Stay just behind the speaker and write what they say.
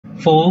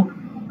4,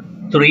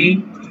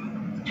 3,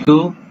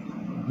 2,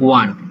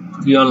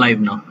 1. You're live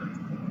now.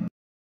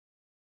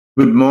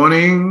 Good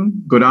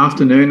morning, good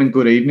afternoon, and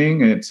good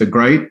evening. It's a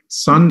great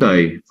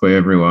Sunday for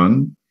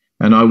everyone,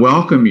 and I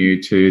welcome you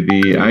to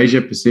the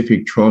Asia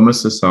Pacific Trauma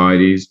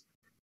Society's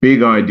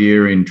Big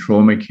Idea in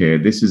Trauma Care.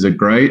 This is a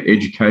great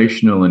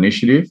educational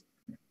initiative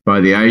by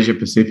the Asia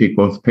Pacific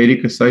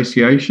Orthopaedic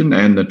Association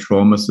and the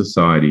Trauma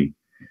Society.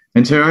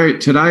 And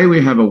today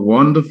we have a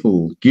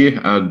wonderful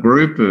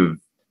group of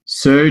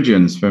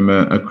surgeons from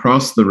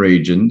across the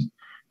region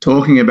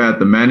talking about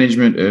the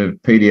management of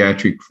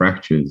paediatric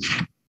fractures.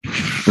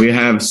 We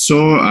have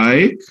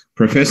Saeed.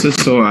 Professor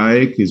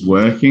Saeed is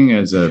working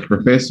as a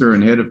professor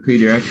and head of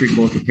paediatric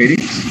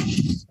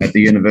orthopedics at the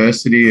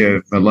University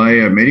of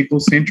Malaya Medical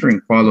Center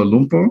in Kuala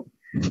Lumpur,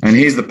 and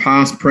he's the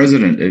past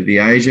president of the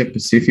Asia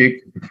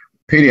Pacific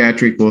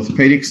Paediatric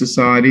Orthopaedic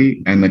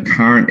Society and the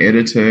current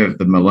editor of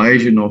the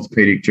Malaysian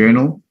Orthopaedic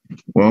Journal.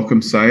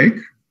 Welcome, Saeed.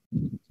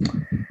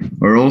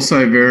 We're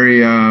also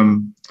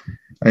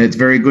it's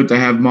very good to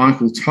have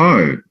Michael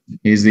Toe.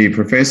 He's the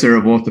Professor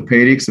of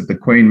Orthopaedics at the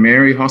Queen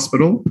Mary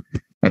Hospital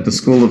at the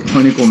School of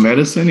Clinical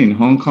Medicine in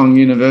Hong Kong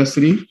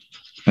University,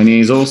 and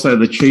he's also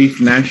the Chief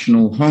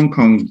National Hong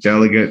Kong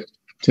Delegate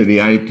to the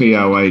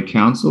APOA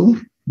Council.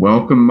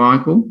 Welcome,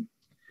 Michael.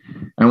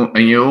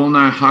 And you all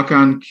know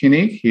Hakan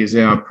Kinik. He's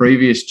our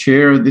previous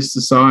chair of this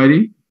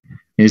society.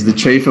 He's the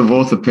Chief of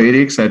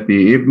Orthopaedics at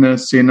the Ibn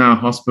Sina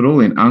Hospital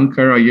in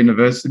Ankara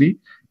University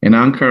in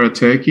Ankara,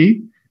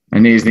 Turkey.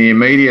 And he's the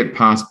immediate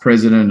past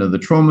president of the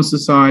Trauma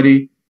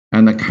Society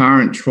and the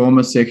current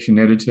trauma section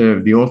editor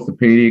of the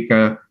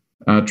Orthopaedic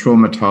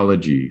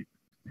Traumatology.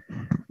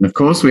 And of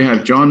course, we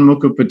have John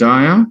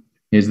Mukhopadhyay.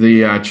 He's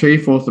the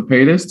chief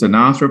orthopedist and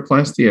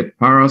arthroplasty at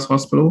Paras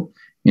Hospital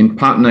in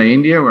Patna,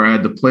 India, where I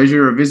had the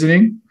pleasure of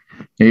visiting.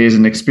 He is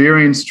an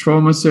experienced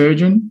trauma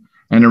surgeon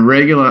and a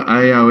regular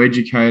AO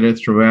educator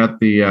throughout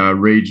the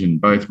region,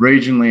 both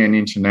regionally and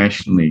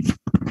internationally.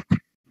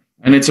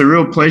 And it's a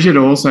real pleasure to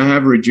also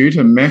have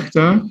Rujuta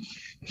Mehta.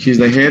 She's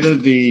the head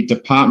of the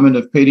Department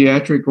of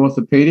Paediatric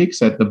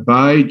Orthopedics at the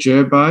Bai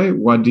Jerbai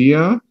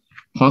Wadia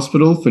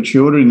Hospital for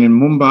Children in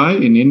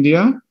Mumbai in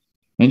India.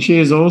 And she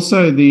is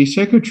also the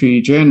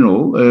Secretary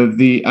General of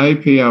the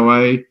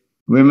APOA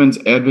Women's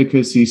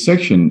Advocacy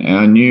Section,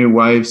 our new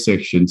wave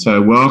section.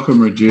 So welcome,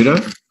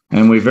 Rujuta,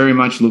 and we very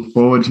much look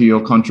forward to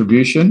your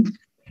contribution.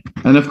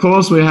 And of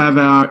course, we have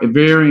our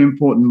very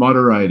important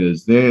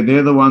moderators. They're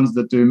the ones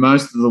that do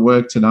most of the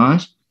work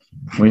tonight.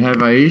 We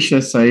have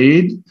Ayesha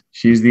Saeed.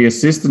 She's the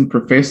assistant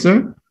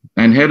professor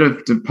and head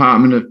of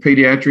Department of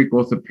Paediatric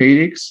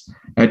Orthopedics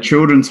at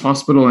Children's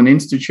Hospital and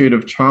Institute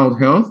of Child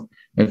Health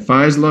at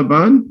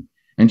Faisalabad.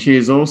 And she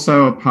is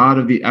also a part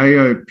of the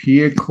AO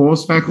Peer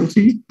Course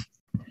faculty.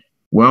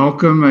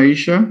 Welcome,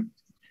 Ayesha.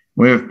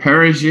 We have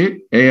Perajit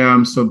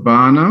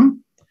Eamsobhana.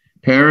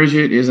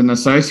 Perajit is an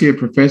associate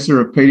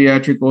professor of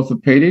pediatric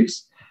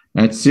orthopedics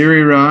at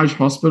Siriraj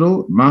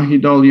Hospital,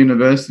 Mahidol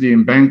University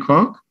in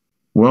Bangkok.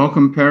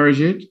 Welcome,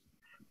 Perajit.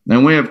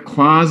 Then we have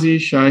Quazi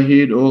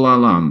Shahid ul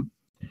Alam,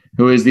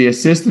 who is the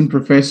assistant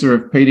professor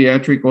of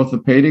pediatric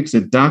orthopedics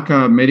at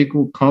Dhaka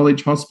Medical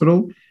College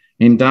Hospital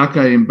in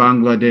Dhaka in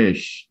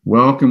Bangladesh.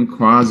 Welcome,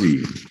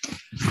 Quazi.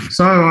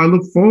 So I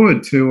look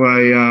forward to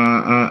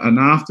an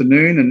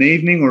afternoon, an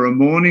evening, or a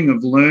morning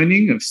of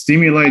learning, of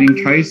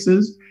stimulating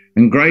cases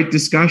and great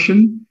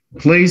discussion.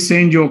 Please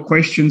send your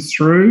questions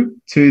through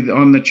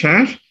on the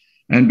chat.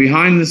 And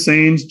behind the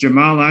scenes,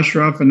 Jamal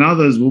Ashraf and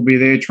others will be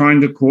there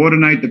trying to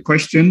coordinate the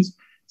questions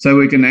so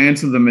we can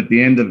answer them at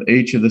the end of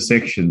each of the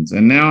sections.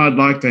 And now I'd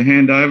like to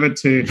hand over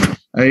to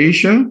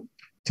Ayesha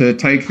to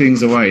take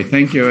things away.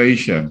 Thank you,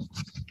 Ayesha.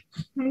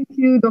 Thank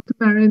you, Dr.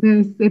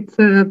 Paredes. It's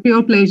a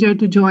pure pleasure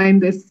to join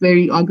this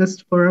very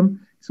august forum.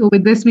 So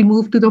with this, we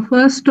move to the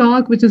first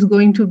talk, which is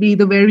going to be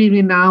the very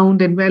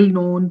renowned and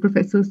well-known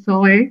Professor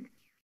Saeed.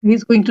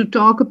 He's going to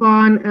talk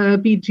upon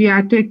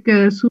pediatric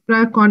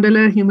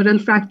supracondylar humeral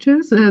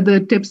fractures,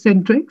 the tips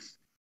and tricks.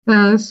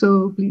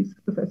 So please,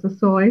 Professor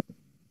Saeed.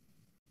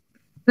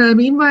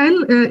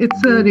 Meanwhile,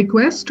 it's a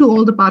request to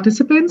all the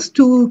participants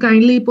to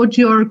kindly put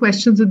your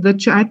questions in the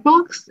chat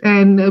box,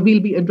 and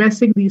we'll be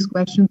addressing these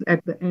questions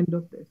at the end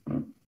of this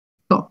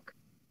talk.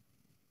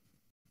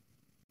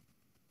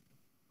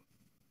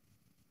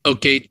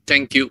 Okay,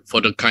 thank you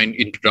for the kind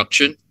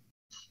introduction.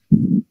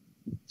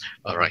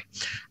 All right.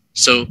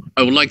 So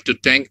I would like to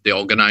thank the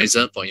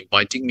organizer for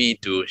inviting me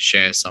to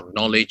share some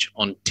knowledge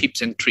on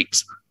tips and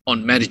tricks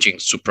on managing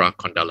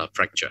supracondylar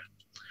fracture.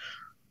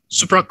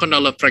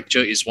 Supracondylar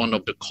fracture is one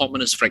of the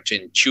commonest fractures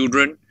in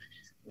children.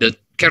 The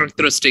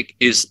characteristic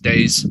is there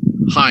is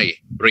high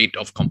rate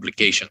of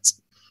complications.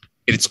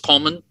 It is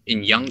common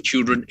in young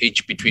children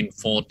aged between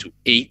 4 to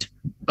 8,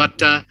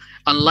 but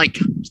unlike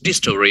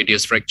distal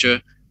radius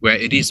fracture, where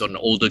it is on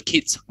older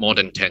kids more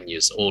than 10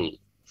 years old.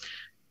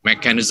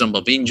 Mechanism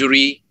of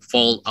injury,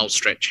 fall,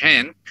 outstretched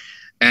hand,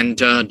 and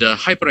the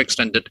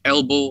hyperextended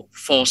elbow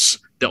force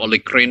the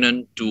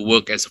olecranon to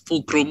work as a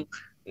fulcrum,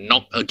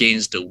 knock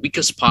against the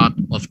weakest part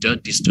of the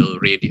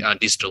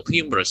distal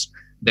humerus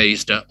there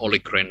is the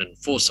olecranon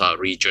fossa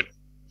region.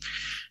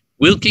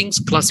 Wilkins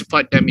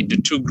classified them into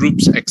two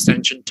groups,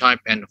 extension type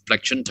and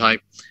flexion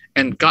type,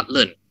 and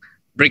Gutland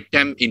break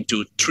them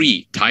into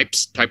three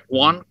types: type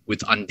 1 with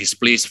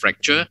undisplaced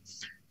fracture,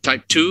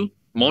 type 2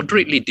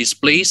 moderately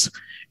displaced,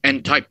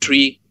 and type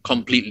 3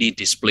 completely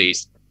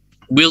displaced.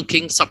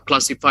 Wilkins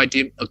subclassified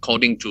him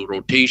according to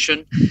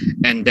rotation,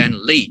 and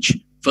then Leach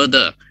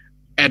further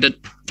added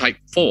type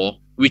 4,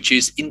 which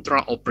is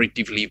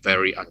intraoperatively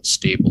very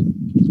unstable.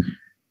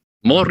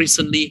 More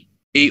recently,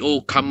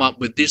 AO come up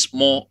with this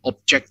more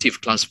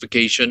objective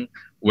classification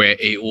where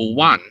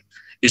AO1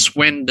 is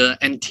when the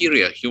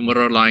anterior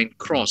humeral line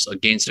cross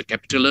against the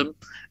capitulum.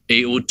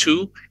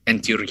 AO2,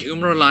 anterior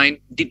humeral line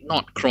did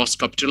not cross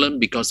capitulum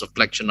because of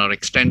flexural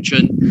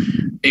extension.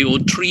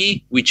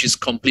 AO3, which is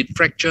complete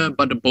fracture,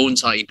 but the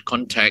bones are in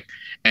contact.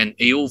 And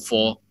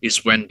AO4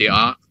 is when they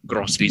are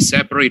grossly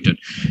separated.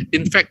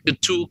 In fact, the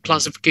two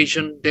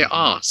classifications, there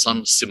are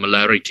some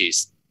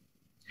similarities.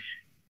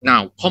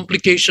 Now,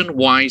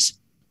 complication-wise,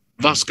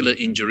 vascular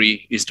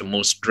injury is the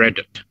most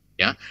dreaded.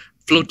 Yeah,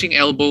 floating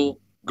elbow,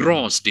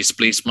 gross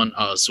displacement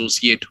are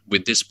associated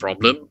with this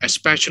problem,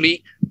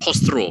 especially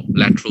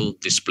posterolateral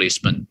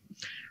displacement.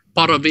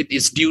 Part of it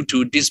is due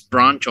to this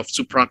branch of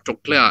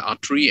supracondylar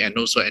artery and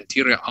also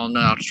anterior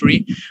ulnar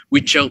artery,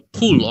 which will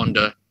pull on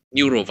the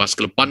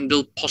neurovascular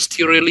bundle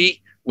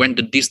posteriorly when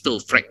the distal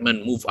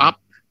fragment move up,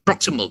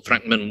 proximal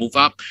fragment move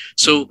up.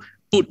 So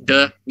put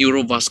the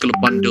neurovascular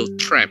bundle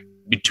trap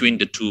between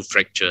the two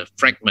fracture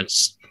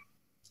fragments.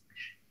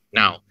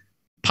 Now,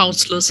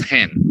 pulseless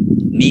hand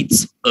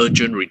needs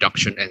urgent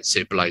reduction and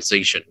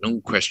stabilization,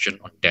 no question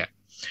on that.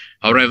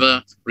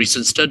 However,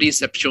 recent studies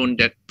have shown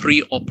that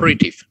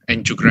preoperative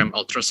angiogram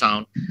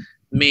ultrasound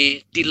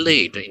may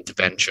delay the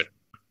intervention,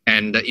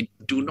 and it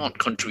do not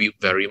contribute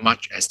very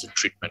much as the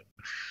treatment.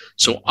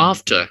 So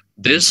after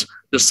this,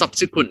 the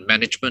subsequent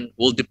management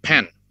will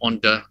depend on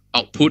the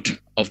output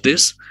of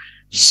this.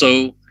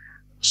 So,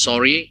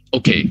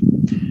 okay.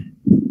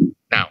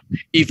 Now,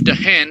 if the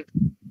hand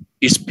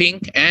is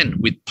pink and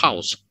with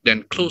pulse,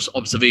 then close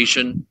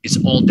observation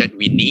is all that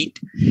we need.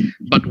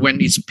 But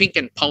when it's pink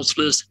and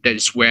pulseless, that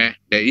is where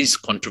there is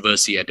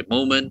controversy at the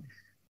moment.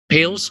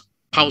 Pales,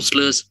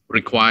 pulseless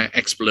require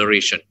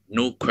exploration,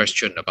 no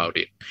question about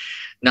it.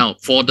 Now,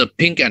 for the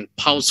pink and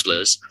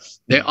pulseless,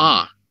 there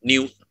are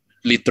new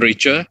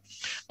literature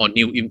or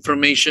new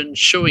information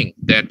showing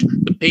that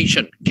the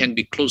patient can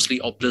be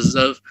closely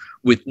observed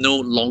with no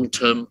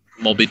long-term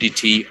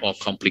morbidity or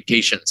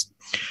complications.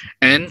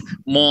 And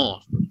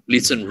more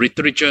recent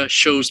literature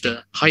shows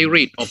the high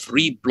rate of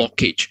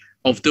reblockage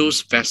of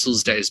those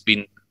vessels that has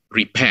been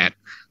repaired.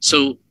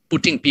 So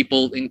putting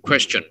people in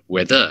question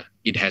whether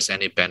it has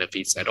any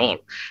benefits at all.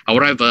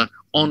 However,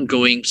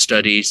 ongoing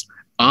studies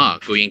are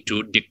going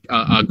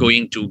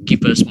to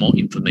give us more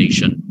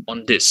information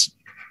on this.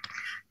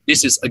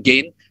 This is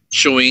again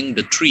showing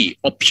the three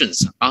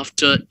options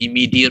after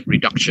immediate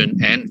reduction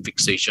and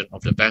fixation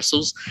of the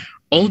vessels.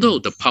 Although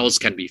the pulse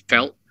can be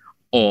felt,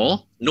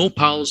 or no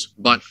pulse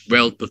but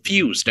well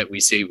perfused that we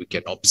say we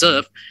can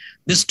observe,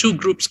 these two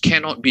groups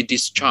cannot be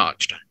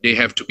discharged. They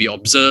have to be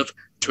observed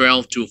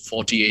 12 to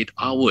 48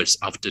 hours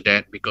after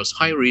that because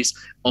high risk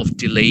of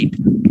delayed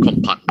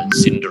compartment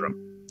syndrome.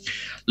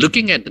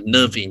 Looking at the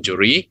nerve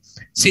injury,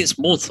 since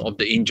most of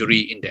the injury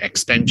in the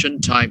extension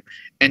type,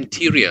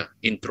 anterior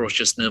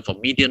interosseous nerve or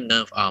median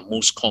nerve are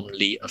most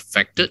commonly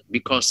affected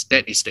because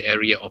that is the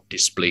area of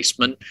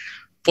displacement.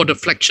 For the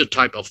flexure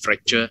type of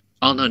fracture,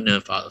 ulnar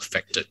nerve are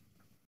affected.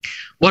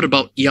 What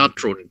about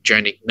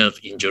iatrogenic nerve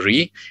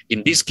injury?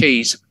 In this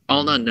case,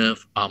 ulnar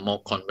nerve are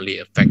more commonly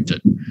affected.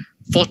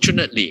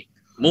 Fortunately,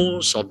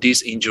 most of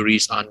these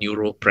injuries are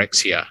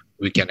neuropraxia.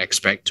 We can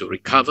expect to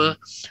recover.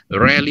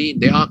 Rarely,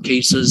 there are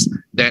cases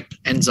that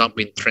ends up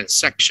in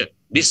transection.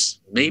 This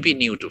may be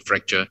new to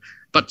fracture,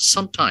 but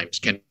sometimes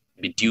can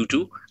be due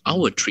to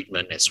our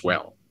treatment as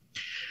well.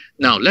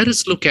 Now, let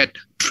us look at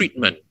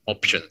treatment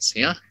options.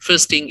 Yeah,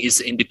 first thing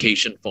is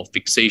indication for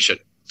fixation.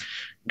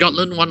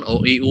 Gutland 1 or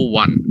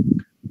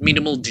AO1,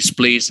 minimal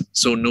displace,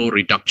 so no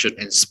reduction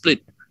and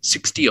split.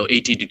 60 or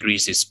 80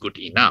 degrees is good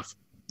enough.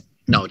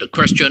 Now, the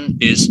question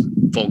is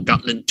for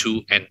Gutland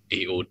 2 and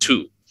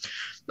AO2.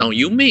 Now,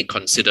 you may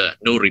consider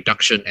no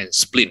reduction and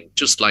split,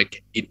 just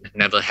like it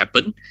never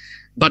happened,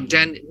 but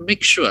then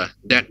make sure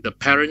that the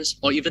parents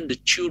or even the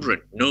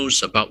children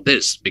knows about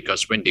this,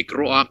 because when they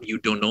grow up, you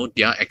don't know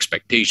their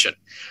expectation.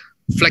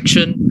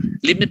 Flexion,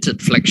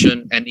 limited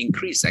flexion and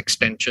increased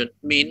extension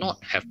may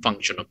not have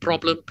functional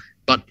problem,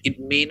 but it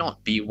may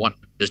not be what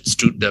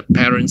the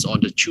parents or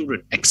the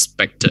children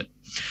expected.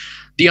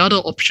 The other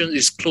option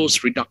is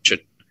close reduction.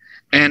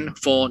 And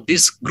for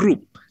this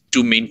group,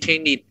 to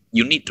maintain it,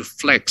 you need to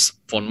flex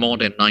for more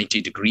than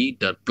 90 degrees,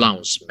 the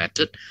Blount's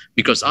method,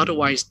 because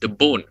otherwise the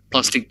bone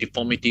plastic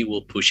deformity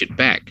will push it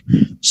back.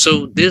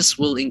 So this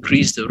will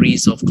increase the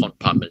risk of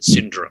compartment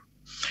syndrome.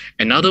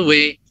 Another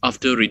way,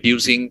 after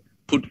reducing,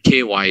 put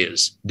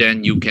K-wires,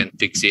 then you can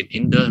fix it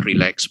in the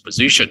relaxed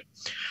position.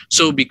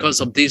 So because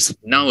of this,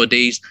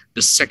 nowadays,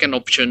 the second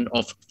option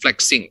of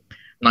flexing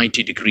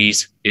 90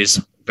 degrees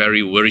is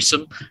very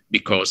worrisome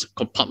because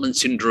compartment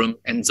syndrome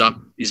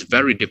is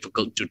very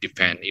difficult to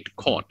defend in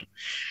court.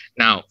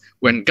 Now,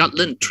 when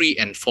Gutland 3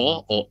 and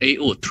 4 or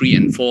AO 3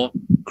 and 4,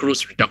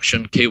 close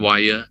reduction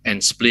K-wire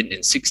and splint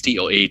in 60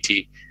 or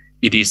 80,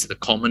 it is the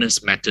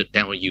commonest method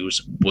that we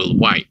use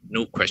worldwide,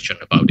 no question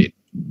about it.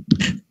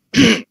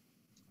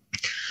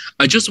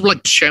 I just would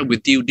like to share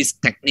with you this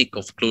technique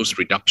of close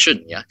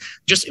reduction. Yeah,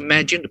 just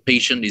imagine the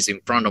patient is in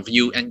front of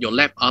you and your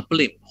left upper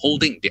limb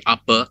holding the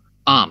upper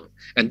arm,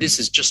 and this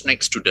is just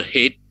next to the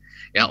head,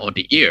 yeah, or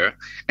the ear,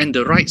 and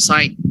the right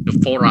side, the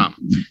forearm.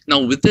 Now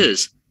with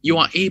this, you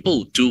are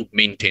able to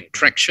maintain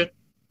traction,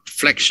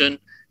 flexion,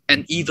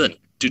 and even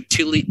to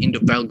tilt it in the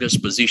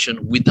valgus position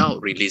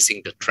without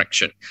releasing the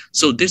traction.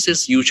 So this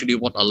is usually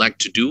what I like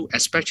to do,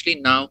 especially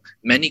now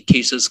many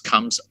cases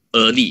comes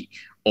early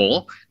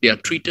or they are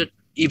treated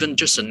even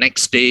just the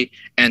next day,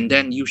 and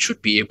then you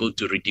should be able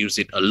to reduce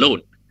it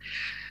alone.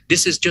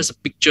 This is just a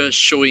picture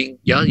showing,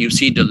 yeah, you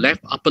see the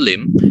left upper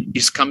limb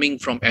is coming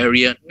from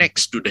area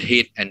next to the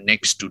head and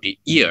next to the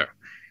ear.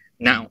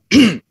 Now,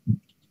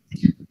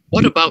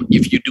 what about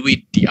if you do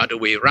it the other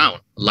way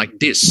around, like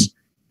this?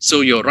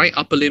 So your right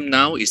upper limb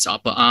now is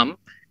upper arm,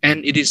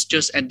 and it is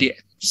just at the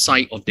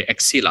side of the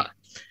axilla.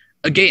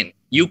 Again,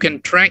 you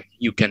can track,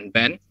 you can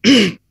bend,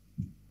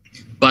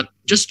 but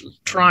just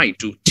try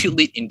to tilt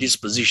it in this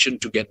position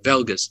to get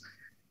valgus.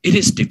 It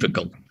is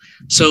difficult.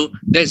 So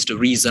that's the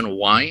reason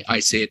why I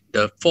said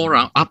the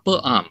forearm, upper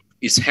arm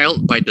is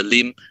held by the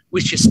limb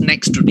which is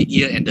next to the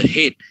ear and the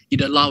head.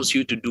 It allows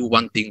you to do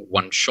one thing,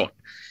 one shot.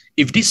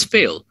 If this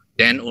fails,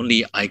 then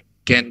only I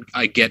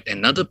get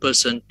another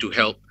person to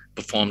help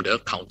perform the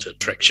counter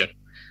traction.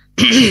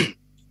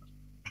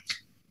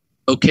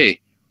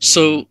 Okay,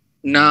 so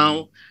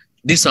now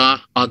these are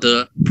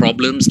other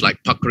problems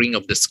like puckering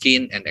of the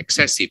skin and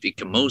excessive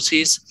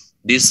ecchymosis.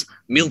 This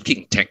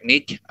milking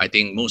technique, I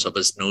think most of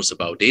us knows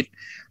about it,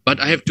 but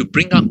I have to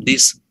bring up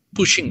this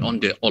pushing on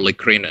the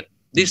olecranon.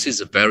 This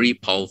is a very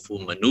powerful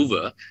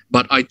maneuver,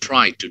 but I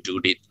try to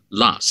do it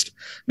last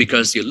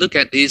because you look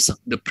at this,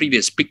 the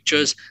previous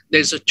pictures,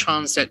 there's a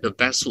chance that the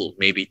vessel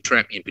may be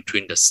trapped in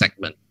between the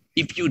segment.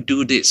 If you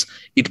do this,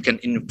 it can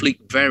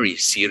inflict very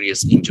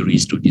serious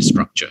injuries to the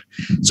structure.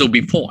 So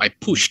before I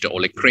push the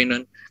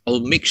olecranon,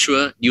 I'll make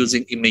sure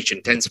using image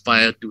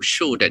intensifier to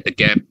show that the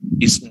gap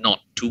is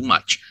not too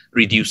much,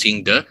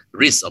 reducing the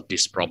risk of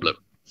this problem.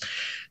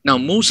 Now,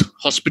 most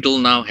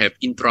hospitals now have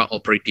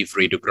intraoperative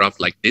radiograph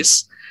like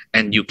this,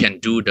 and you can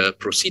do the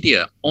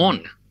procedure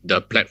on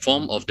the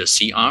platform of the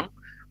C-arm,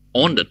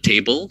 on the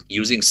table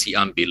using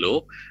C-arm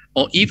below,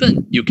 or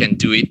even you can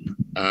do it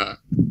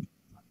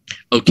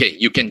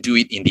you can do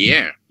it in the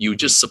air. You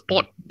just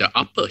support the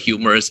upper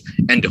humerus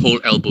and the whole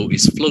elbow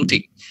is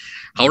floating.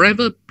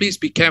 However, please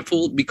be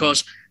careful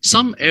because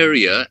some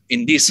area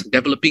in this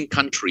developing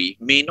country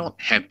may not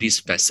have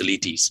these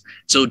facilities.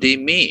 So they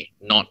may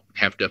not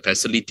have the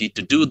facility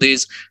to do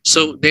this.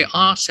 So there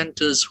are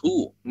centers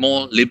who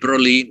more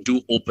liberally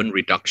do open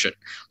reduction.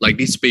 Like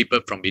this paper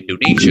from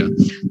Indonesia,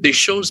 they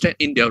shows that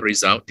in their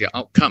result, their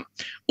outcome,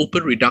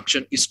 open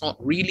reduction is not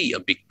really a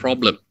big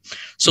problem.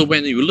 So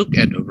when you look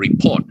at a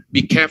report,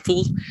 be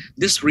careful.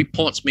 These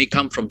reports may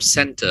come from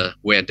center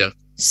where the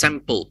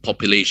sample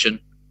population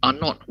are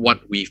not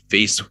what we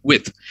face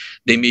with.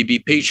 They may be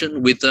patients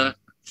with a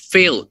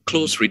failed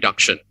close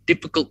reduction,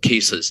 difficult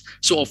cases.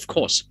 So of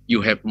course,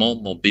 you have more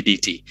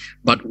morbidity.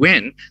 But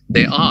when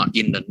they are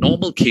in the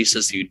normal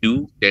cases you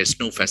do, there's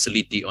no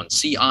facility on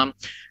C-arm,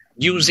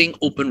 using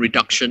open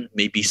reduction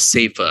may be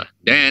safer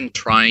than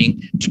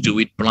trying to do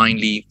it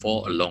blindly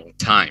for a long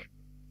time.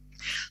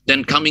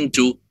 Then coming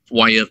to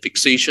wire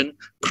fixation,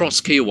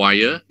 cross-K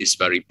wire is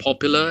very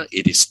popular.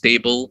 It is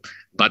stable,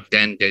 but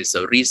then there's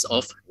a risk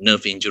of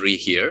nerve injury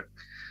here.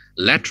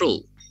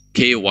 Lateral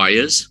K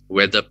wires,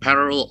 whether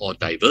parallel or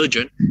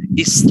divergent,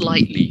 is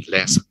slightly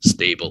less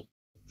stable,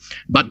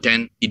 but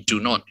then it do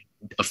not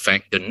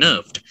affect the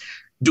nerve.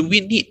 Do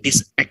we need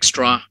this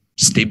extra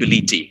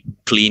stability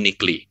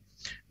clinically?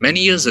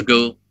 Many years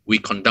ago, we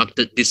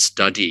conducted this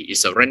study.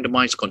 It's a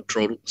randomized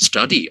control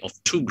study of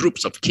 2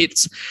 groups of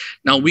kids.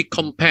 Now we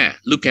compare,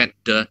 look at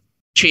the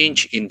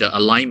change in the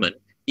alignment,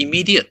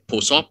 immediate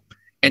post-op,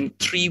 and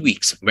 3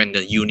 weeks when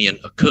the union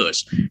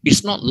occurs.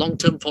 It's not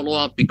long-term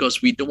follow-up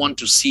because we don't want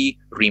to see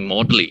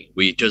remodeling.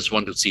 We just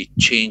want to see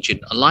change in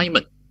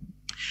alignment.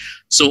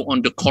 So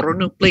on the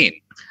coronal plane,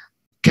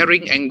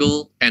 carrying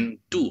angle and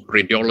 2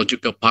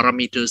 radiological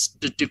parameters,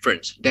 the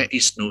difference, there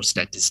is no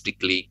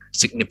statistically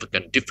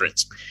significant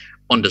difference.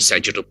 On the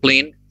sagittal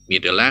plane,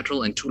 medial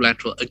lateral and 2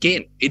 lateral,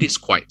 again, it is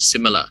quite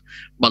similar.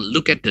 But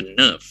look at the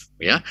nerve.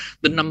 Yeah,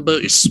 the number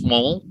is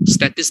small.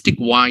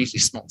 Statistic-wise,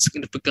 it's not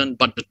significant,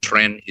 but the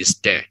trend is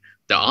there.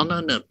 The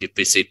ulnar nerve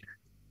deficit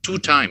 2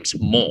 times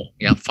more.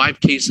 Yeah, 5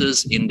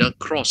 cases in the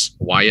cross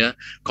wire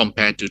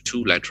compared to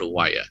 2 lateral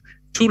wire.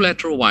 2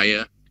 lateral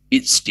wire,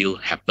 it still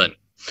happened.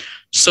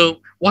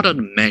 So what are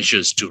the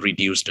measures to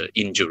reduce the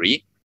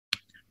injury?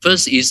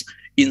 First is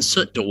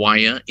insert the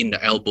wire in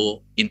the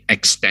elbow in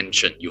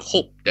extension. You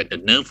hope that the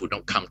nerve will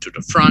not come to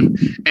the front,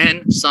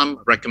 and some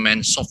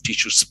recommend soft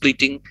tissue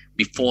splitting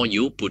before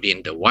you put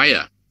in the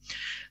wire.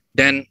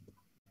 Then,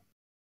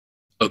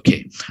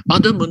 okay,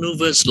 other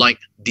maneuvers like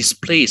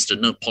displace the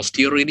nerve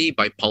posteriorly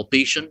by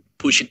palpation,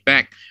 push it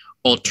back,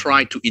 or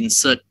try to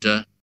insert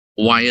the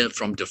wire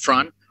from the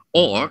front,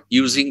 or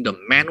using the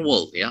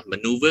manual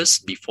maneuvers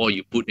before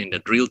you put in the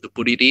drill to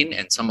put it in,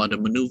 and some other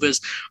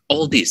maneuvers,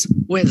 all these,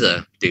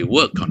 whether they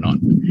work or not.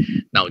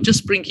 Now,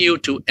 just bring you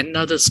to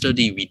another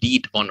study we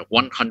did on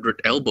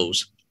 100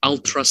 elbows,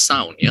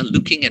 ultrasound,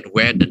 looking at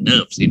where the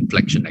nerves in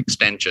flexion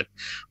extension.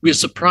 We're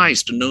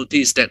surprised to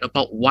notice that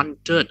about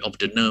 1/3 of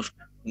the nerve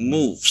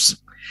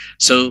moves.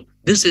 So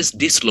this is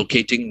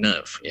dislocating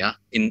nerve.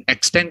 In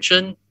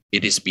extension,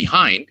 it is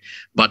behind,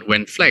 but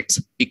when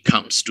flex, it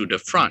comes to the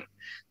front.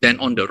 Then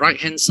on the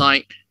right-hand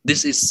side,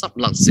 this is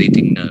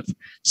subluxating nerve.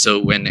 So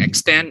when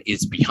extend,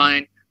 it's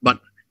behind, but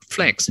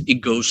flex,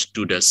 it goes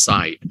to the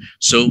side.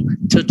 So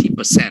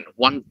 30%,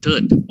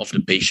 1/3 of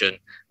the patient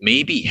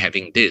may be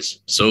having this.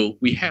 So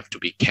we have to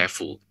be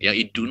careful.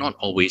 It do not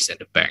always at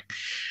the back.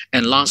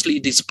 And lastly,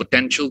 this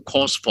potential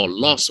cause for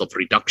loss of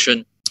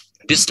reduction.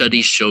 This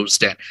study shows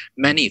that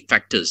many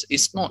factors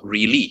is not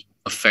really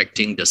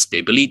affecting the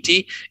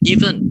stability.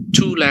 Even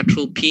two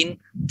lateral pin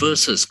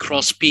versus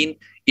cross pin,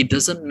 it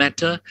doesn't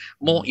matter.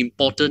 More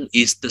important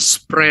is the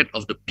spread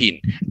of the pin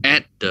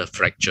at the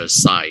fracture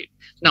site.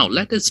 Now,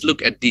 let us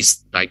look at this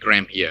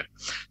diagram here.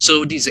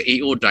 So this is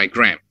AO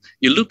diagram.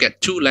 You look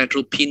at two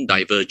lateral pin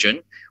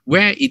divergent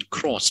where it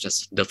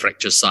crosses the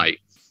fracture site.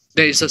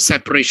 There is a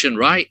separation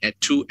right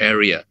at two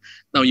area.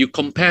 Now, you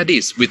compare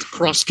this with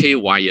cross K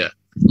wire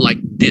like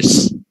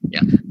this.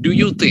 Do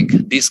you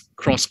think this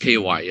cross K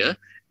wire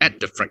at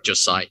the fracture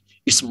site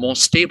is more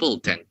stable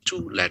than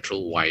two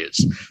lateral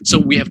wires? So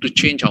we have to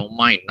change our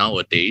mind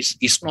nowadays.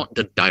 It's not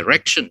the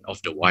direction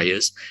of the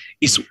wires,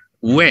 it's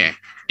where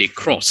they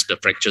cross the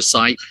fracture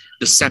site.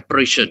 The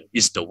separation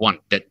is the one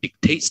that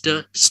dictates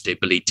the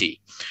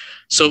stability.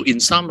 So in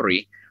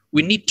summary,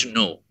 we need to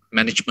know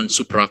management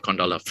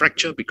supracondylar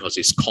fracture because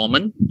it's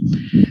common.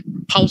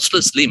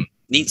 Pulseless limb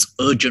needs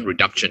urgent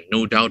reduction,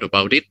 no doubt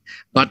about it.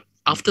 But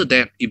after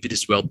that, if it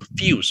is well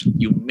perfused,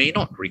 you may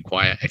not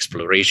require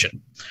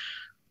exploration.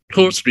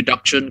 Close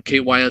reduction,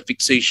 K-wire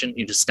fixation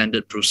is the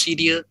standard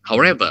procedure.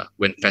 However,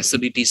 when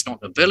facility is not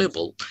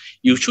available,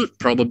 you should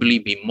probably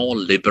be more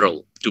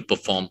liberal to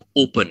perform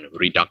open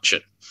reduction.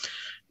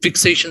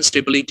 Fixation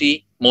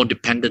stability more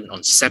dependent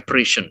on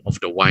separation of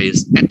the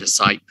wires at the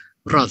site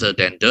rather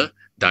than the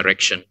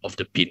direction of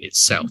the pin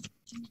itself.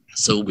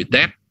 So with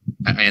that,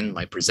 I end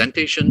my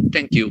presentation.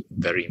 Thank you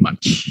very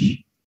much.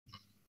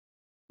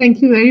 Thank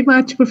you very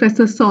much,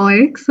 Professor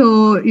Soik.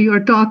 So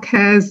your talk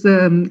has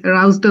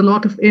aroused a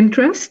lot of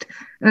interest.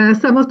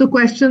 Some of the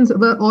questions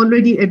were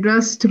already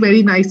addressed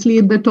very nicely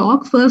in the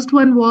talk. First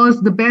one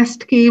was the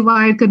best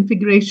K-wire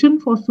configuration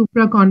for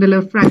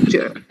supracondylar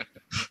fracture.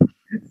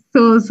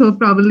 So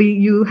probably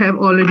you have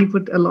already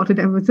put a lot of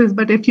emphasis,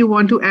 but if you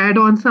want to add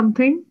on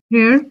something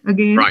here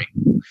again. Right.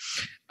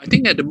 I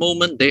think at the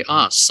moment there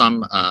are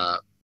some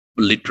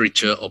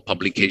literature or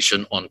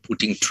publication on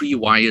putting 3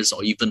 wires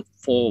or even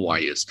 4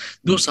 wires.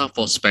 Those are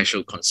for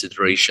special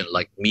consideration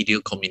like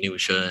medial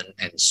comminution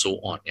and so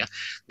on.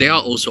 There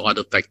are also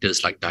other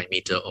factors like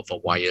diameter of the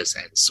wires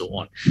and so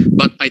on.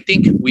 But I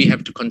think we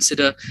have to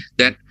consider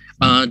that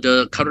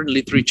the current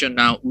literature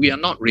now, we are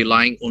not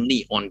relying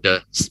only on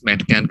the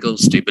mechanical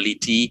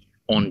stability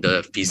on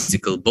the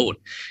physical bone.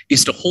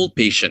 It's the whole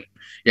patient.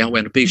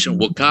 When the patient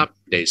woke up,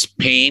 there is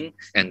pain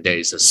and there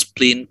is a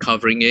splint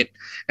covering it,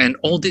 and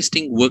all these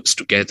things works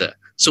together.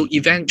 So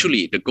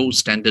eventually the gold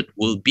standard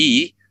will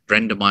be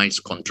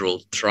randomized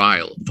controlled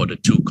trial for the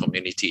two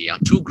community,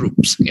 two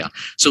groups.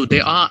 So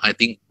there are, I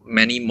think,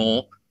 many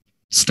more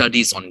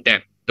studies on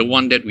that. The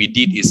one that we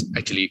did is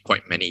actually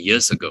quite many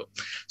years ago.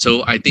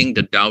 So I think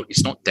the doubt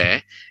is not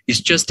there.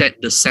 It's just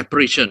that the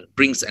separation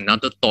brings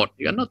another thought.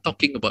 You're not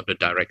talking about the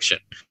direction.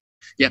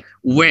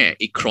 Where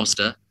it crossed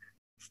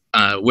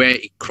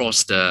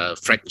the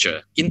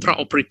fracture.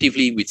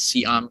 Intraoperatively with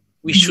C-arm,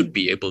 we should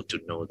be able to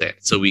know that,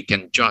 so we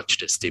can judge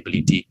the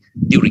stability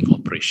during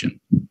operation.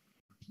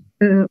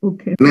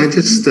 Okay. Can I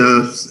just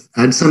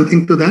add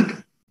something to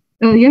that?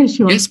 Yeah,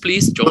 sure. Yes,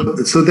 please, John.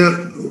 So there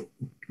are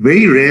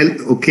very rare,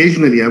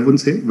 occasionally, I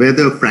wouldn't say, where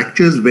the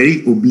fracture is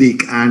very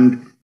oblique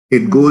and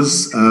it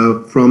goes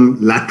from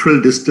lateral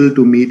distal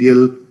to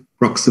medial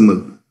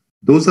proximal.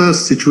 Those are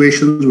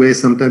situations where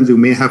sometimes you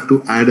may have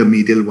to add a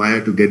medial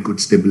wire to get good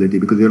stability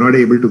because you're not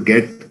able to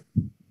get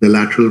the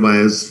lateral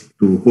wires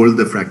to hold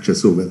the fracture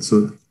so well.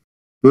 So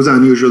those are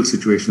unusual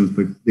situations,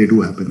 but they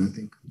do happen, I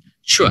think.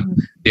 Sure.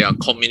 They are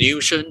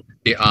comminution,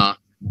 they are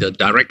the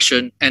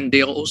direction, and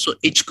they are also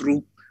age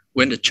group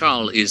when the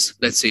child is,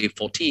 let's say,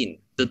 14,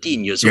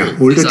 13 years old.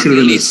 Older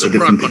children is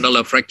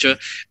supracondylar fracture,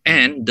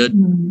 and the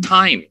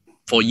time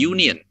for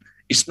union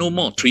is no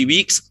more 3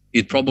 weeks.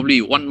 It's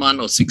probably 1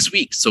 month or 6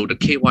 weeks. So the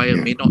K-wire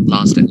may not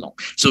last that long.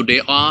 So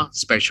there are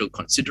special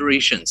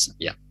considerations.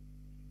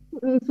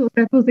 So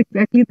that was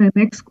exactly the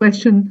next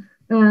question.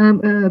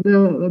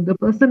 The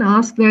person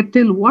asked that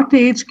till what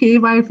age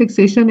K-wire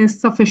fixation is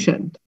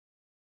sufficient?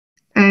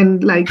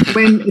 And like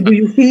when do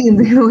you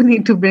feel you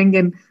need to bring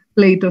in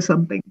plate or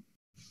something?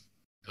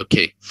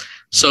 Okay,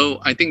 so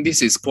I think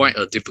this is quite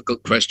a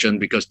difficult question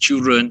because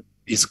children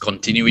is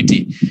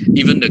continuity.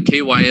 Even the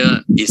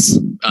K-wire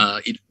is,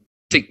 it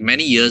take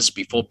many years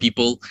before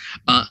people,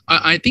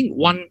 I think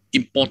one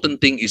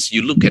important thing is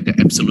you look at the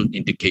absolute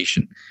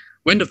indication.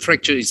 When the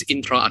fracture is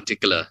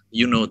intra-articular,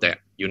 you know that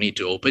you need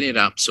to open it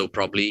up, so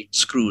probably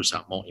screws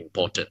are more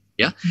important,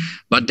 yeah?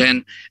 But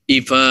then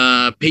if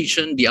a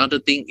patient, the other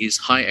thing is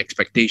high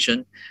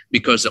expectation,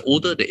 because the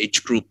older the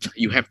age group,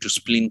 you have to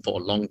splint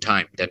for a long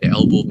time, then the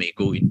elbow may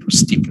go into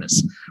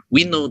stiffness.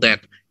 We know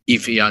that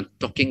if we are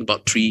talking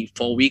about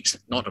 3-4 weeks,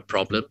 not a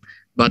problem.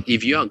 But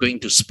if you are going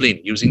to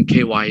splint using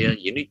K-wire,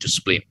 you need to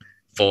splint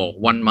for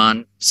 1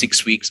 month,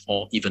 6 weeks,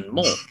 or even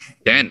more.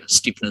 Then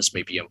stiffness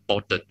may be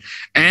important,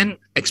 and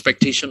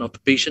expectation of the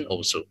patient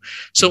also.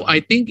 So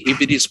I think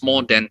if it is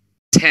more than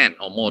 10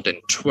 or more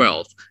than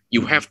 12,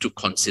 you have to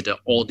consider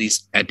all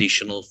these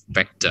additional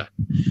factors.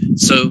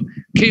 So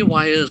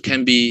K-wire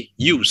can be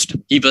used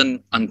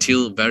even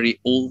until very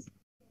old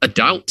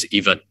adult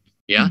even.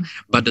 Yeah,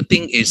 but the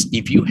thing is,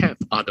 if you have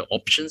other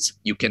options,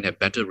 you can have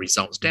better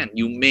results. Then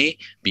you may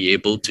be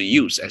able to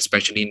use,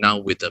 especially now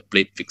with the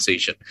plate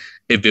fixation,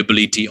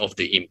 availability of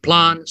the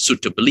implant,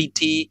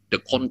 suitability, the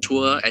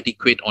contour,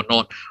 adequate or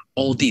not,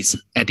 all these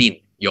add in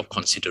your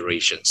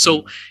consideration.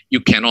 So you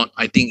cannot,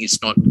 I think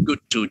it's not good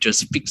to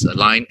just fix a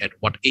line at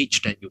what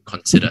age that you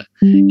consider.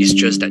 It's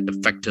just that the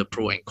factor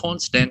pro and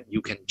cons, then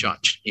you can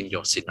judge in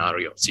your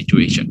scenario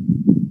situation.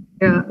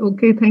 Yeah,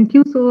 okay, thank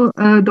you. So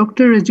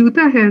Dr.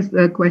 Rujuta has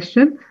a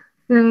question.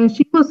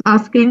 She was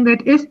asking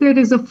that if there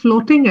is a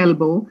floating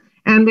elbow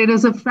and there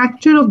is a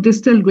fracture of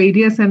distal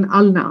radius and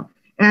ulna,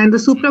 and the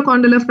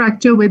supracondylar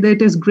fracture with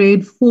it is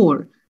grade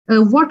 4,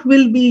 what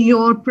will be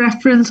your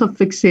preference of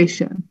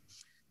fixation?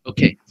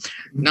 Okay,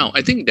 now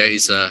I think there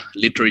is a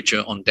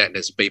literature on that,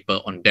 there's paper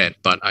on that,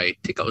 but I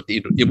take out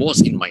it was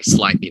in my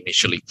slide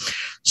initially.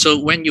 So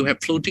when you have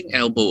floating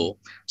elbow,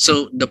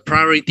 so the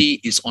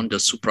priority is on the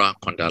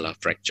supracondylar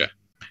fracture.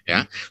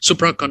 Yeah,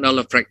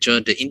 supracondylar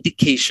fracture, the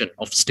indication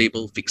of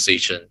stable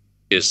fixation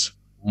is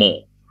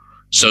more.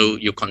 So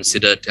you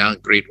consider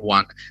grade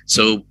 1.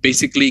 So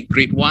basically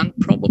grade 1,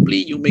 probably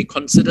you may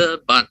consider,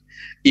 but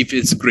if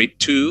it's grade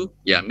 2,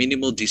 yeah,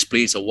 minimal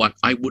displays or what,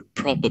 I would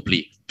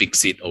probably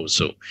fix it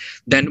also.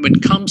 Then when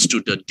it comes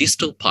to the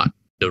distal part,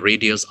 the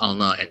radius,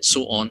 ulnar, and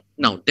so on,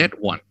 now that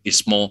one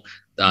is more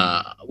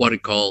what we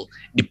call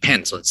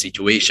depends on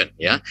situation.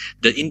 Yeah,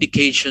 the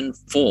indication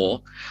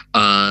for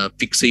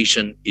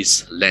fixation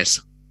is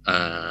less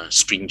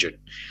stringent.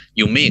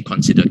 You may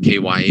consider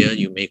K-wire,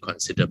 you may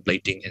consider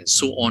plating and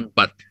so on,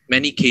 but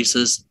many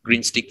cases,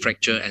 green stick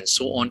fracture and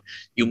so on,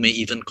 you may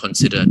even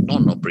consider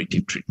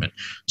non-operative treatment.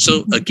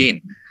 So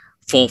again,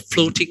 for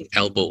floating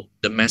elbow,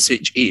 the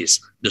message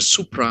is the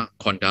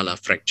supracondylar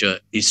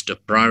fracture is the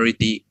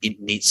priority, it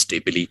needs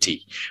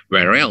stability.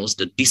 Whereas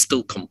the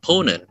distal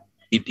component,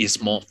 it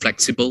is more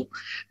flexible,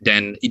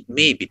 then it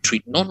may be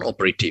treated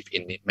non-operative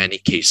in many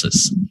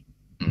cases.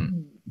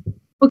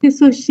 Okay,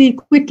 so she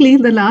quickly,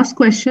 the last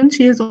question,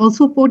 she has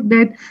also put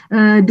that,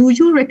 do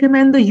you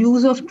recommend the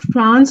use of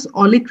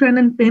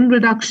trans-olecranon pin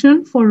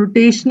reduction for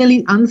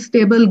rotationally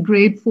unstable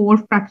grade 4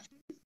 fractures?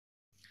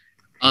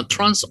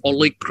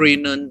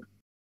 Trans-olecranon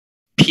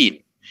pin.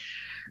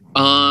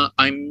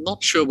 I'm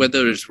not sure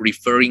whether it's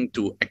referring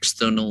to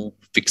external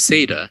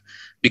fixator,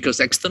 because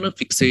external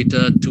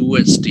fixator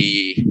towards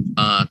the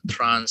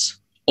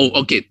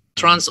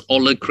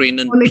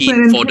trans-olecranon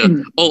pin for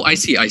the, I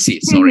see,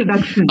 sorry.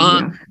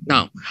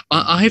 Now,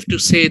 I have to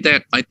say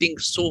that I think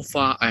so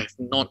far I have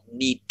not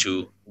need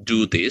to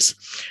do this.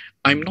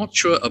 I'm not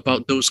sure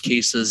about those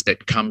cases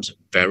that comes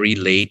very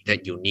late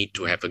that you need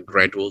to have a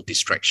gradual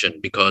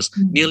distraction, because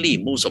nearly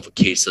most of the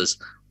cases,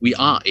 we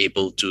are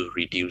able to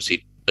reduce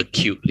it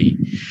acutely.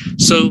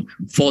 So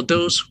for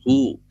those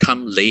who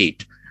come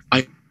late,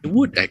 I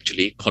would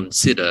actually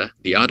consider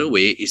the other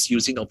way is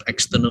using of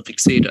external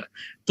fixator.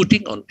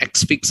 Putting on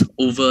X-fix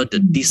over the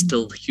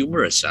distal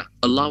humerus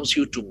allows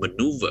you to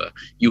maneuver.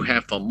 You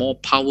have more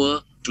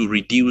power to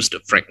reduce the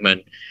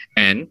fragment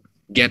and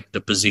get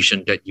the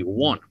position that you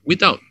want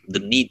without the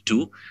need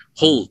to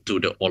hold to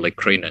the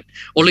olecranon.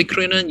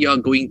 Olecranon, you are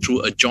going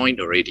through a joint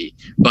already,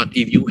 but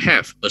if you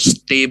have a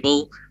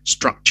stable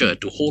structure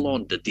to hold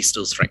on the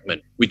distal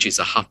fragment, which is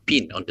a half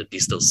pin on the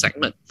distal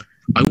segment,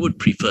 I would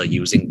prefer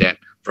using that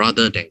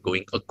rather than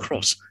going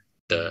across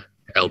the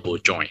elbow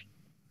joint.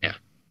 Yeah.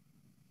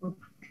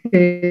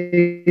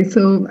 Okay,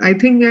 so I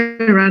think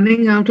we're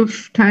running out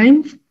of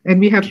time and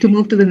we have to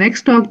move to the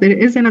next talk. There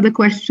is another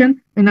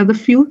question, another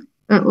few.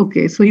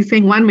 Okay, so he's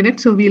saying 1 minute,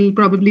 so we'll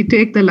probably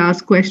take the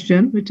last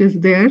question, which is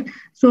there.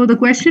 So the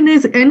question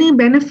is, any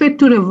benefit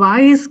to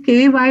revise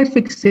K-wire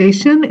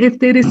fixation if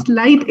there is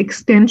slight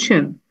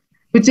extension,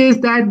 which is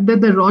that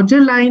the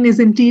Roger line is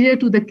interior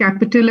to the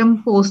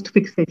capitulum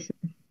post-fixation?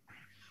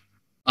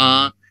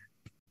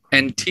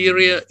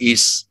 Anterior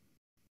is,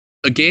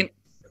 again,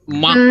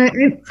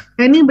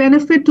 any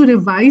benefit to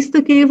revise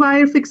the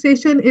K-wire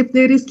fixation if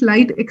there is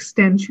slight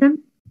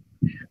extension?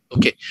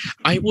 Okay,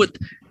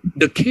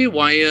 the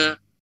K-wire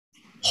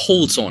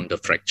holds on the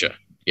fracture.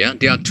 Yeah,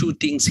 there are two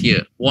things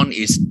here. One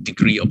is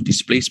degree of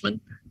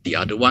displacement. The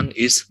other one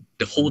is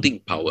the holding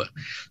power.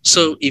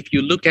 So if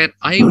you look at,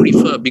 I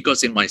refer,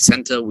 because in my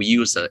center, we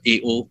use a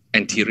AO,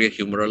 anterior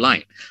humeral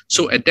line.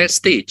 So at that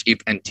stage, if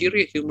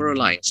anterior humeral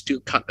line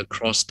still cut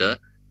across the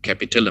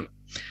capitulum,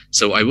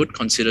 so I would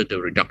consider the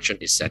reduction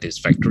is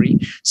satisfactory.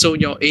 So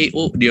your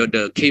AO,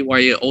 the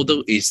K-wire,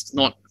 although it's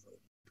not,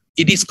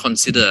 it is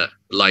considered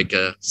like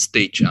a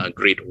stage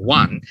grade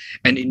 1.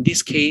 And in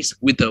this case,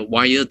 with the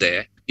wire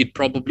there, it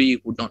probably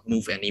would not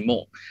move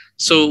anymore.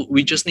 So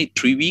we just need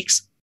 3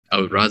 weeks. I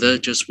would rather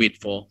just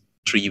wait for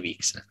 3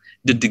 weeks.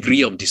 The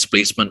degree of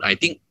displacement, I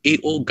think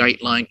AO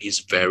guideline is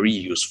very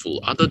useful.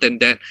 Other than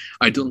that,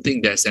 I don't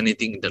think there's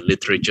anything in the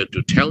literature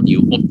to tell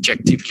you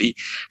objectively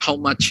how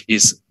much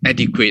is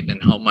adequate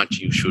and how much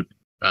you should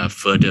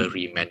further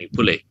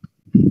remanipulate.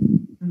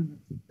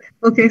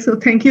 Okay, so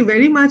thank you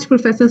very much,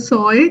 Professor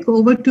Soik.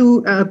 Over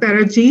to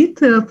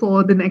Perajit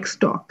for the next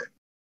talk.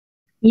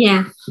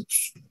 Yeah,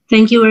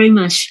 thank you very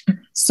much.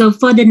 So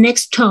for the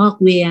next talk,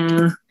 we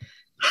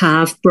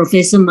have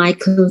Professor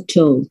Michael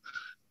To.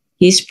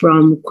 He's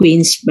from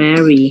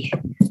Queensberry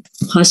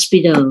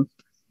Hospital,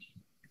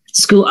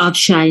 School of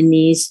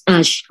Chinese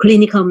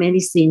Clinical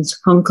Medicine,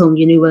 Hong Kong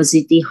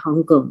University,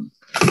 Hong Kong.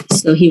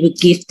 So he will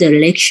give the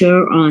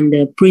lecture on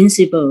the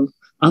principle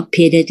of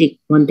pediatric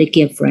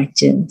Monteneggia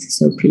fracture.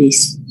 So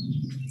please.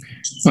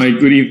 Hi,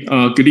 good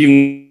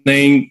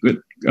evening,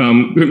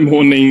 good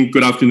morning,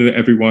 good afternoon,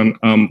 everyone.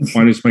 My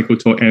name is Michael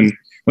To, and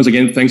once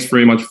again, thanks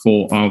very much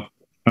for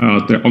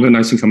the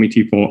organizing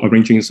committee for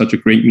arranging such a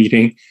great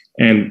meeting,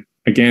 and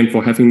again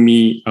for having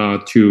me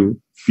to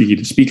be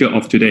the speaker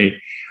of today.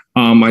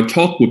 My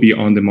talk will be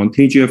on the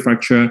Monteneggia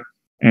fracture,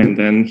 and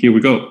then here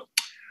we go.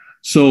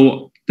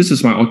 So this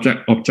is my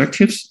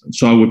objectives.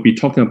 So I will be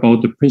talking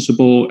about the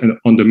principle and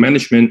on the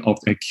management of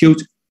the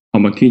acute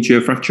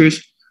Monteneggia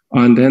fractures,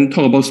 and then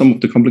talk about some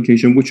of the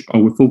complications, which I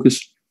will focus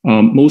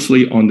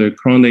mostly on the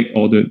chronic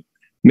or the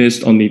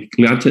missed or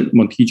neglected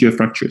Monteneggia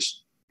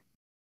fractures.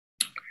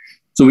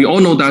 So we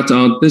all know that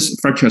this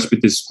fracture has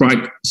been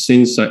described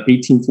since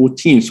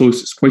 1814, so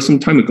it's quite some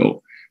time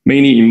ago,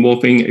 mainly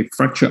involving a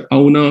fracture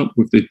ulna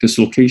with the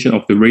dislocation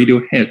of the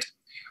radial head.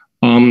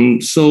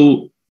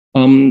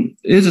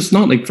 It is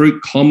not like very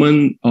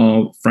common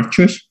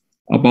fractures,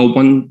 about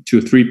 1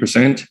 to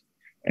 3%.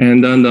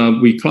 And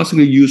then we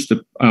classically use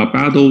the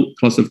Battle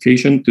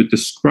classification to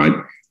describe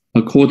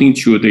according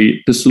to the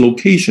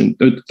dislocation,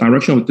 the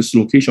direction of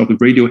dislocation of the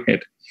radial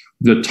head.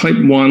 The type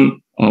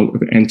 1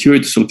 anterior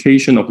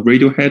dislocation of the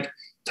radial head,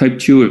 type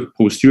 2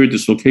 posterior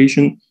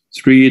dislocation,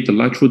 3 the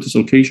lateral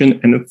dislocation,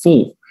 and the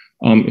 4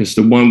 is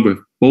the one with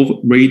both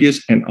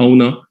radius and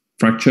ulnar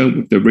fracture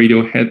with the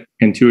radial head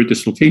anterior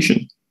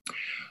dislocation.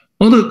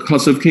 Other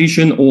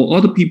classification or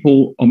other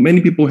people or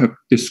many people have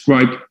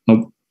described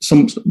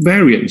some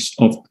variants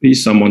of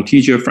this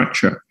Monteneggia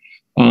fracture.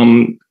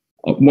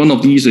 One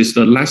of these is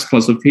the last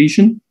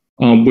classification,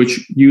 which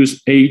use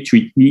A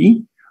to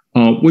E,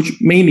 which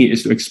mainly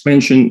is the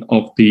expansion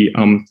of the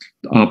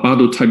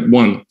Battle type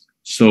 1.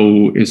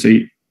 So it's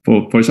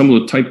for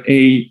example, type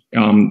A,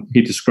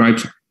 he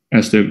describes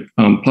as the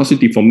plastic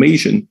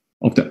deformation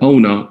of the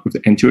ulna with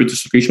the anterior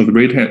dislocation of the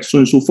radial head, so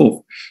on and so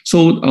forth.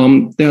 So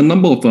there are a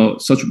number of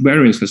such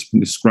variants has been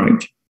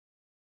described.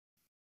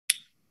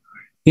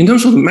 In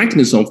terms of the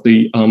mechanism of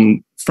the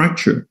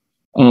fracture,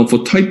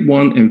 for type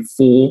 1 and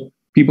 4,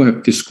 people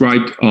have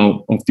described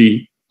of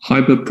the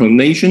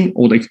hyperpronation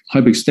or the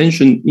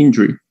hyperextension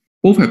injury.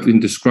 Both have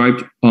been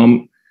described.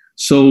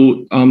 This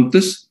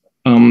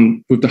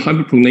with the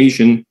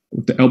hyperpronation,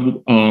 with the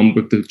elbow,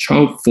 with the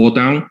child fall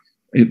down,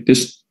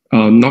 this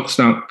knocks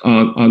out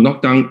causing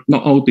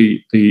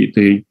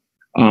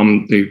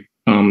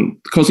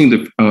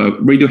the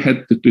radial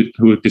head to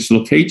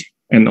dislocate,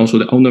 and also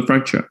the ulnar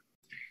fracture.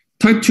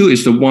 Type 2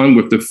 is the one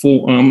with the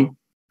forearm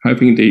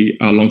having the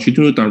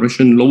longitudinal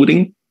direction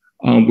loading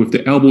with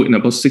the elbow in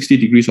about 60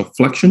 degrees of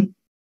flexion.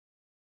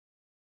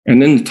 And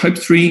then type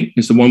 3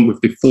 is the one with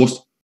the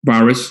forced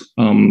varus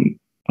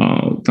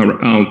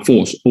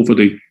force over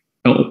the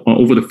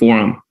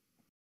forearm.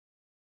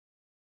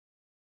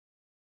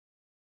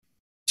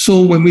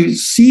 So when we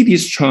see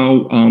this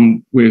child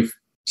with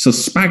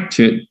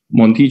suspected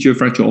Monteneggia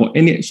fracture or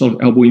any sort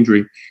of elbow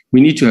injury, we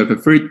need to have a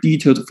very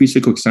detailed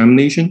physical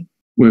examination.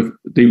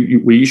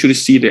 We usually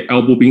see the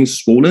elbow being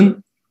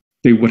swollen.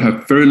 They would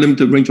have very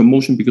limited range of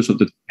motion because of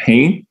the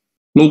pain,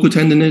 local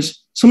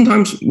tenderness.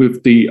 Sometimes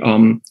with the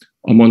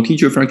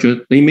Monteneggia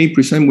fracture, they may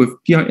present with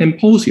PIN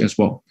palsy as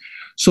well.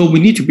 So we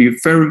need to be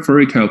very,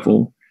 very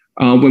careful.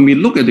 When we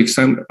look at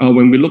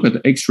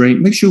the X-ray,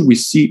 make sure we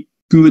see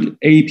good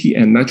AP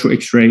and natural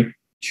X-ray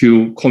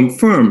to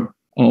confirm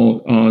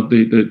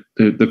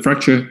the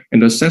fracture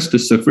and assess the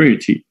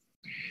severity.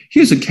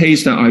 Here's a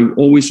case that I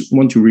always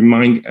want to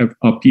remind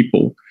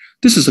people.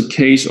 This is a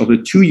case of a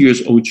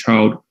 2-year-old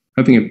child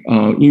having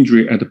an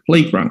injury at the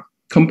playground.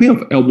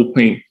 Complaint of elbow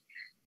pain.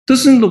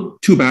 Doesn't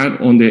look too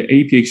bad on the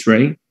AP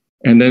X-ray.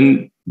 And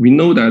then we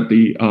know that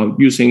the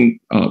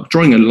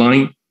drawing a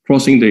line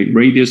crossing the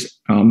radius,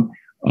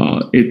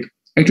 it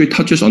actually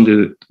touches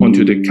onto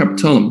the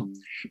capitulum.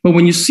 But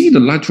when you see the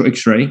lateral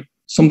X-ray,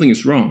 something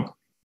is wrong.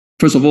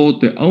 First of all,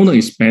 the ulna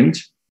is bent,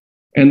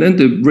 and then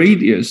the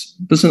radius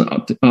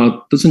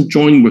doesn't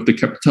join with the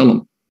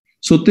capitulum.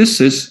 So this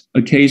is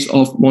a case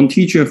of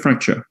Monteneggia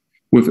fracture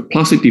with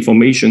plastic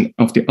deformation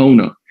of the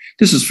ulna.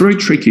 This is very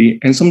tricky,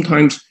 and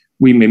sometimes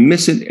we may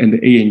miss it in the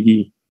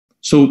A&E.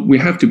 So we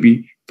have to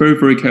be very,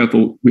 very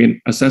careful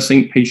when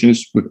assessing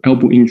patients with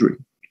elbow injury.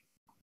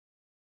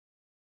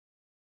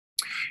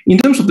 In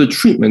terms of the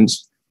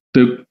treatments,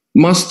 the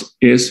must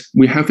is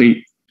we have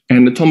an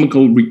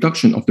anatomical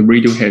reduction of the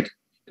radial head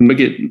to make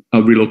it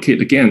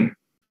relocate again.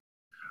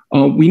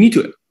 We need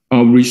to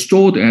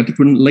restore the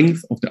adequate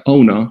length of the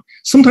ulna.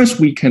 Sometimes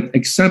we can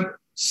accept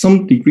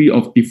some degree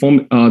of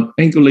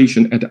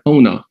angulation at the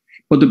ulna,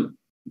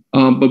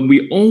 but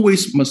we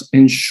always must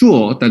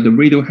ensure that the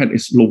radial head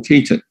is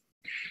located.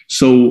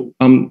 So,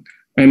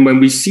 and when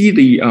we see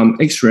the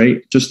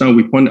X-ray, just now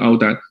we point out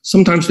that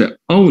sometimes the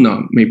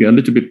ulna may be a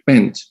little bit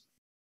bent.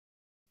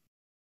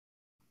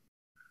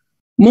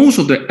 Most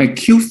of the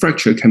acute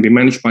fracture can be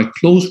managed by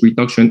close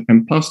reduction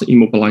and plaster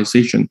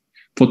immobilization.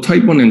 For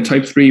type 1 and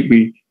type 3,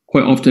 we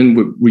quite often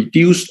would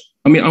reduce,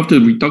 after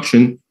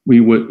reduction, we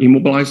would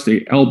immobilize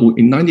the elbow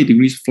in 90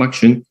 degrees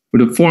flexion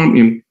with the forearm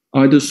in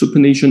either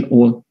supination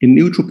or in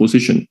neutral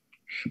position.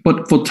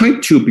 But for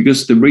type 2,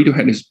 because the radial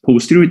head is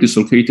posteriorly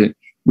dislocated,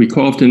 we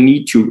quite often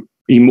need to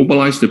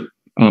immobilize the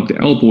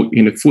elbow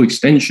in a full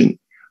extension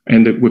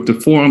and with the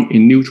forearm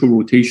in neutral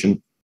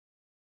rotation.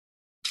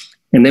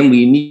 And then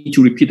we need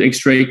to repeat the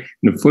X-ray in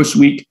the first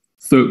week,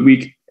 third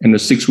week, and the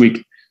sixth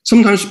week.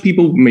 Sometimes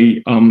people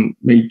may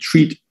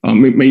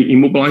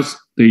immobilize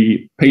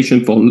the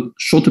patient for a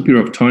shorter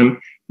period of time,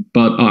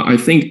 but I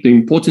think the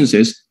importance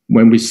is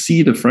when we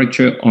see the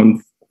fracture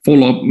on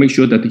follow-up, make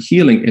sure that the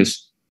healing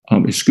is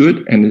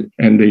good and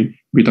the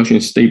reduction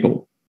is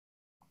stable.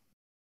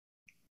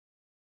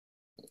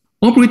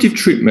 Operative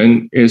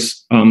treatment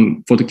is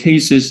for the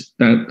cases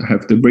that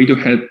have the radial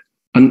head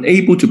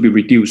unable to be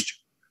reduced.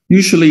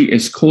 Usually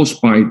it's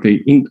caused by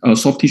the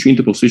soft tissue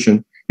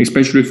interposition,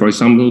 especially, for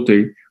example,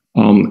 the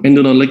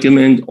endonal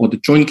ligament or the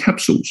joint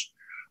capsules.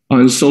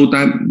 And so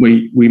that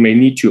we may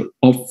need to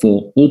opt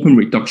for open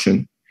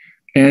reduction.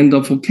 And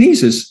for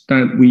cases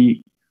that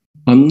we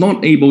are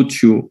not able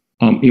to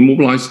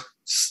immobilize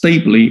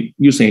stably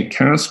using a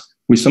cast,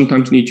 we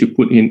sometimes need to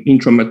put in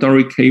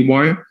intramedullary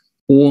K-wire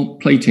or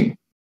plating.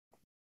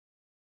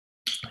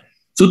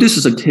 So this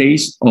is a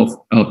case of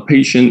a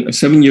patient,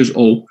 7 years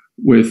old,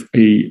 with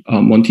a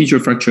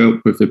Monteneggia fracture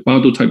with a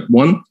Bardo type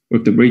 1,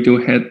 with the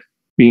radial head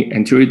being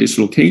anteriorly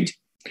dislocated.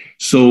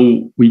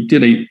 So we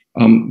did a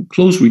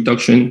close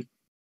reduction,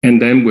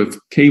 and then with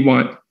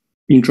KY,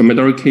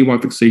 intramedullary KY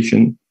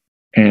fixation,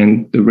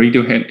 and the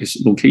radial head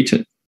is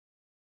located.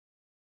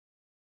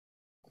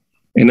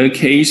 In a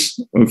case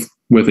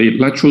with a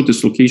lateral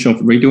dislocation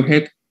of radial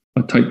head,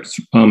 a type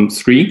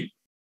 3.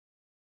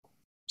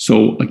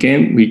 So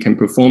again, we can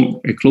perform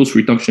a close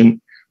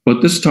reduction,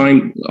 but this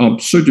time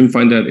surgeons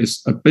find that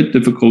it's a bit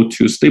difficult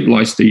to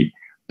stabilize the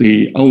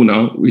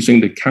ulna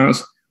using the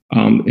cast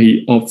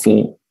opt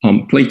for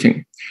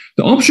plating.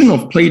 The option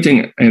of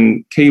plating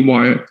and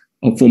K-wire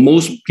for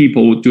most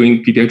people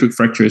doing pediatric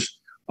fractures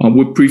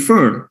would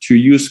prefer to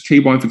use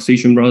KY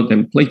fixation rather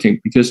than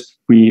plating because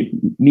we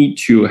need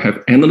to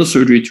have another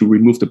surgery to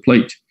remove the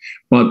plate.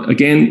 But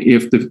again,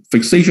 if the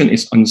fixation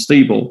is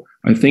unstable,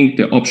 I think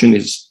the option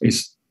is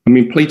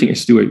plating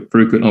is still a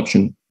very good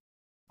option.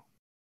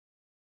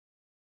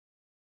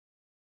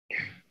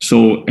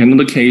 So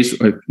another case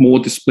of more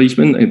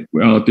displacement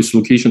and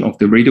dislocation of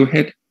the radial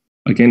head.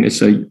 Again,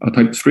 it's a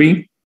type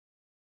 3.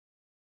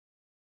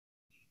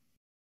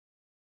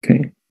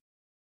 Okay.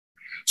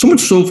 So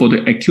much so for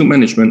the acute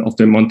management of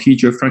the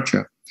Monteneggia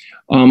fracture.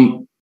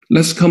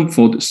 Let's come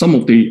for some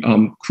of the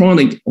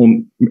chronic or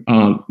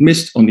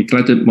missed or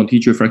neglected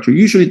Monteneggia fracture.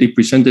 Usually they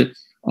presented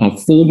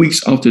 4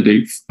 weeks after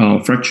the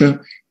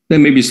fracture. There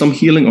may be some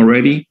healing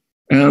already,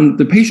 and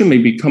the patient may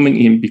be coming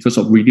in because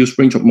of reduced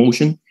range of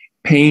motion,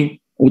 pain,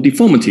 or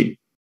deformity.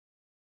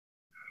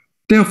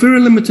 There are very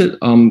limited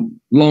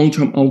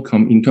long-term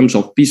outcome in terms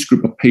of this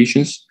group of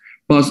patients,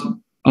 but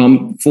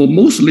for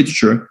most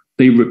literature,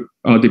 they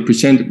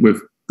present with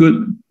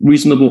good,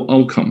 reasonable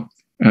outcome,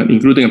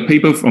 including a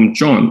paper from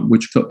John,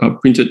 which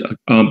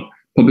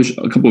published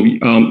a couple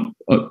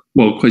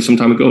of, quite some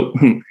time ago.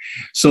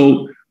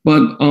 So,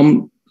 but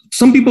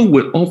some people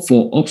would opt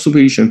for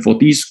observation for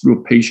these group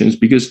of patients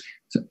because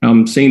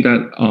saying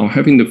that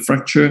having the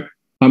fracture,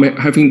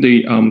 having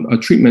the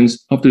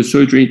treatments after the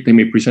surgery, they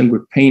may present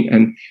with pain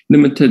and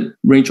limited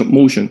range of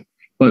motion.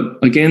 But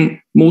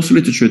again, most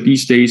literature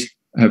these days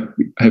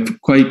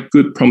have quite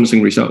good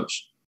promising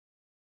results.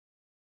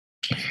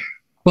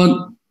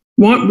 But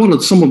What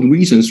are some of the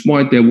reasons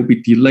why there will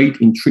be delayed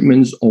in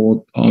treatments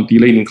or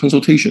delayed in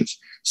consultations?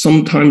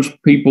 Sometimes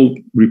people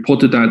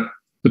reported that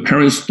the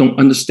parents don't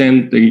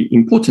understand the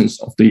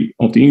importance of the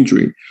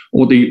injury,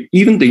 or they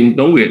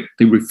know it,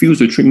 they refuse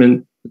the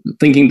treatment,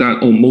 thinking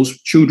that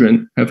most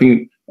children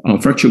having a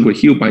fracture will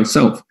heal by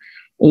itself,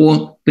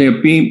 or they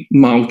are being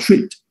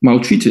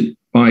maltreated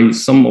by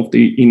some of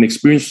the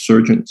inexperienced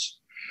surgeons.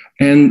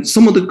 And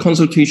some of the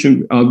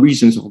consultation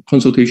reasons of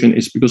consultation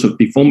is because of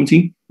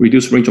deformity,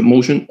 reduced range of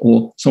motion,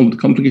 or some of the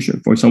complication,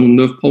 for example,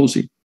 nerve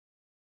palsy.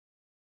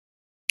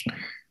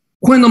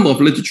 Quite a number of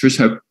literatures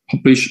have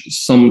published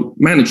some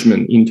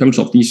management in terms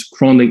of these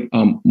chronic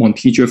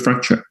Monteneggia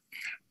fracture.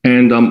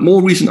 And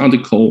more recent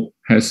article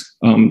has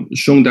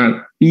shown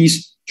that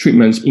these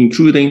treatments,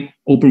 including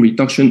open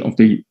reduction of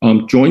the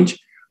joint,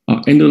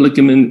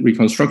 endoligament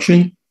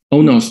reconstruction,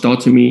 ulnar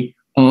osteotomy,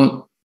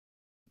 are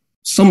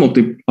some of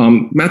the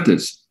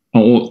methods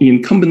or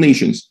in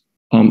combinations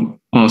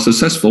are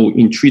successful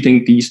in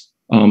treating these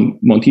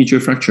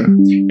Monteneggia fracture.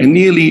 And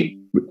nearly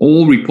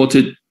all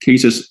reported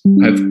cases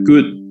have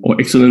good or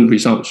excellent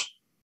results.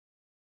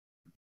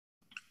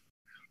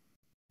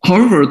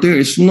 However, there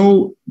is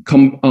no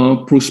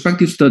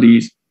prospective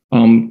studies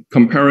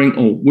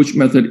comparing which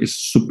method is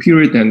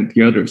superior than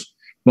the others,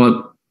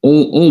 but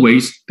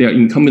always they are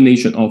in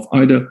combination of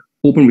either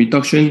open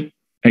reduction,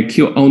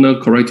 acute ulnar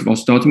corrective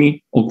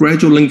osteotomy, or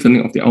gradual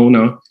lengthening of the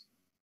ulnar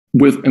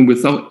with and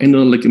without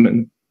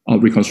endoligament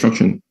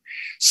reconstruction.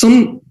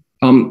 Some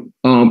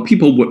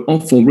people would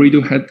opt for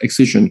radial head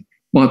excision,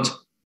 but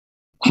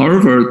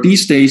however,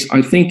 these days,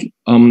 I think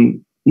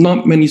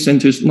not many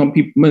centers,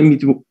 many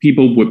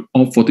people would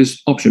opt for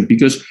this option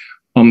because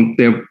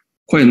there are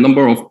quite a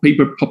number of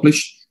papers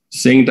published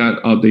saying that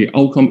the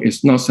outcome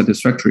is not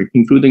satisfactory,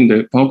 including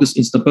the valgus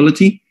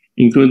instability,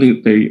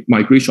 including the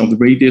migration of the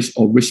radius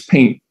or wrist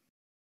pain.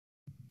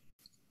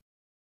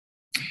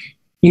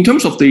 In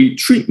terms of the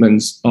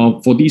treatments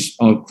for these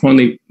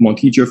chronic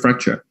Monteneggia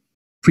fracture,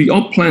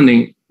 pre-op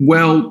planning,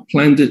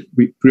 well-planned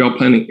pre-op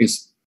planning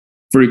is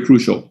very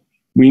crucial.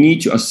 We need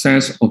to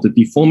assess of the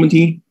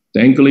deformity,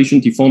 the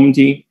angulation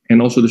deformity,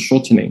 and also the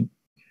shortening.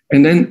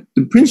 And then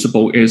the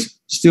principle is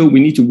still we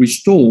need to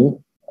restore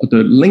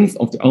the length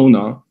of the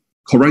ulnar,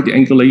 correct the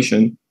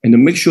angulation, and to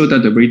make sure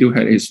that the radial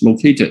head is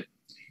located.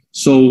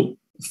 So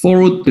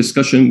thorough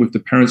discussion with the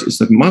parents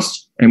is a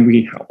must, and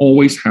we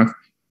always have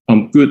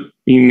good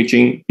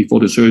imaging before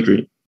the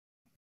surgery.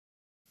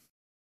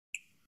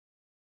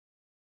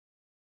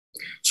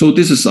 So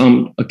this is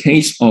a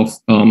case of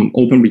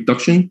open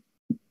reduction.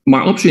 My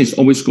option is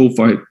always go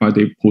by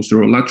the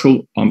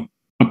posterolateral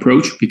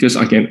approach because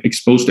I can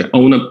expose the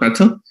ulnar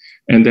better,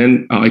 and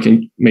then I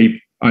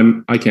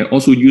can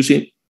also use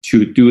it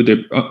to do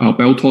the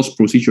bell-toss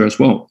procedure as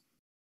well.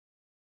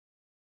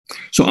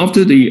 So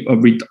after the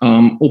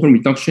open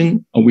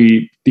reduction,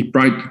 we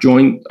debride the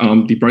joint,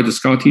 debride the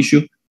scar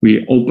tissue.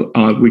 We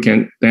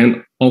can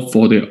then opt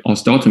for the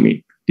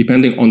osteotomy,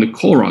 depending on the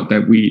corra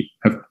that we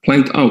have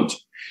planned out.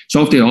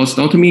 So after the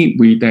osteotomy,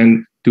 we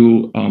then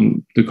do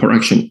the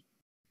correction.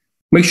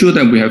 Make sure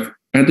that we have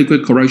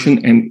adequate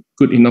correction and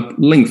good enough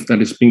length that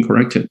is being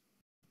corrected.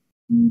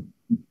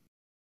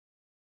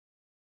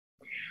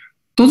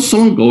 Dr.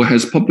 Songo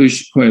has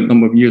published quite a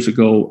number of years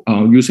ago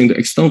using the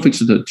external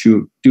fixator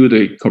to do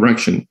the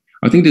correction.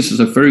 I think this is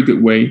a very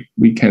good way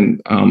we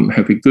can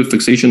have a good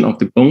fixation of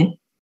the bone.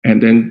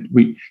 And then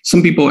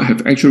some people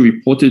have actually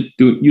reported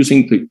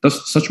using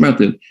such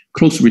method,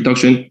 close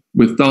reduction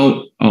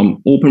without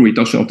open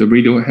reduction of the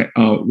radial head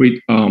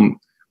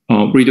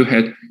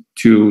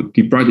to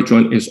debride the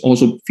joint is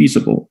also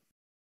feasible.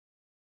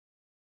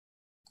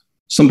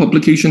 Some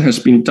publication has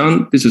been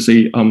done. This is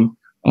a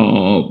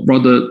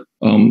rather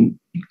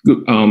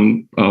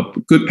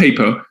good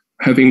paper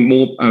having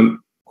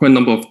quite a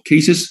number of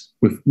cases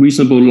with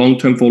reasonable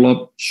long-term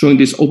follow-up showing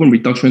this open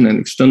reduction and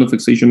external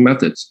fixation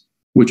methods,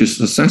 which is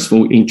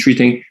successful in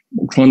treating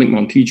chronic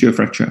Monteneggia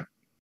fracture.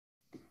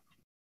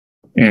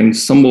 And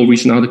some more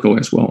recent article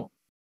as well.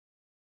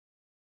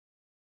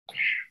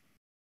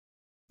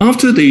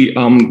 After the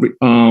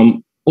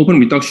open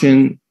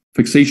reduction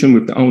fixation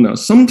with the ulnar,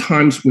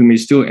 sometimes we may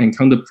still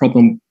encounter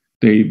problem.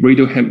 The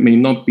radial head may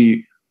not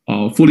be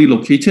fully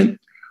located.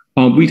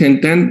 We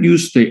can then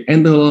use the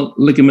annular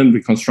ligament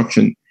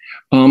reconstruction.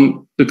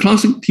 The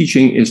classic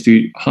teaching is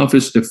to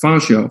harvest the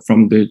fascia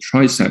from the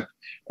tricep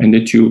and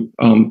then to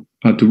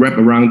wrap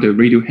around the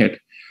radial head.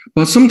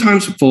 But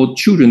sometimes for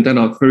children that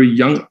are very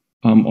young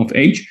of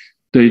age,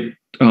 the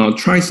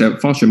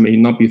tricep fascia may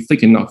not be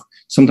thick enough.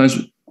 Sometimes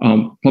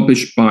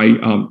published by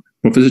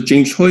Professor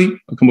James Hui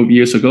a couple of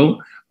years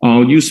ago,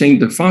 using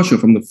the fascia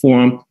from the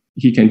forearm,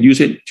 he can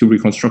use it to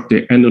reconstruct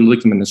the annular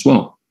ligament as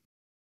well,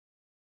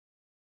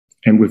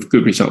 and with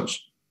good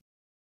results.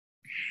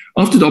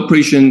 After the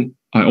operation,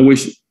 I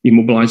always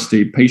immobilize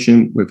the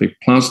patient with a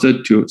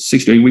plaster to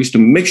 6 to 8 weeks to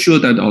make sure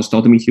that the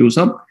osteotomy heals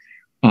up.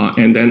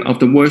 And then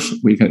afterwards,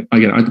 I can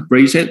either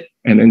brace it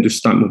and then to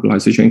start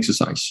mobilization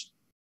exercise.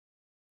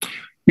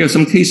 Here are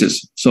some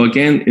cases. So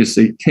again, it's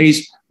a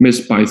case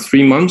missed by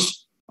 3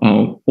 months.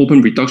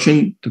 open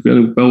reduction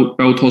together with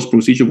Bell-TORS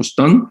procedure was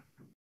done,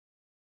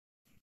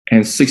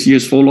 and 6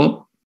 years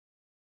follow-up.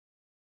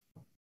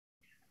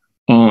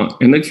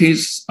 In that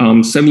case,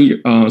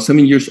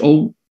 7 years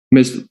old,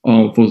 missed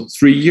for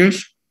 3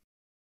 years.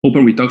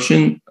 Open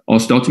reduction,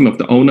 osteotomy of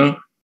the ulna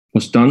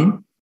was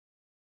done.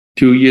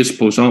 2 years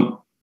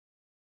post-op,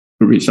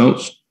 the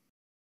results.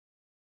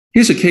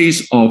 Here's a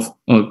case of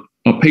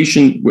a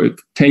patient with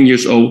 10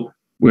 years old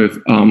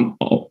with ulnar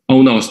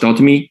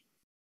osteotomy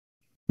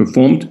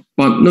performed,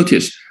 but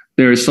notice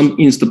there is some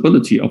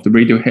instability of the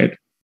radial head.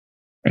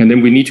 And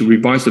then we need to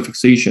revise the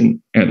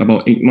fixation at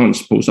about 8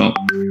 months post-op.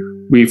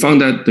 We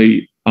found that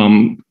the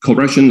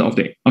correction of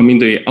the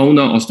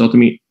ulnar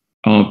osteotomy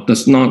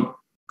does not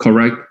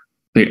correct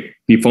the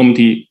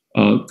deformity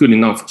good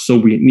enough. So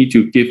we need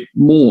to give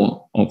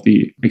more of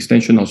the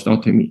extension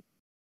osteotomy.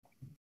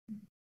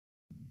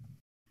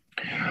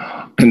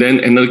 And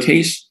then another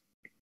case.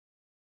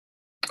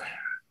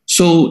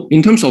 So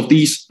in terms of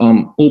these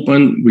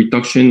open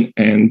reduction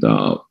and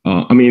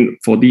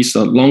for these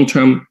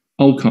long-term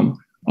outcome,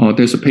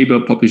 there's a paper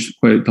published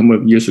quite a number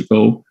of years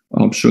ago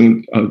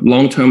showing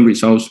long-term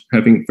results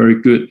having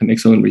very good and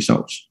excellent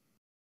results.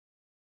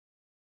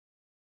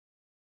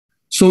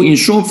 So in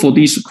short, for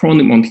these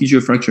chronic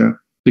Monteneggia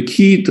fracture, the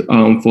key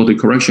for the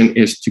correction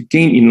is to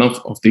gain enough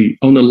of the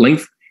ulnar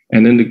length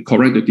and then to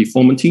correct the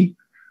deformity.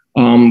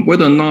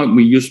 Whether or not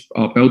we use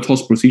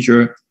Bell-TORS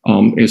procedure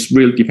is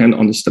really dependent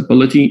on the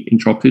stability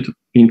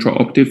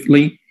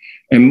intraoperatively,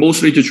 and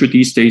most literature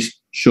these days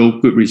show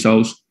good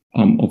results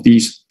of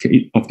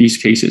these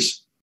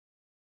cases.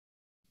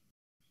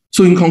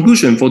 So in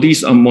conclusion, for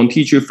these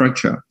Monteneggia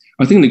fracture,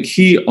 I think the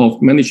key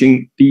of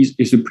managing these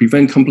is to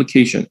prevent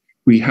complication.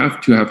 We have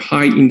to have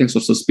high index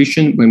of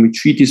suspicion when we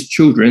treat these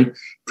children,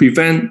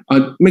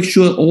 make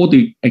sure all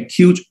the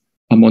acute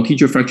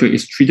Monteneggia fracture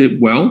is treated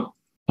well.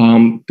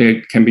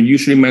 They can be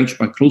usually managed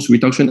by close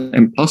reduction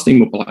and plastic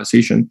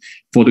immobilization.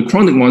 For the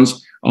chronic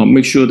ones,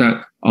 make sure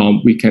that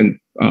we can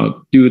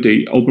do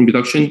the open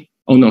reduction,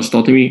 ulnar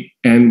osteotomy,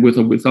 and with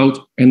or without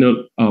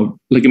any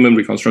ligament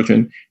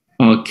reconstruction,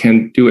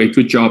 can do a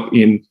good job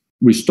in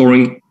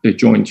restoring the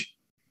joint.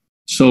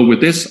 So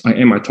with this, I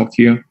end my talk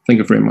here. Thank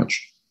you very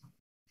much.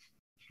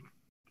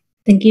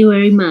 Thank you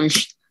very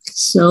much.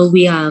 So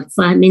we have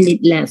 5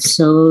 minutes left.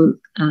 So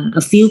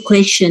a few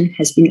questions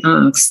has been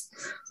asked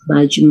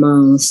by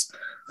Jamal.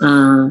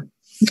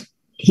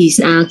 He's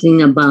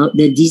asking about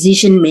the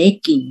decision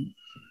making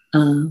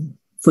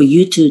for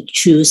you to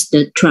choose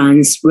the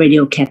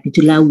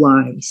transradiocapitular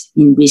wires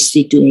in which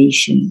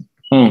situation.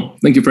 Oh,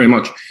 thank you very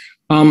much.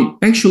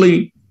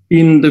 Actually,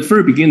 in the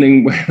very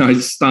beginning, when I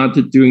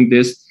started doing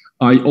this,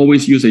 I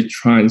always use a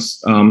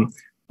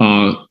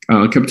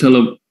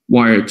capitular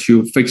wire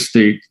to fix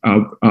the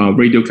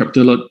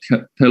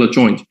radiocapitular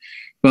joint.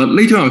 But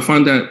later I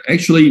found that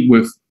actually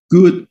with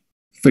good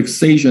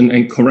fixation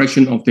and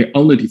correction of the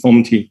ulnar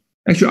deformity,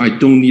 actually I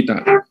don't need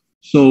that.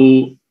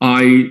 So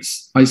I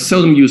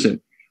seldom use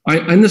it. I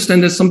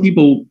understand that some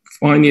people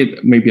find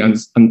it maybe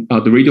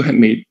the radial head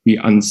may be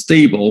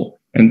unstable,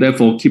 and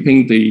therefore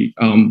keeping the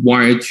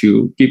wire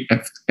to give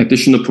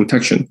additional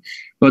protection.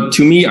 But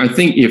to me, I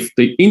think if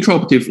the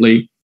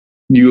intraoperatively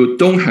you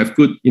don't have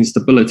good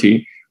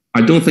instability,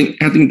 I don't think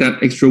adding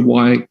that extra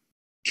wire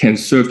can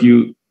serve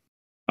you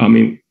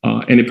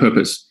any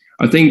purpose.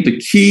 I think the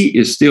key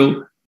is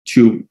still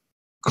to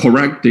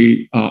correct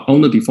the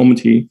ulnar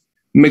deformity,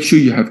 make sure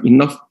you have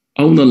enough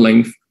ulnar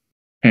length,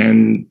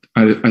 and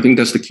I think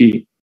that's the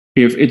key.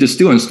 If it is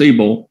still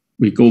unstable,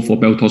 we go for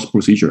Bell-TORS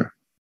procedure.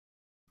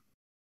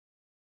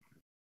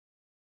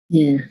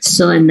 Yeah,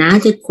 so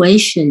another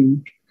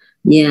question,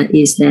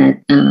 is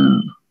that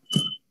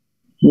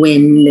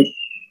when the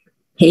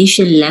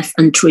patient left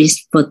untreated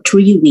for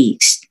 3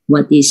 weeks,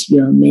 what is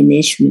your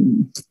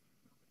management?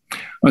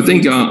 I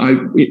think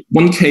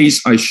one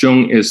case I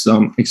shown is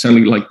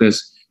exactly like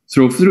this.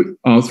 Through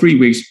 3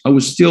 weeks, I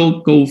would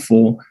still go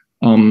for,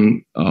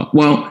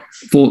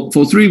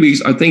 for 3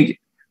 weeks, I think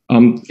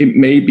it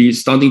may be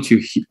starting to,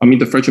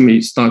 the fracture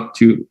may start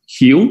to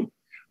heal,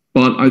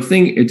 but I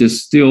think it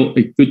is still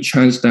a good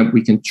chance that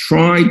we can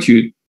try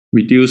to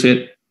reduce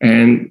it.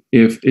 And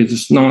if it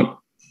is not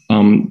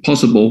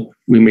possible,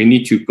 we may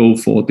need to go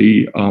for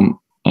the,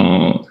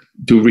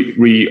 to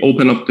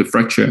reopen up the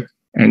fracture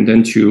and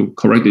then to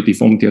correct the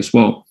deformity as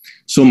well.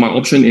 So my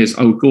option is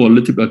I would go a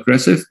little bit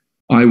aggressive.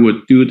 I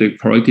would do the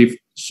corrective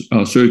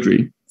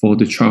surgery for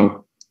the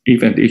child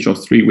even at the age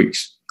of 3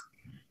 weeks.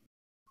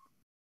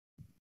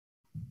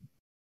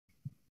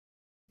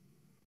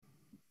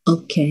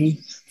 Okay,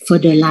 for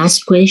the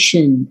last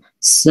question,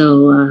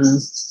 so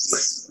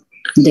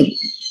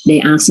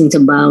they asking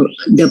about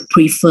the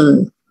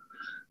preference,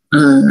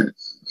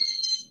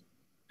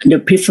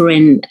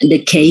 the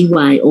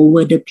KY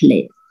over the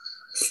plate.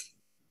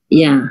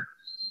 Yeah.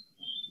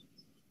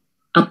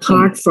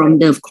 Apart from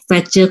the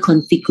fracture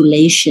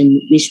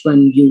configuration, which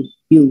one you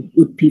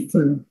would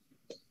prefer?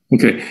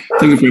 Okay,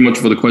 thank you very much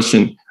for the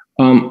question.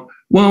 To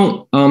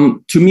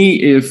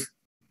me, if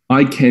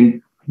I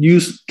can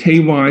use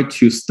KY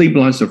to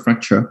stabilize the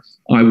fracture,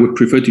 I would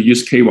prefer to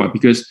use KY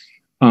because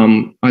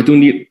I don't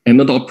need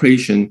another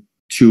operation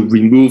to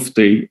remove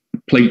the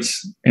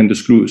plates and the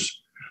screws.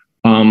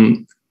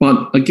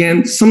 But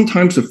again,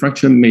 sometimes the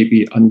fracture may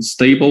be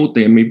unstable.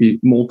 There may be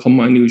more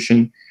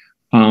comminution.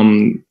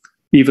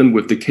 Even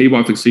with the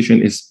KY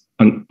fixation is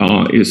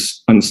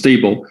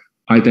unstable,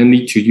 I then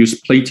need to use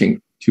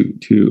plating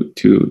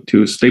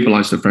to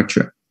stabilize the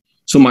fracture.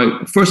 So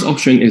my first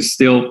option is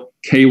still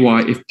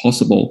KY if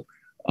possible.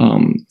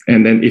 And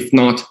then if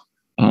not,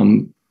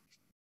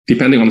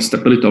 depending on the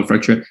stability of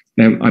fracture,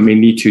 then I may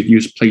need to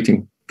use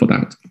plating for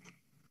that.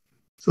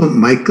 So,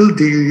 Michael,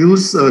 do you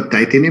use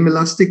titanium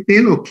elastic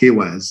nail or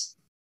KYs?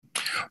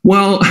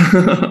 Well,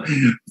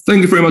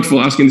 thank you very much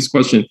for asking this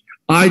question.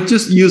 I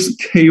just use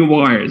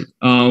KYs.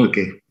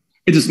 Okay.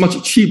 It is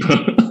much cheaper,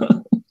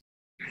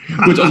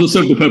 which also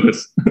serves the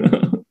purpose.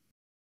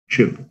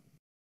 Sure.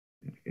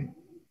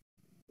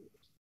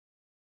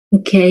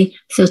 Okay,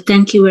 so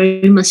thank you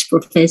very much,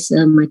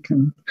 Professor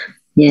Michael.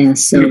 Yeah,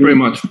 so thank you very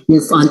much.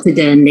 Move on to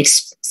the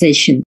next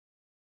session.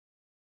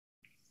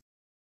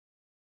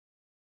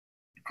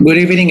 Good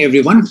evening,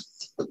 everyone.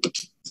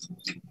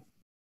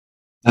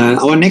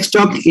 Our next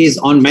talk is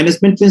on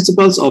management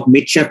principles of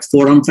midshaft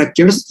forearm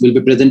fractures. Will be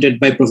presented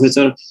by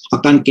Professor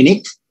Hakan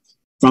Kinik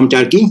from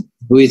Turkey,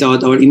 who is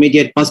our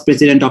immediate past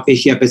president of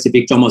Asia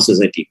Pacific Trauma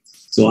Society.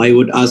 So I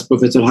would ask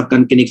Professor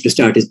Hakan Kinik to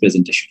start his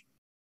presentation.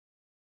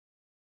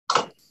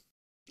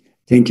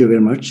 Thank you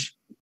very much.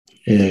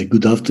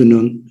 Good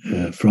afternoon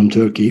from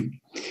Turkey.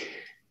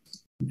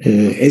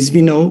 As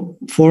we know,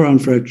 forearm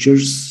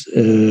fractures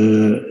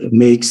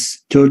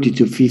makes 30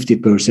 to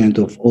 50%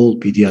 of all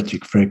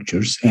pediatric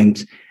fractures,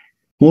 and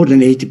more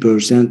than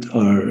 80%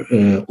 are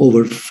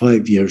over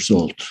 5 years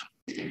old.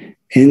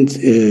 And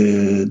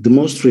the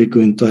most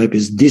frequent type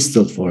is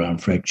distal forearm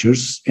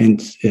fractures, and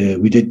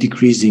with a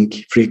decreasing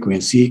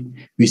frequency,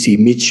 we see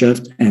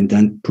midshaft and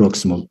then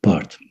proximal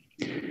part.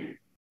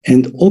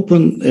 And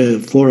open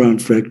forearm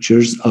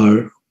fractures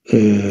are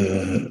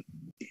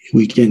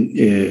we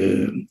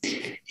can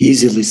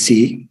easily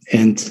see,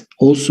 and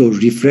also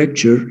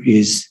refracture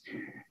is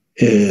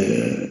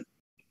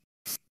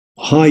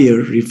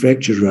higher.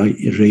 Refracture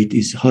rate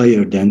is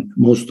higher than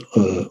most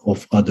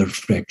of other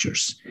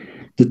fractures.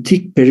 The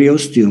thick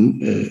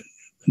periosteum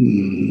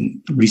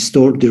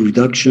restores the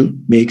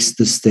reduction, makes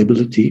the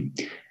stability,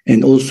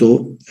 and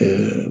also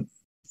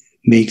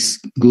makes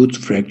good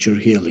fracture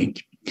healing.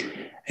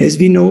 As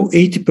we know,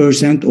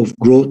 80% of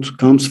growth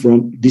comes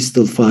from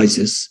distal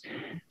physis.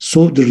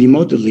 So the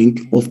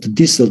remodeling of the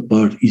distal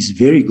part is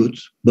very good,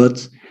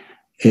 but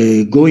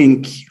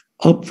going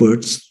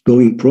upwards,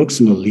 going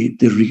proximally,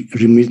 the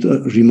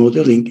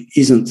remodeling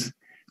isn't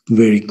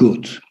very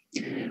good.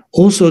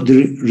 Also,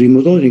 the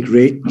remodeling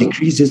rate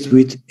decreases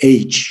with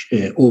age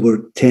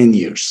over 10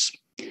 years.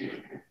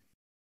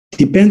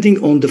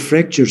 Depending on the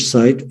fracture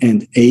site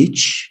and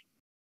age,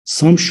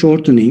 some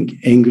shortening,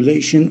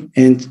 angulation,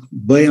 and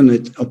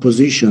bayonet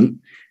opposition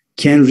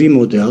can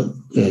remodel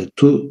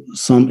to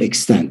some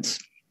extent.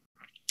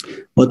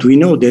 But we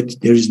know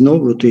that there is no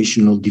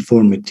rotational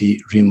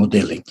deformity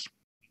remodeling.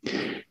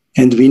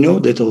 And we know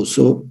that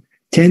also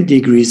 10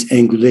 degrees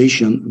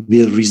angulation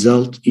will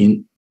result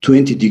in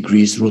 20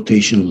 degrees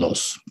rotation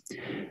loss.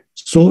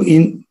 So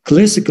in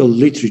classical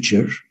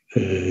literature,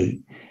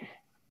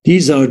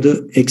 these are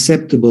the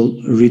acceptable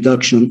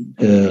reduction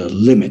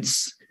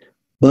limits.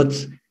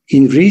 But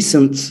in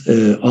recent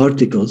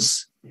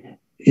articles,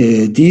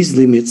 these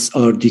limits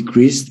are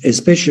decreased,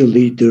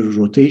 especially the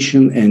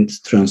rotation and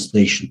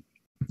translation.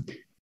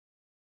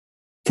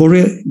 For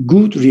a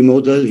good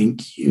remodeling,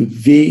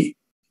 we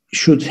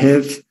should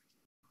have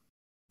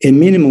a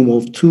minimum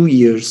of 2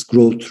 years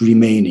growth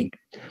remaining.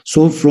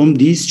 So from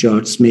these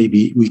charts,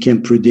 maybe we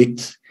can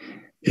predict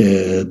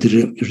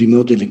the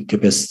remodeling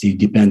capacity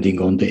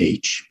depending on the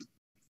age.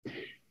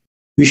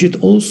 We should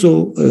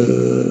also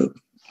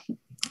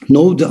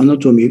know the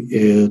anatomy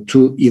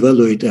to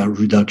evaluate our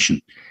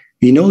reduction.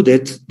 We know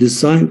that the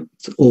site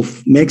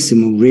of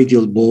maximum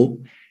radial bow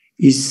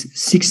is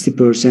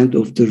 60%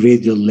 of the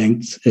radial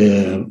length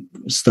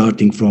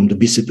starting from the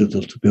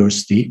bicipital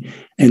tuberosity,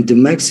 and the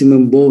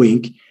maximum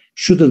bowing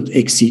shouldn't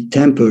exceed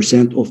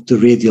 10% of the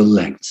radial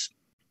length.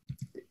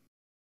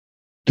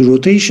 The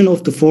rotation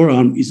of the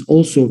forearm is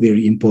also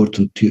very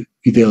important to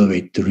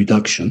evaluate the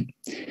reduction.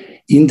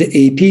 In the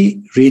AP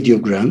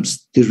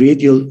radiograms, the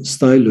radial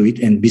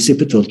styloid and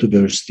bicipital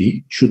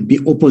tuberosity should be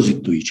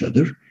opposite to each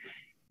other.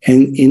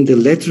 And in the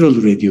lateral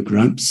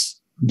radiograms,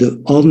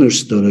 the ulnar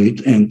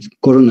styloid and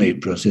coronary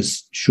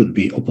process should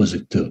be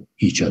opposite to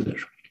each other.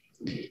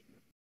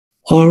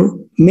 Our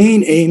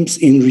main aims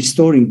in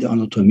restoring the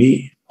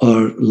anatomy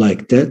are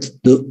like that.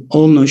 The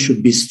ulna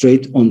should be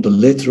straight on the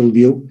lateral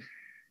view,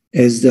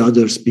 as the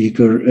other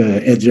speaker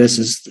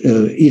addresses.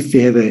 If we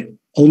have an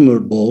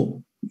ulnar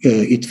bow,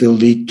 it will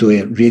lead to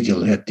a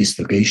radial head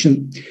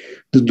dislocation.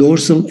 The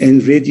dorsal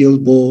and radial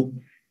bow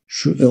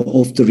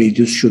of the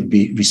radius should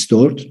be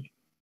restored.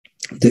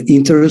 The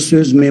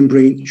interosseous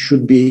membrane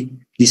should be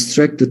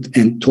distracted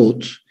and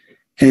taut,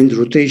 and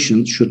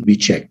rotation should be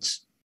checked.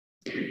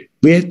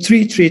 We have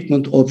three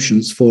treatment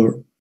options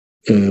for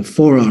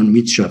forearm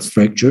midshaft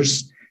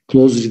fractures: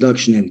 close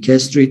reduction and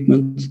cast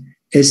treatment,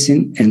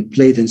 ESIN, and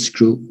plate and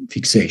screw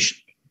fixation.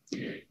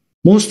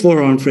 Most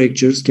forearm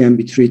fractures can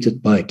be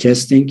treated by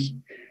casting.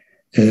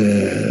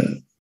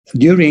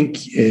 During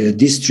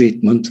this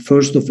treatment,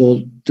 first of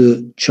all,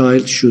 the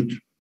child should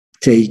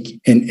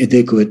take an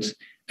adequate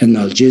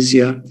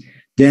analgesia.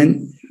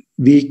 Then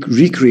we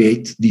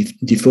recreate the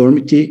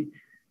deformity.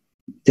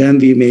 Then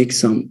we make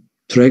some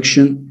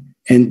traction,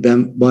 and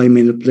then by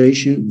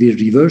manipulation, we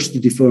reverse the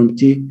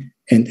deformity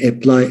and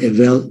apply a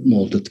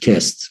well-molded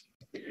cast.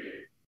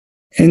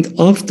 And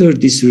after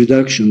this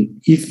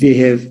reduction, if we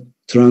have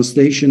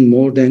translation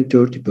more than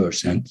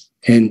 30%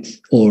 and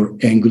or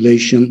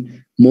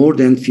angulation more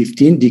than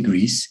 15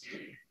 degrees,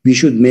 we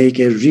should make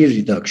a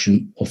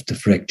re-reduction of the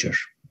fracture.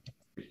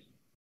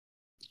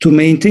 To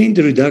maintain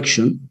the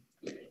reduction,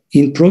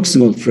 in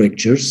proximal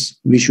fractures,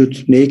 we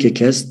should make a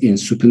cast in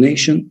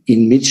supination,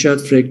 in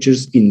midshaft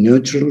fractures in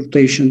neutral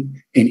rotation,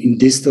 and in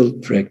distal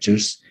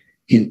fractures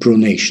in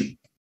pronation.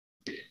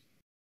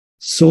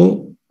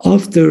 So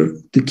after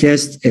the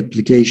cast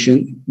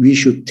application, we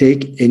should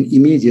take an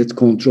immediate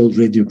control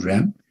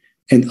radiogram.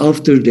 And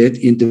after that,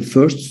 in the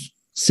first,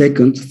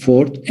 second,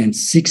 fourth, and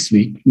sixth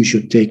week, we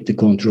should take the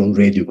control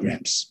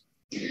radiograms.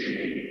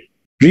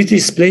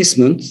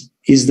 Redisplacement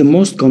is the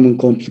most common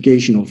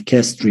complication of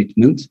cast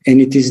treatment, and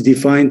it is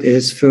defined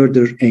as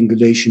further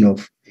angulation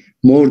of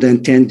more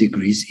than 10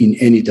 degrees in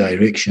any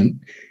direction.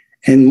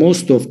 And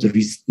most of the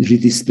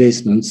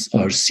redisplacements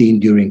are seen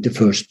during the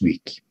first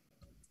week.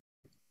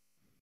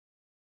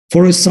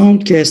 For a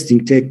sound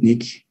casting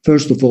technique,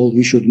 first of all,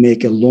 we should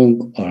make a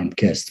long arm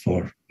cast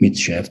for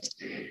midshaft.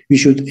 We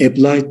should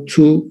apply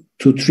 2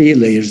 to 3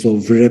 layers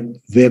of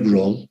web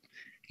roll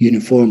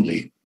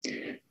uniformly.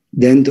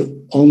 Then the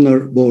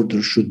ulnar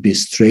border should be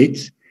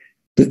straight.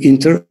 The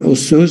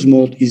interosseous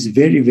mold is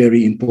very,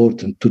 very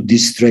important to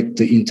distract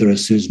the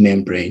interosseous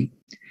membrane.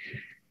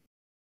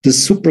 The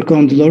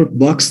supracondylar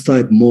box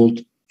type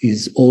mold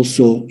is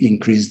also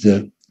increase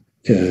the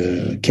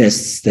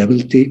cast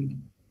stability.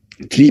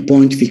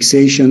 3-point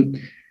fixation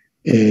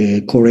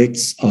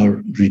corrects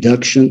our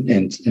reduction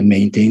and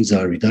maintains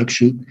our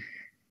reduction.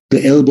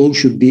 The elbow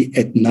should be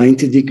at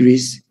 90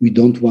 degrees. We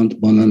don't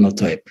want banana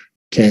type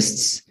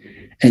casts.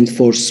 And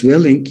for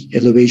swelling,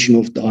 elevation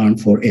of the arm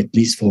for at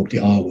least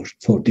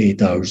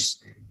 48 hours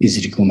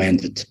is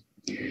recommended.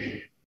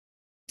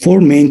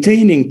 For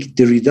maintaining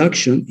the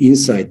reduction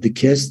inside the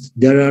cast,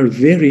 there are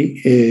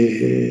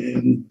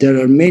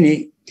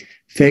many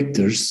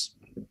factors,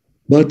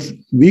 but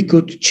we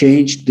could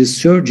change the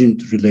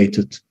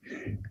surgeon-related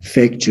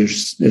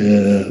factors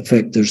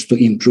to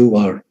improve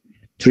our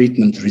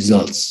treatment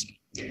results.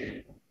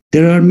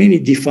 There are many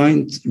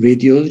defined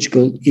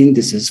radiological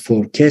indices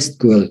for cast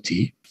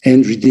quality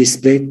and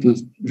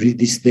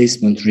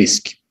redisplacement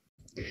risk.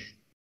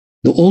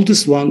 The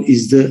oldest one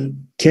is the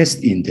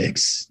cast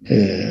index.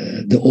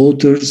 The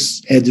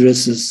authors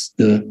addresses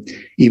the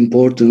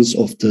importance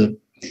of the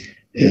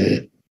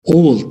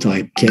oval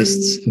type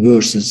casts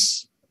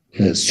versus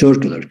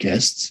circular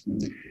casts.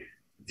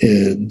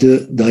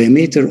 The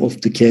diameter of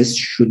the cast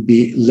should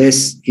be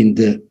less in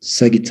the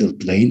sagittal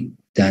plane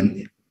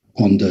than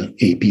on the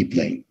AP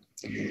plane.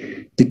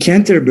 The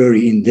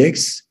Canterbury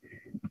index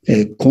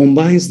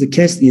combines the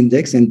cast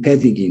index and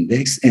padding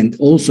index, and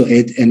also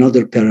add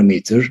another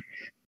parameter,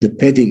 the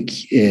padding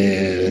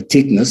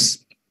thickness,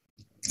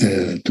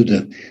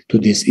 to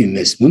this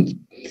investment.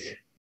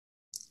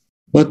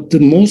 But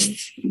the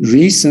most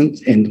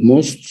recent and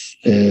most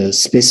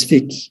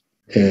specific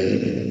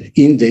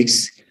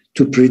index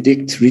to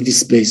predict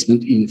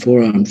redisplacement in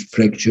forearm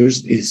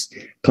fractures is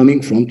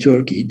coming from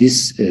Turkey.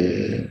 This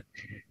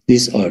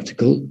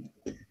article.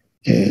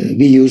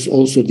 We use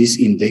also this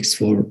index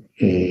for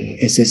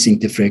assessing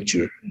the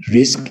fracture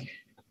risk.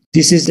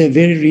 This is a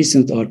very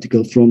recent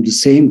article from the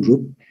same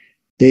group.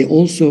 They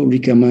also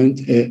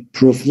recommend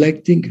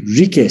prophylactic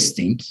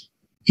recasting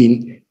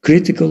in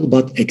critical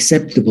but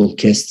acceptable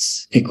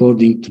casts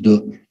according to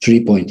the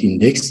 3-point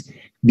index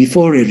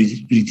before a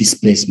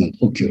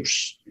redisplacement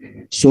occurs.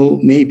 So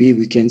maybe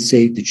we can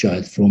save the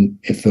child from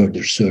a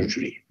further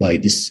surgery by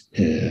this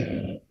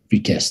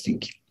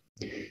recasting.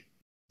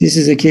 This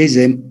is a case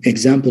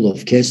example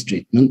of cast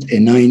treatment, a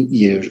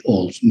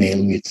 9-year-old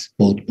male with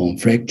both bone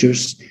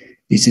fractures.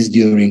 This is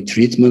during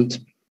treatment.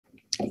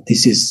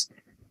 This is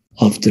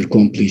after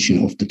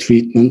completion of the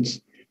treatment.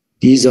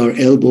 These are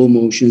elbow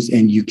motions,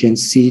 and you can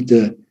see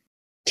the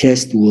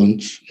cast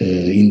wound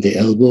in the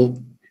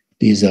elbow.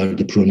 These are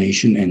the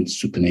pronation and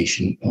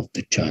supination of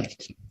the child.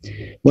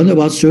 What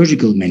about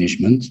surgical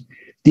management?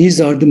 These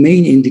are the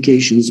main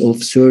indications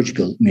of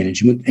surgical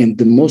management, and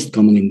the most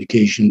common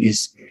indication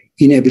is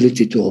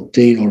inability to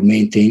obtain or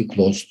maintain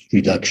closed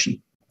reduction.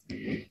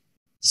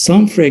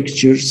 Some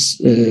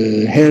fractures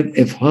have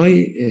a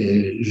high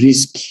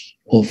risk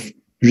of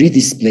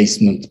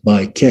redisplacement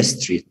by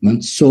cast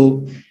treatment,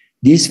 so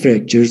these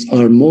fractures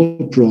are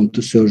more prone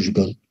to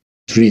surgical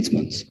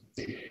treatment.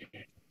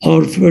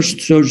 Our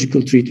first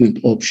surgical treatment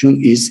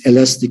option is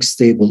elastic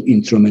stable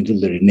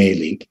intramedullary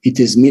nailing. It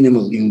is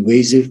minimal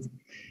invasive.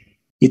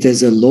 It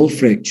has a low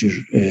fracture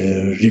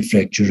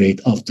refracture rate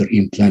after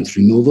implant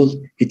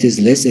removal. It is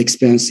less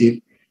expensive.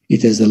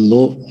 It has a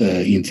low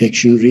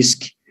infection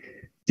risk.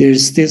 There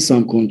is still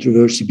some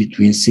controversy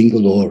between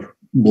single or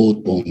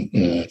both bone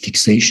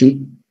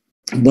fixation,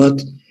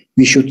 but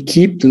we should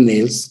keep the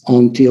nails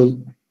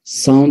until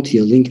sound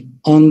healing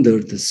under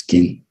the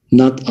skin,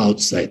 not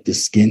outside the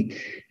skin,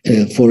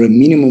 for a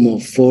minimum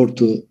of 4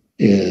 to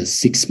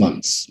 6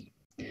 months.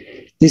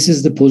 This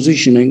is the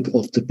positioning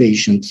of the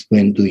patient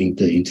when doing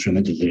the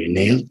intramedullary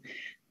nail.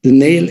 The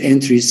nail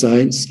entry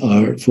signs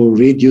are for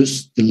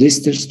radius, the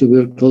Lister's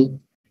tubercle,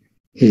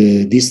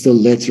 distal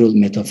lateral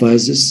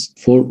metaphysis.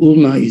 For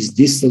ulna is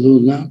distal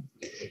ulna.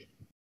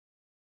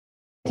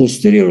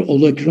 Posterior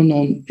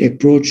olecranon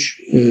approach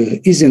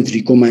isn't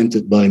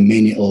recommended by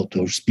many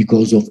authors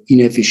because of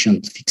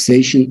inefficient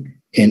fixation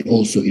and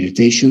also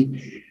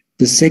irritation.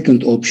 The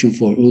second option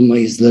for ulna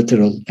is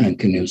lateral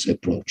ankylosing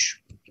approach.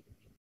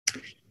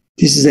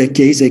 This is a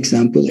case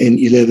example, an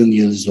 11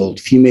 years old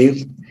female.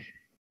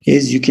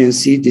 As you can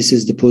see, this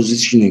is the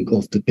positioning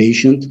of the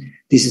patient.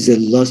 This is a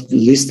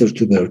Lister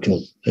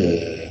tubercle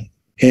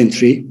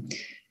entry.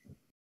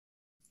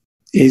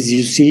 As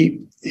you see,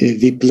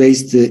 we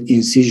placed the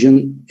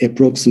incision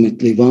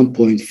approximately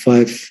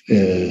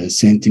 1.5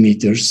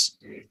 centimeters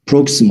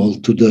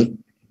proximal to the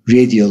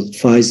radial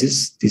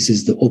physis. This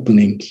is the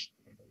opening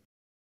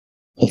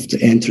of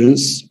the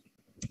entrance.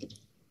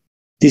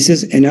 This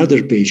is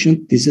another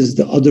patient. This is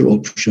the other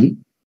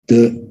option,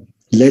 the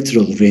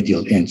lateral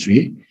radial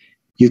entry.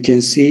 You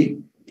can see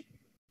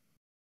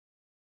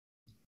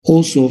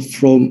also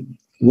from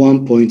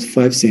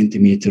 1.5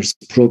 centimeters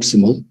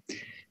proximal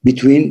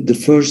between the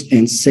first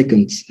and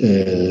second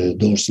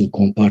dorsal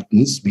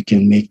compartments, we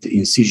can make the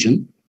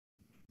incision.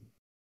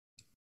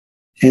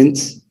 And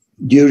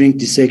during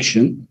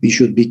dissection, we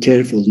should be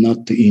careful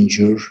not to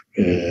injure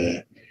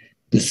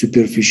the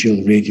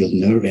superficial radial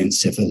nerve and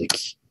cephalic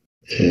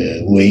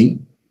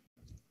vein.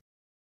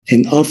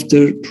 And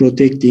after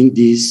protecting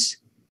these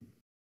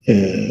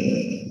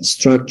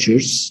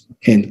structures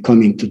and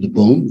coming to the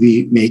bone,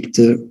 we make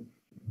the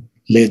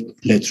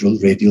lateral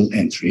radial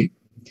entry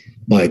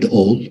by the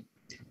awl.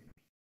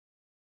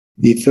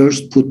 We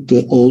first put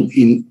the awl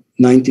in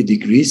 90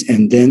 degrees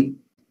and then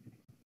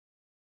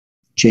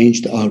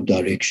change the arc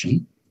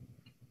direction.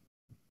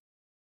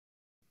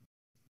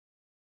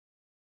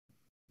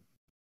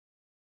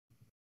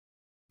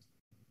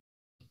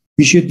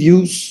 We should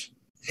use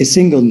a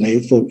single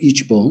nail for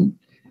each bone.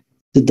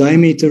 The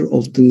diameter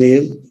of the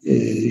nail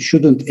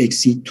shouldn't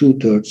exceed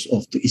 2/3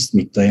 of the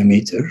isthmic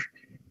diameter,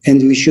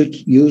 and we should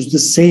use the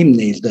same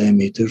nail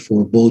diameter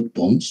for both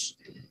bones.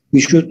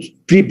 We should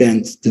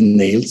pre-bend the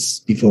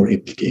nails before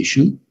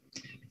application.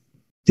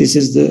 This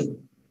is the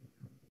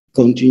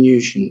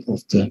continuation of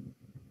the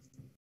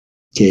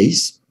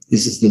case.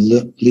 This is the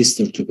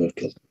Lister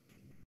tubercle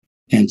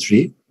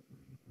entry.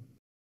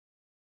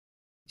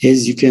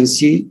 As you can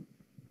see,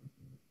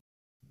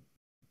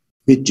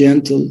 with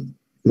gentle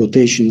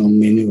rotational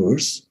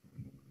maneuvers,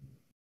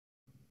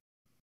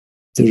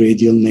 the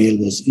radial nail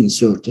was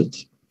inserted.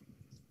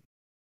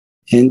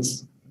 And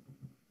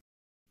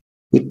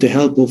with the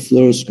help of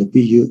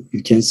fluoroscopy,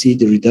 you can see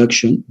the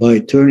reduction. By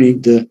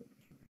turning the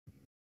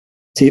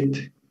tip,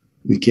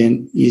 we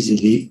can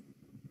easily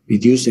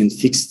reduce and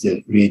fix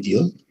the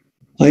radial.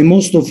 I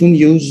most often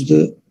use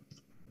the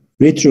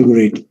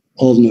retrograde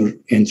ulnar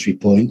entry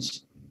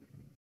point.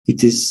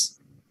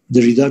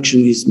 The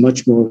reduction is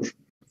much more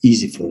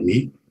easy for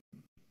me.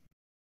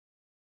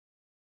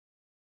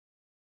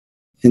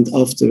 And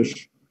after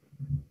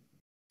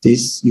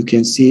this, you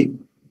can see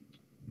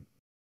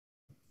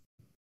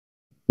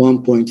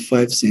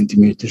 1.5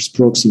 centimeters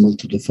proximal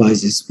to the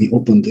physis. We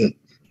open the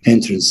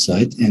entrance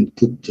side and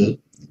put the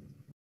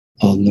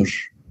ulnar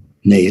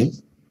nail.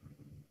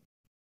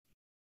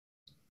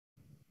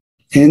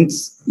 And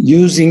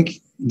using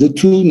the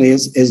two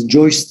nails as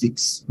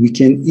joysticks, we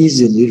can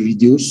easily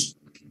reduce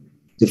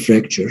the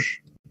fracture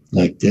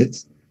like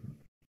that.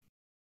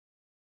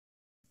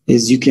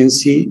 As you can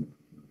see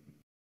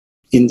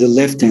in the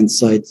left-hand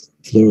side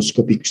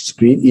fluoroscopic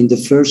screen, in the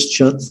first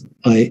shot,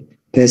 I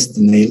passed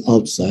the nail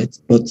outside,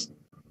 but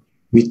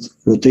with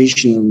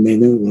rotational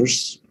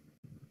maneuvers,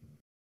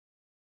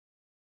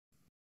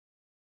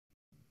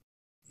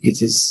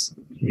 it is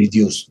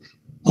reduced.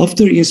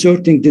 After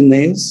inserting the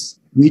nails,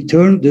 we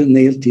turn the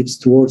nail tips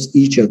towards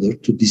each other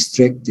to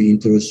distract the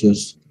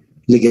interosseous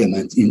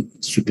ligament in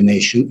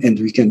supination, and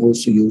we can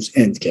also use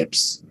end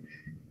caps.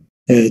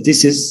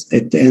 This is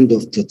at the end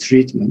of the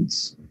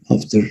treatment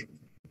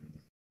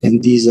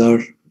and these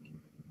are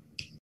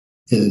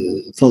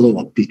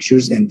follow-up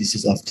pictures, and this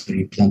is after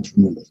implant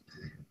removal.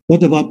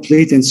 What about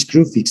plate and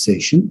screw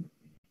fixation?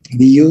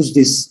 We use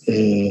this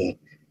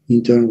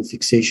internal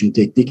fixation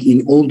technique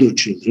in older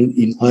children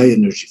in high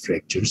energy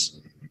fractures,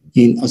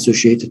 in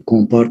associated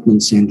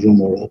compartment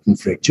syndrome or open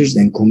fractures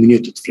and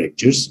comminuted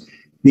fractures.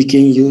 we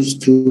can use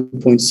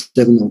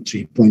 2.7 or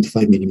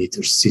 3.5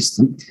 millimeter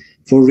system.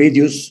 For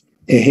radius,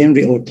 a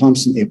Henry or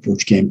Thompson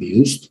approach can be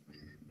used.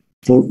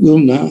 For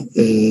ulna,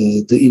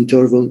 the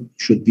interval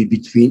should be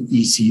between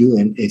ECU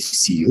and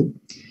FCU.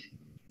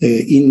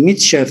 In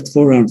midshaft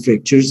forearm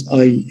fractures,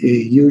 I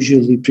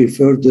usually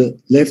prefer the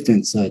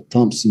left-hand side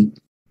Thompson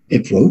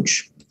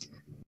approach.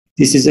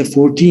 This is a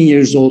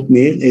 14-year-old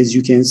male. As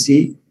you can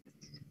see,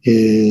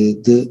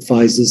 the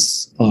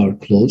physes are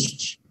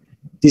closed.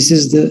 This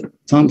is the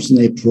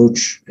Thompson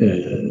approach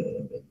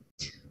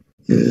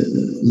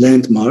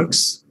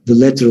landmarks, the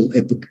lateral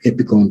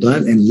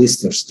epicondyle and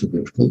Lister's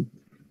tubercle.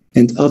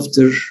 And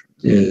after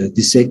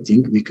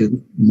dissecting, we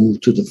can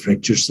move to the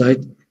fracture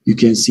site. You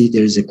can see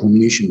there is a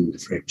comminution in the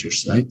fracture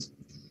site.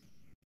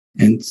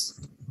 And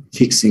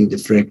fixing the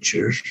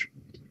fracture,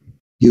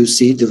 you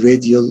see the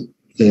radial,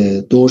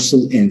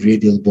 dorsal and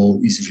radial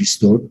bone is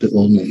restored. The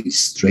ulna is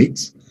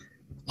straight.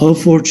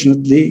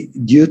 Unfortunately,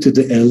 due to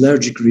the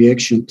allergic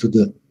reaction to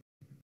the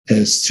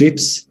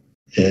strips,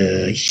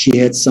 she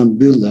had some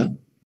bulla.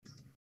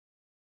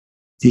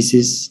 This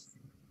is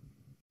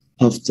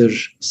after,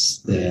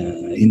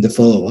 in the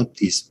follow-up,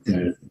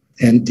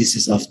 and this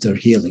is after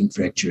healing,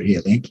 fracture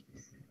healing,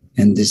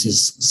 and this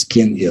is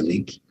skin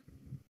healing.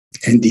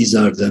 And these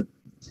are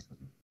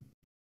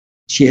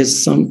she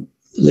has some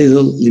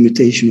little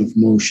limitation of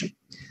motion.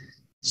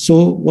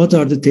 So what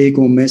are the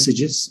take-home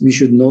messages? We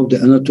should know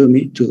the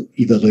anatomy to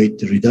evaluate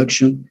the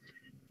reduction.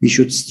 We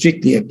should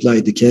strictly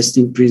apply the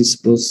casting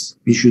principles.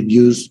 We should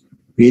use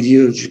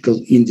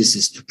radiological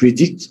indices to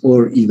predict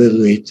or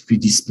evaluate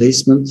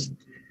redisplacement.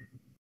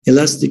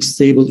 Elastic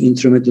stable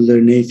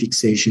intramedullary nail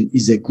fixation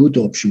is a good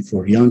option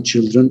for young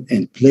children,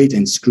 and plate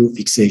and screw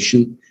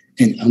fixation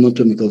and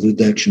anatomical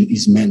reduction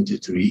is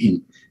mandatory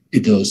in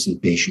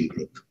adolescent patient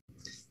group.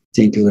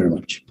 Thank you very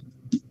much.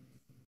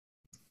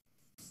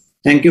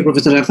 Thank you,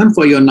 Professor Hakan,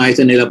 for your nice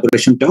and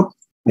elaboration talk.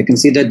 I can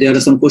see that there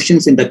are some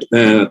questions in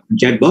the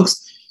chat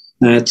box.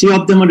 3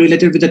 of them are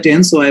related with the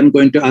TENS, so I'm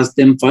going to ask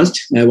them first,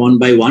 one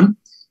by one.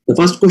 The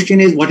first question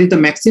is, what is the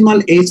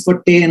maximal age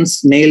for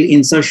TENS nail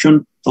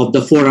insertion of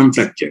the forearm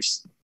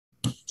fractures?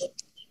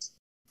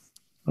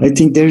 I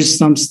think there is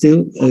some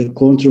still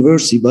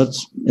controversy, but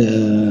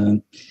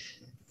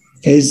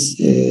as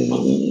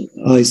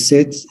I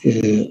said,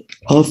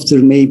 after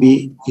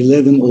maybe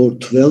 11 or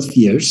 12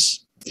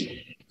 years,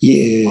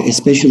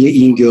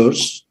 especially in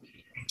girls,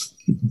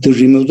 the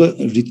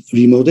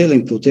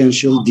remodeling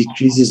potential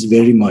decreases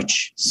very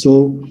much.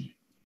 So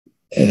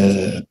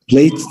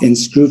plate and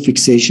screw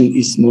fixation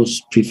is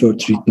most preferred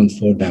treatment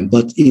for them.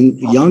 But in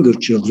younger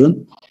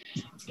children,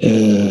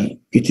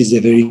 it is a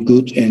very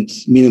good and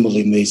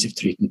minimally invasive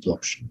treatment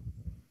option.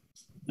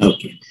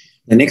 Okay.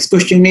 The next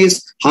question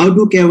is, how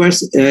do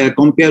cavers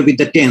compare with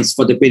the TENS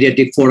for the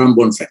pediatric forearm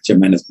bone fracture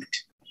management?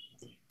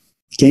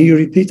 Can you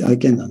repeat? I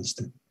can't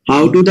understand.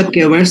 How do the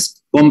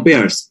cavers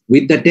compares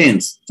with the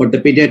TENS for the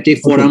pediatric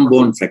forearm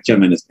bone fracture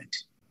management?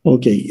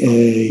 Okay.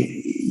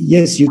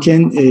 Yes, you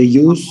can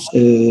use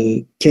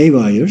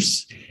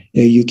K-wires.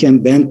 You can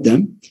bend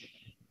them.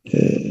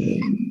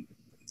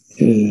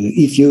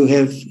 If you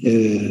have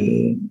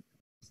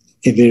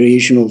a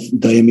variation of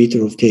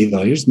diameter of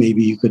K-wires,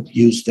 maybe you could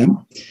use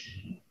them.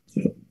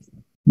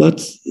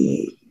 But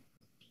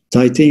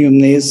titanium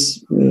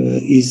nails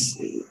is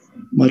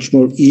much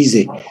more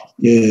easy.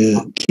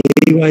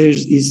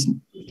 K-wires is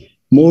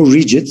more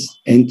rigid,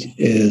 and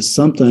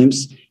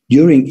sometimes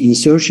during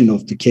insertion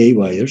of the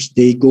K-wires,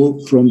 they go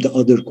from the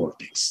other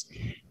cortex.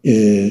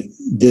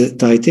 The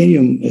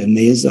titanium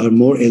nails are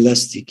more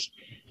elastic,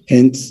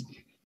 and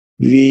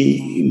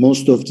we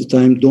most of the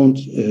time don't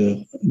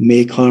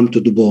make harm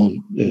to the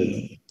bone,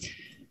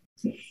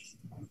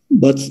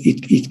 but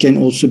it can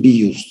also be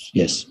used,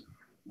 yes.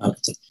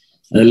 Okay.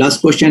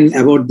 Last question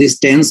about this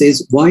TENS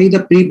is, why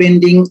the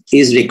pre-bending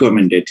is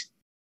recommended?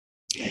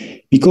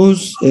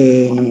 Because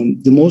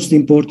the most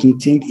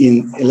important thing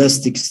in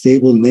elastic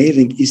stable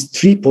nailing is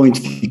 3-point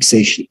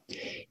fixation.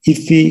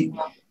 If we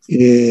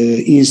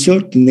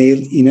insert the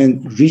nail in a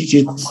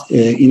rigid,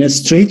 in a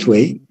straight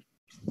way,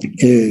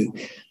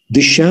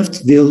 the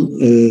shaft will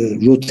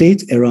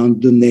rotate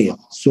around the nail.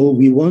 So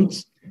we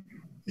want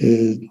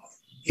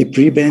a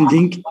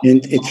pre-bending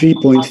and a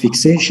 3-point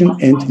fixation,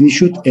 and we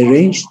should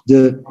arrange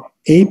the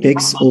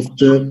apex of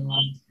the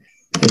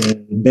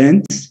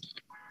bend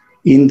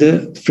in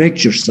the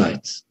fracture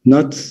site,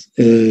 not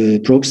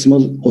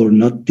proximal or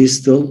not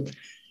distal.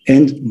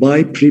 And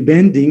by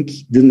pre-bending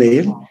the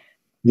nail,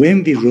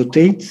 when we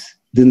rotate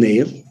the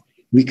nail,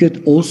 we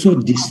could also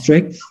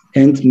distract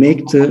and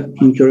make the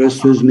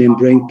interosseous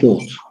membrane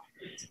taut.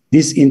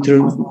 This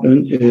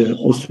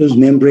interosseous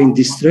membrane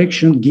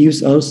distraction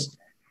gives us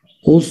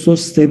also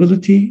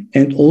stability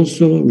and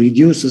also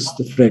reduces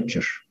the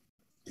fracture.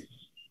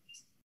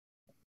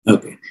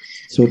 Okay.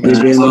 So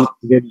pre-bending is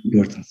very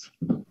important.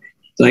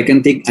 So I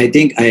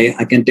think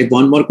I can take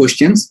one more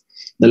question.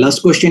 The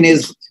last question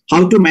is,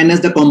 how to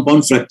manage the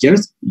compound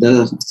fractures?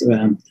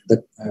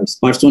 The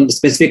person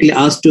specifically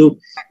asked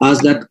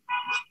that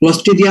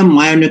Clostridium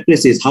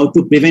myonecrosis, how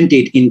to prevent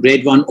it in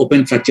grade 1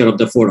 open fracture of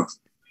the forearm?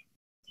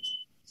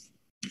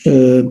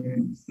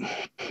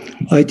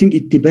 I think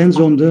it depends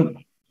on the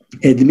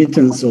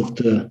admittance of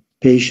the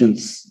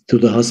patients to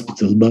the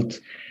hospital, but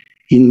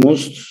in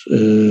most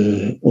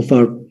of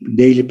our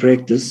daily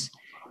practice,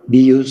 we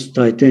use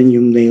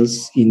titanium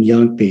nails in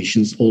young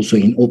patients, also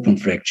in open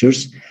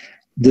fractures.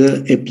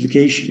 The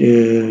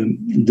application,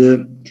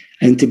 the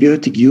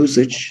antibiotic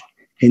usage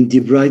and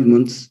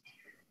debridement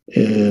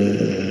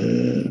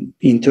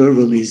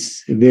interval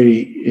is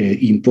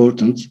very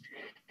important.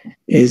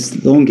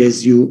 As long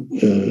as you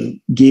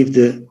give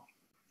the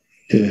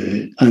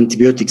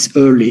antibiotics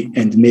early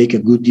and make a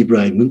good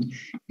debridement,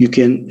 you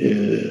can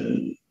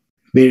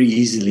very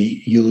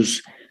easily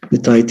use the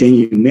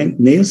titanium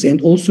nails,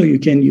 and also you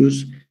can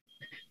use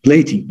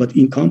plating. But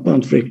in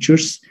compound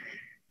fractures,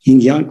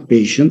 in young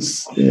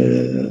patients,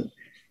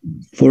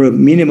 for a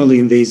minimally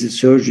invasive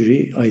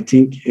surgery, I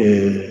think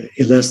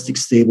elastic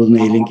stable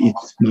nailing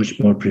is much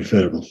more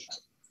preferable.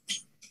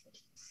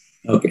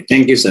 Okay,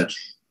 thank you, sir.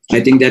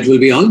 I think that will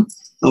be all.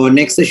 Our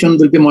next session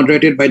will be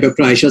moderated by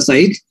Dr. Ayesha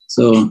Saeed.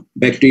 So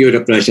back to you,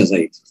 Dr. Ayesha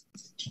Saeed.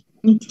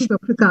 Thank you,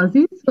 Dr.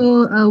 Quazi.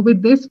 So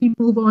with this, we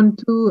move on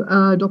to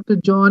Dr.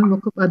 John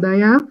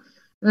Mukhopadhyay.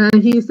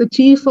 He is the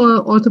chief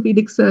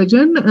orthopedic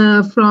surgeon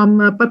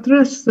from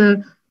Patras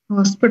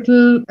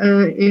Hospital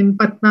in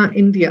Patna,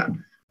 India.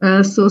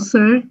 So,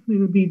 sir, we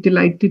will be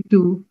delighted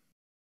to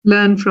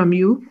learn from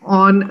you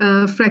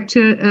on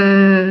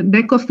fracture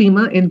neck of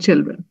femur in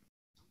children.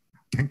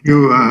 Thank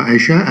you,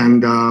 Ayesha,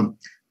 and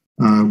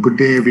good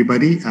day,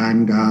 everybody.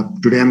 And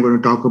today I'm going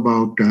to talk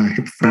about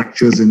hip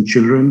fractures in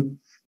children.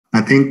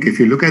 I think if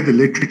you look at the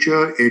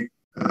literature, it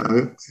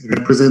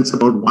represents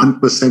about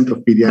 1% of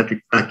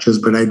pediatric fractures,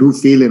 but I do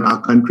feel in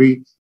our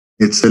country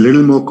it's a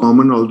little more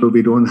common, although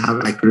we don't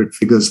have accurate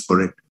figures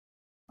for it.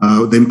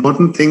 The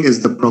important thing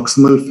is the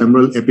proximal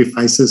femoral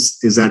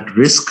epiphysis is at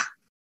risk,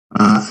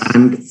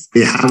 and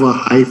they have a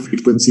high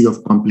frequency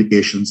of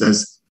complications.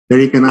 As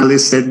Terry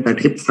Canales said, that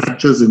hip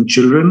fractures in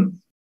children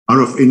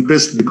are of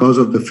interest because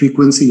of the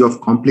frequency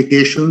of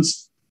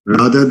complications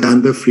rather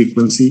than the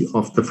frequency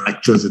of the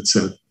fractures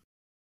itself.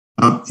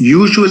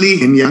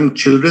 Usually in young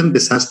children,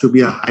 this has to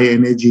be a high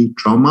energy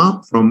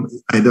trauma from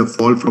either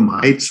fall from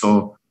heights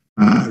or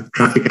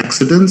traffic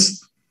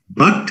accidents,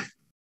 but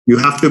you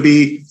have to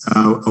be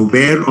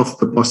aware of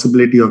the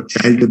possibility of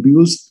child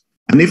abuse.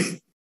 And if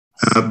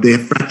they are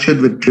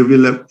fractured with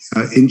trivial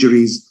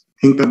injuries,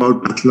 think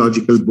about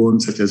pathological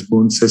bones such as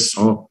bone cysts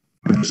or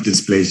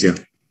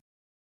dysplasia.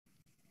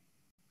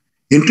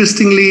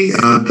 Interestingly,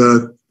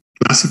 the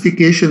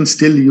classification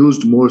still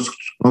used most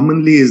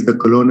commonly is the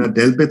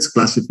Colonna-Delbet's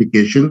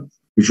classification,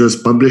 which was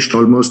published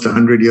almost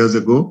 100 years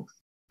ago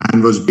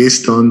and was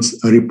based on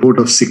a report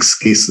of 6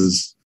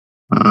 cases.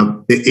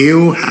 The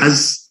AO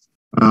has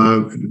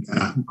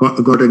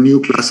got a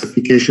new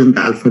classification,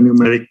 the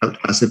alphanumeric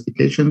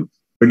classification,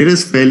 but it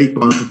is fairly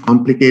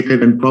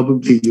complicated and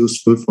probably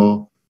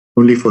useful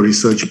only for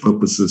research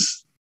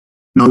purposes.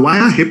 Now, why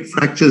are hip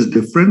fractures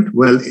different?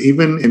 Well,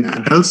 even in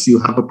adults, you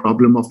have a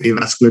problem of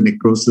avascular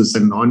necrosis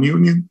and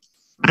non-union.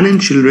 And in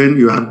children,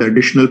 you have the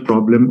additional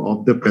problem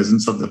of the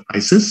presence of the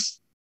physis.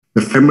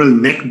 The femoral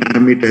neck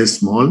diameter is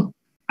small,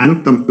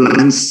 and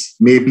compliance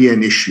may be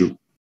an issue.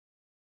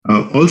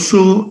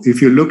 Also, if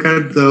you look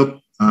at the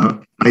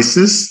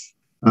physis,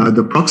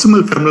 the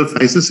proximal femoral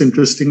physis,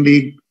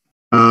 interestingly,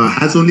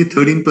 has only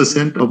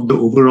 13% of the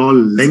overall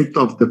length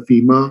of the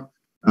femur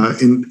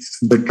in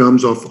the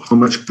terms of how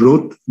much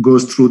growth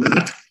goes through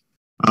that.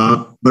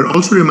 But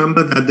also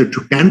remember that the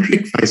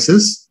trochanteric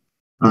physis,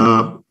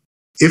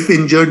 if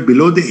injured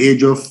below the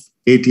age of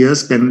 8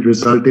 years, can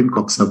result in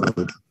coxa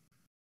valida.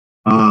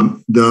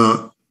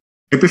 The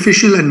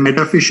epiphyseal and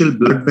metaphyseal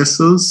blood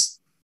vessels,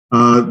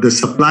 the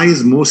supply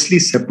is mostly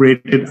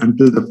separated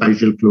until the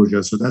physeal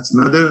closure. So that's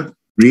another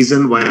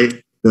reason why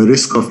the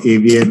risk of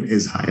AVN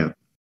is higher.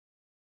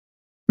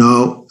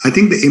 Now, I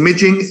think the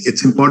imaging,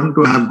 it's important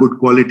to have good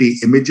quality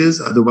images,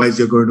 otherwise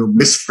you're going to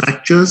miss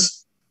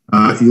fractures.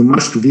 You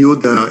must view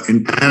the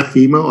entire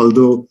femur,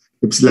 although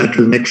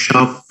ipsilateral neck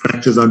shaft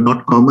fractures are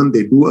not common,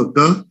 they do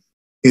occur.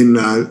 In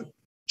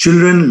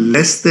children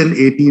less than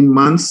 18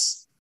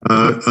 months,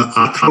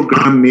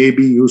 arthrogram may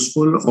be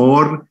useful,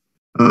 or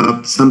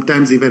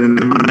sometimes even an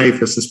MRI. If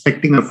you're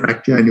suspecting a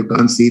fracture and you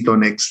can't see it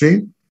on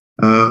X-ray,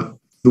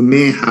 you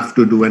may have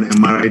to do an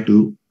MRI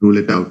to rule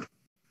it out.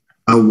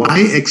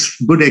 Why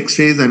good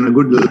X-rays and a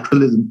good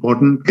lateral is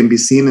important can be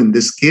seen in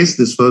this case.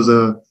 This was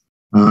a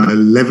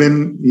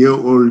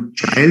 11-year-old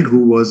child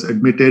who was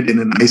admitted in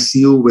an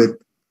ICU with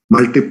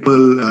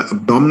multiple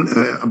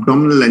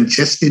abdominal and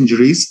chest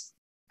injuries.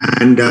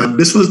 And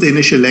this was the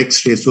initial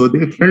X-ray. So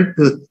they felt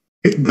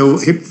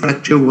the hip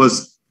fracture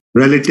was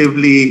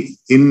relatively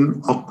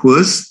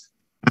innocuous,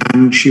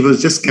 and she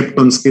was just kept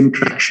on skin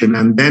traction.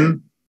 And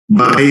then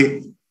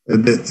by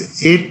the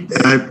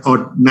 8th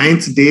or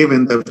 9th day,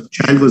 when the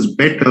child was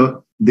better,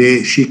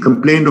 she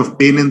complained of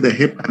pain in the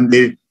hip, and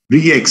they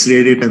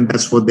re-X-rayed it, and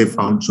that's what they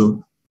found.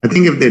 So I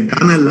think if they'd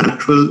done a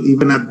lateral,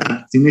 even at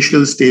that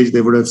initial stage,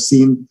 they would have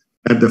seen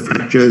that the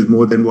fracture is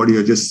more than what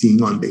you're just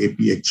seeing on the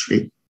AP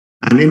X-ray.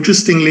 And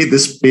interestingly,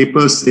 this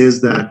paper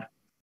says that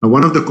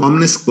one of the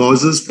commonest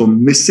causes for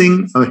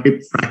missing a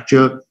hip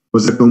fracture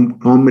was a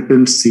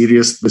concomitant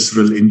serious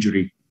visceral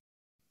injury.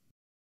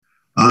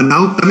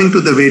 Now coming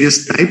to the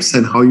various types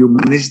and how you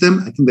manage them,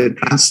 I think the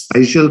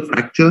transphysial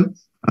fracture,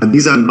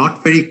 these are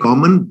not very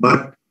common,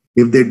 but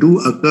if they do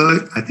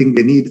occur, I think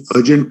they need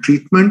urgent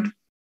treatment.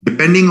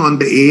 Depending on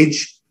the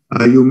age,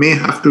 you may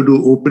have to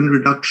do open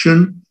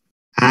reduction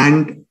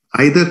and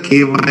either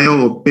K-wire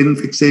or pin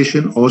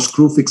fixation or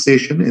screw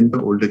fixation in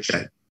the older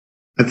child.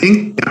 I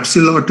think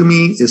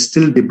capsulotomy is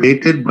still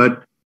debated,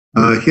 but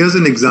here's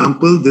an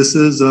example. This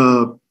is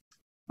a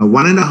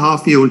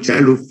 1.5-year-old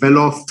child who fell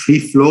off 3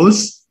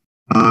 floors.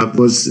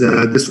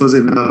 This was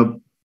in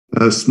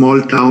a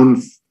small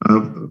town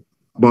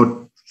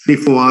about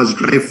 3-4 hours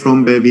drive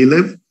from where we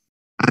live.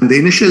 And the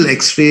initial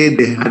X-ray,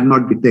 they had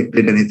not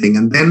detected anything.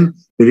 And then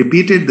they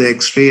repeated the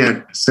X-ray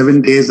at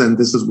 7 days, and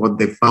this is what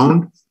they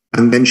found.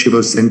 And then she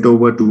was sent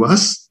over to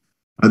us.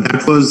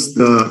 That was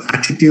the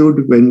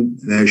attitude when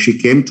she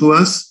came to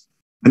us.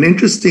 And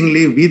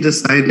interestingly, we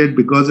decided,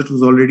 because it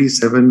was already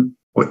 7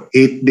 or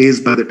 8 days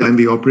by the time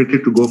we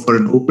operated, to go for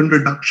an open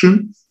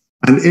reduction.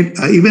 And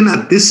even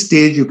at this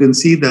stage, you can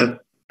see the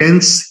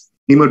tense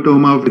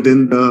hematoma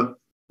within the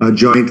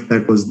joint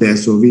that was there.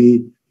 So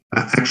we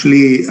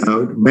actually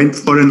went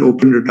for an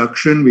open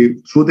reduction. We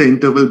through the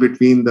interval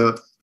between the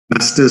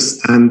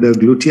vastus and the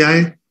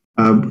glutei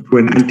to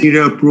an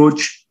anterior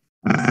approach.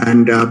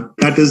 And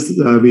that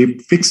is, we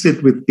fixed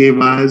it with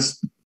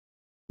K-wires.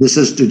 This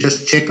is to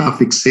just check our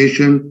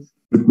fixation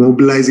with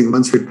mobilizing.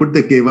 Once we put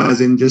the K-wires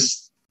in,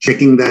 just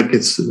checking that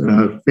it's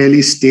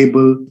fairly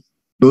stable.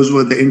 Those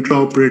were the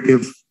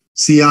intraoperative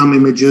C-arm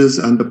images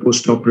and the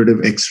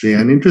postoperative X-ray.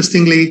 And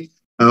interestingly,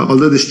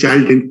 although this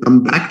child didn't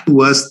come back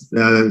to us,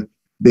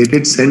 they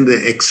did send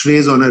the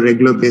X-rays on a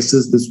regular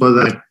basis. This was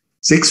at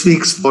 6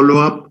 weeks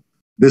follow-up.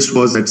 This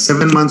was at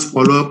 7 months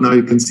follow-up. Now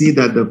you can see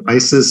that the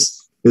physis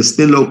is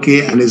still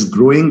okay and is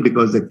growing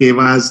because the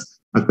K-wires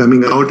are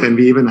coming out, and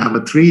we even have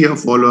a 3-year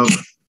follow-up.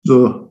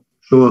 So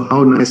show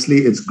how nicely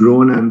it's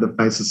grown and the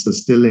physis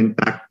is still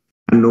intact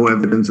and no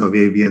evidence of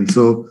AVN.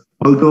 So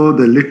although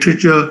the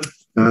literature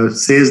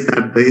says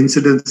that the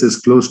incidence is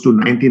close to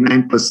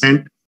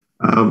 99%,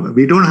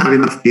 we don't have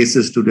enough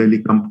cases to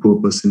really come to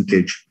a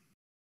percentage.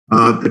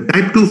 The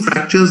type 2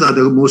 fractures are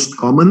the most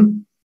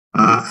common.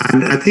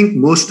 And I think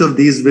most of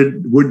these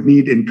would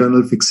need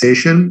internal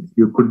fixation.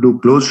 You could do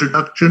closed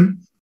reduction,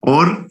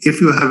 or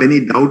if you have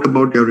any doubt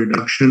about your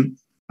reduction,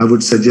 I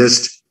would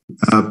suggest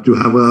to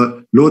have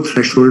a low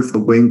threshold for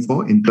going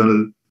for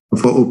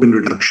open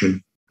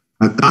reduction.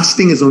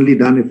 Casting is only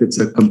done if it's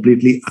a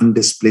completely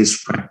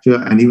undisplaced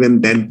fracture, and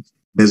even then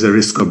there's a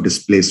risk of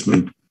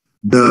displacement.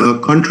 The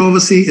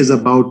controversy is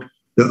about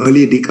the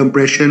early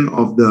decompression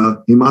of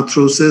the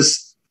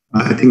hemarthrosis.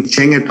 I think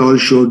Cheng et al.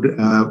 Showed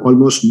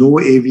almost no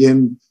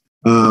AVN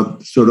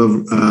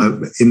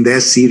in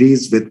their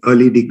series with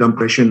early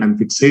decompression and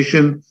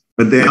fixation,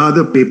 but there are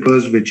other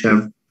papers which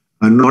have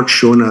not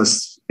shown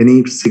us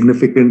any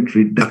significant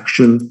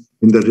reduction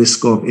in the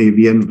risk of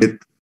AVN with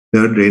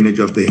the drainage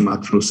of the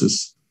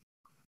hemarthrosis.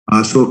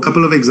 So a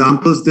couple of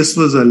examples. This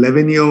was an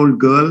 11-year-old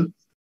girl,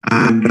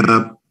 and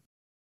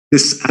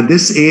at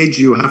this age,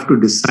 you have to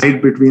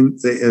decide between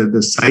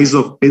the size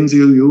of pins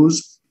you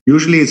use.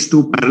 Usually it's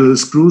 2 parallel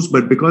screws,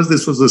 but because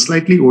this was a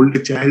slightly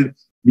older child,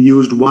 we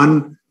used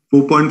one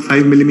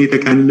 4.5 millimeter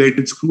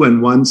cannulated screw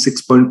and one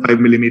 6.5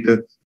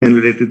 millimeter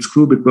cannulated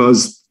screw,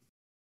 because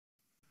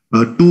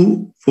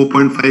 2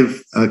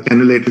 4.5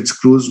 cannulated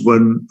screws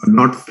were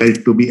not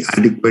felt to be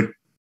adequate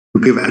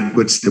to give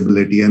adequate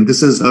stability. And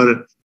this is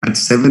her at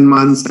 7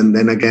 months, and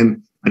then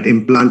again at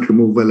implant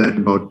removal at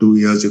about 2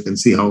 years. You can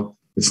see how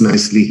it's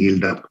nicely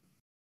healed up.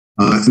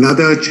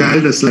 Another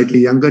child, a slightly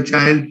younger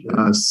child,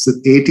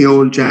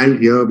 8-year-old child.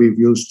 Here we've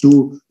used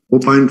 2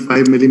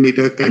 4.5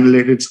 millimeter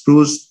cannulated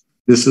screws.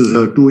 This is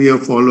a 2-year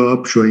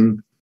follow-up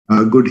showing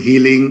good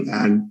healing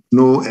and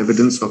no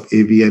evidence of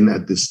AVN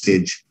at this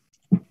stage.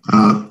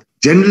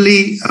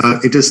 Generally,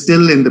 it is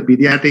still in the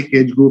pediatric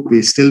age group.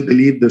 We still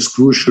believe the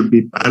screws should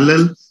be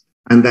parallel,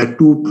 and that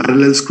 2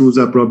 parallel screws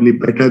are probably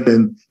better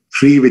than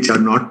 3 which are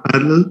not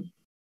parallel.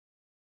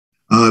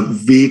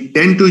 We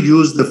tend to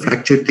use the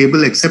fracture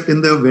table, except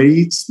in the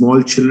very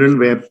small children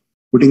where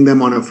putting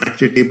them on a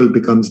fracture table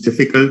becomes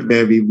difficult,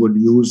 where we would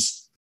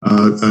use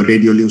a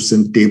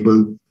radiolucent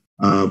table,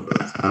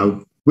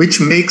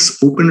 which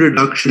makes open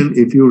reduction,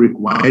 if you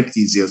require it,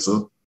 easier.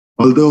 So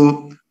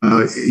although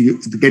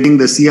getting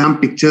the C-arm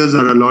pictures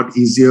are a lot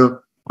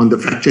easier on the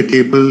fracture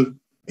table,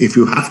 if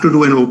you have to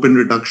do an open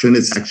reduction,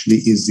 it's actually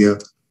easier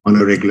on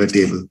a regular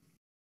table.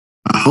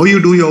 How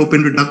you do your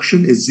open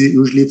reduction is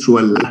usually through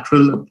a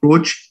lateral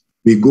approach.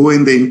 We go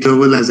in the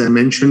interval, as I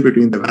mentioned,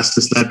 between the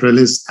vastus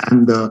lateralis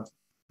and the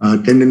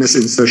tendinous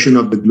insertion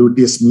of the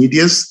gluteus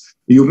medius.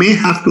 You may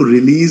have to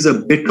release a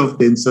bit of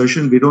the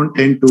insertion. We don't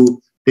tend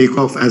to take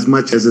off as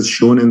much as is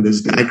shown in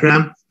this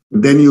diagram,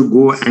 Then you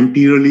go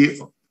anteriorly,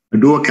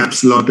 do a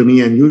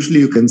capsulotomy, and usually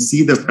you can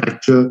see the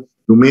fracture.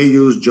 You may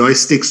use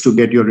joysticks to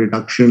get your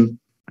reduction,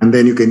 and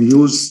then you can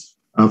use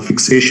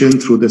fixation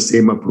through the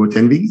same approach.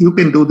 And you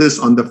can do this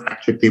on the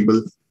fracture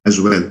table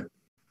as well.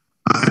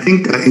 I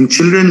think in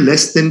children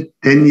less than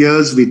 10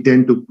 years, we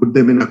tend to put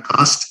them in a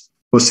cast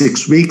for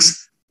 6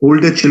 weeks.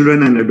 Older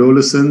children and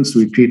adolescents,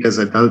 we treat as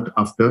adult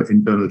after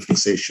internal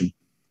fixation.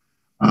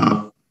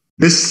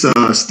 This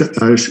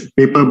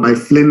paper by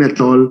Flynn et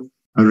al.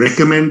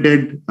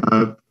 Recommended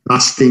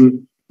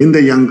casting in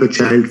the younger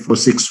child for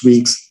 6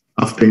 weeks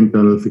after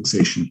internal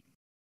fixation.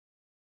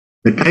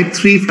 The type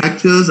 3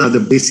 fractures are the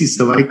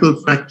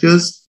basicervical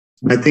fractures.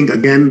 I think,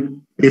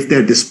 again, if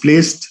they're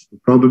displaced,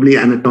 probably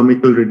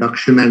anatomical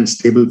reduction and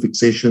stable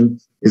fixation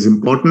is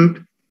important.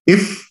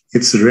 If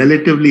it's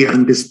relatively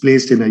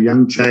undisplaced in a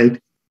young child,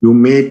 you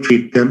may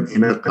treat them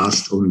in a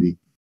cast only.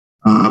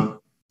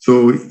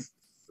 So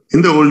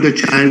in the older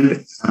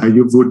child,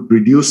 you would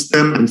reduce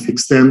them and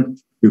fix them.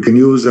 You can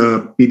use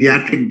a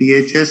pediatric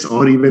DHS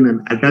or even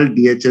an adult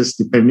DHS,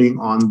 depending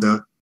on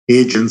the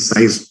age and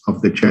size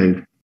of the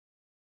child.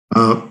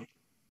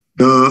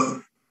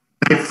 The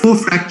type 4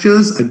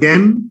 fractures,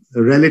 again,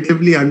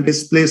 relatively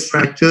undisplaced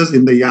fractures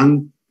in the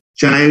young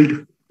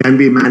child can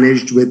be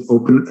managed with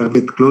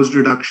closed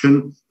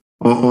reduction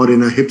or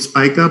in a hip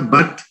spica,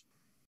 but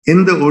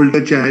in the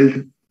older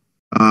child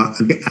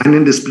and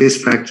in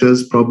displaced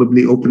fractures,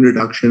 probably open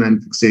reduction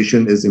and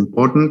fixation is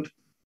important.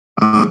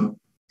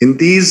 In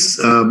these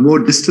more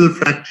distal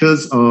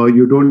fractures,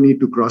 you don't need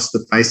to cross the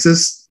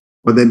physis.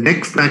 For the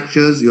neck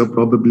fractures, you're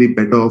probably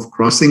better off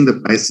crossing the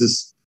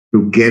physis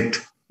to get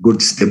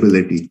good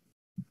stability.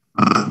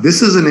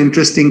 This is an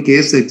interesting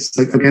case. It's,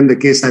 again, the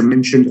case I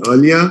mentioned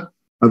earlier,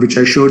 which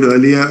I showed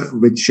earlier,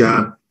 which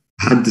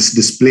had this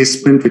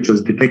displacement, which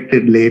was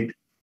detected late.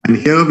 And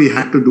here we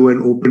had to do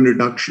an open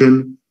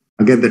reduction.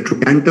 Again, the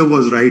trochanter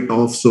was right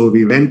off. So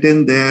we went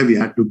in there, we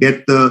had to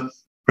get the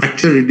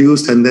fracture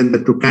reduced and then the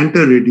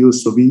trochanter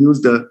reduced. So we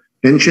used a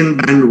tension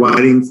band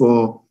wiring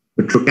for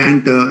the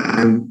trochanter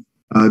and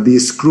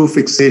these screw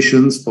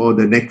fixations for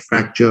the neck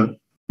fracture.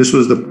 This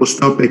was the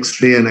post-op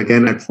X-ray. And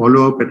again, at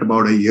follow-up at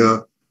about a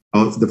year,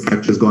 the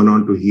fracture's gone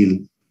on to heal.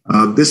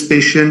 This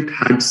patient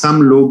had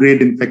some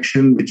low-grade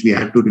infection, which we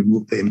had to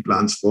remove the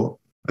implants for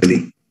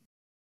early.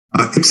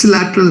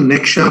 Ipsilateral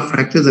neck shaft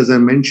fractures, as I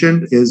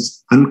mentioned,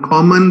 is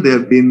uncommon. There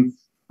have been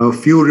a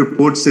few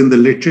reports in the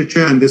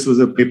literature, and this was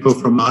a paper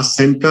from our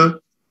center,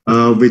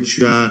 which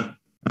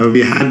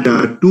we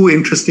had 2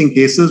 interesting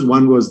cases.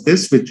 One was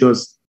this, which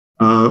was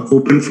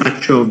open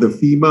fracture of the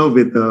femur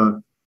with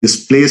a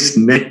displaced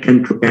neck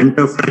and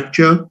trochanter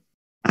fracture.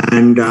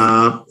 And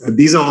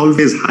these are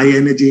always high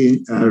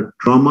energy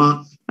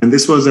trauma. And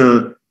this was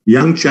a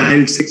young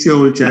child,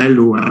 6-year-old child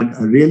who had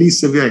a really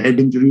severe head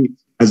injury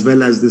as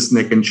well as this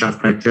neck and shaft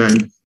fracture.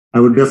 And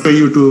I would refer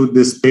you to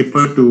this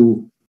paper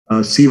to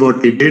see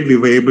what they did. We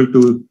were able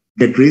to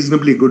get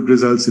reasonably good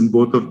results in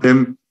both of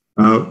them.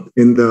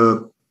 In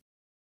the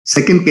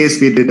second case,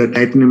 we did a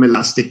titanium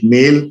elastic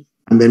nail,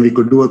 and then we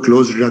could do a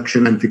closed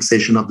reduction and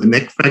fixation of the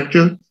neck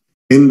fracture.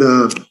 In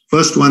the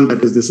first one,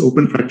 that is this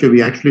open fracture,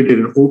 we actually did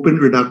an open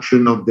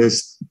reduction of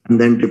this and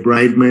then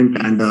debridement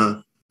and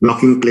a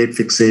locking plate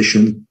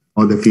fixation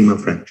of the femur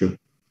fracture.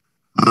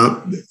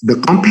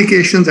 The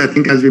complications, I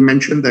think, as we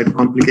mentioned, that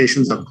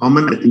complications are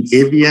common. I think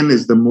AVN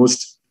is the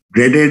most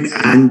dreaded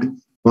and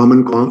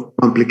common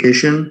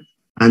complication,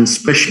 and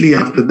especially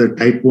after the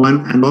type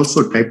 1 and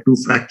also type 2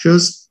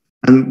 fractures.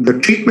 And the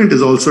treatment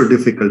is also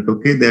difficult,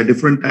 okay? There are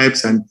different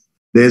types, and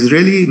there's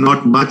really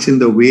not much in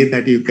the way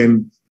that you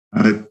can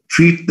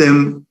treat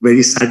them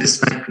very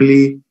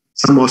satisfactorily.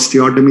 Some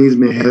osteotomies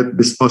may help,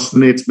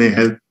 bisphosphonates may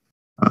help,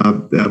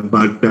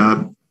 but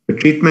the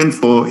treatment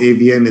for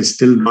AVN is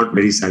still not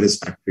very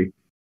satisfactory.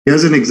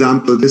 Here's an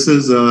example. This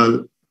is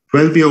a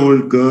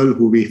 12-year-old girl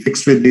who we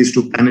fixed with these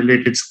 2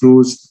 cannulated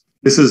screws.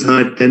 This is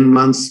her at 10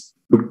 months,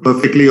 looked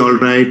perfectly all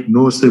right,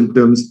 no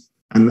symptoms.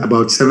 And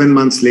about 7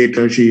 months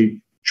later,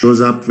 she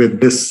shows up with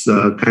this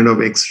kind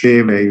of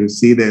X-ray where you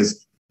see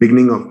there's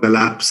beginning of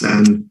collapse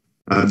and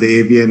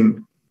the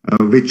AVN,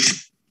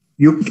 which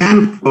you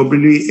can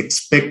probably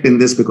expect in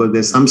this because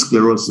there's some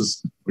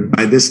sclerosis. But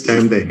by this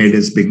time, the head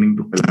is beginning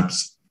to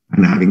collapse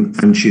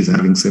and she's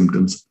having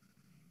symptoms.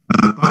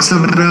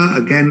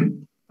 Coxa-Vara,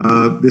 again,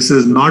 this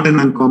is not an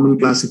uncommon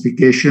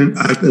complication.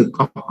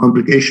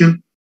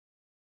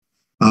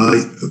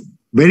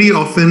 Very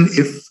often,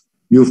 if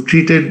you've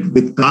treated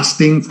with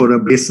casting for a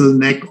basal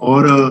neck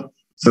or a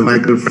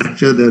cervical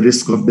fracture, the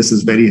risk of this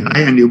is very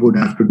high, and you would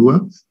have to do a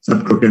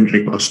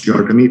subtrochanteric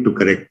osteotomy to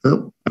correct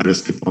the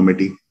varus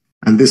deformity.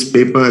 And this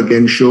paper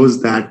again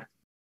shows that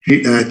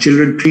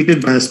children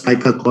treated by a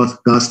spica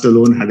cast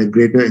alone had a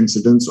greater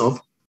incidence of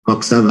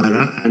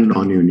Coxa-Vara and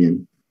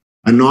non-union.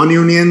 And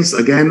non-unions,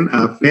 again,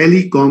 are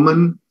fairly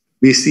common.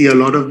 We see a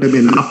lot of them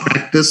in our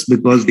practice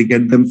because we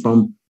get them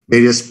from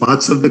various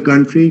parts of the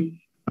country.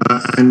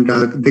 And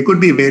there could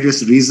be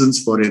various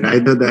reasons for it.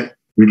 Either the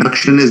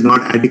reduction is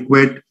not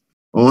adequate,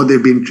 or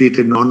they've been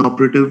treated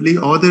non-operatively,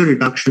 or the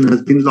reduction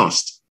has been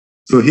lost.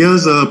 So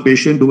here's a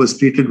patient who was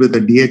treated with a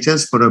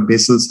DHS for a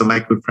basal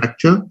cervical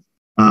fracture.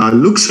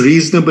 Looks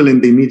reasonable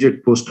in the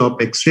immediate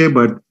post-op X-ray,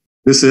 but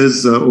this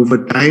is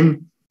over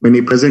time. When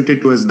he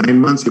presented to us 9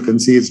 months, you can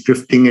see it's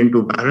drifting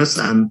into varus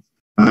and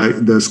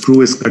the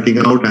screw is cutting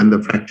out and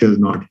the fracture is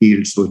not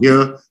healed. So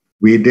here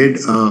we did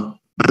a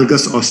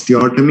valgus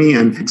osteotomy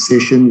and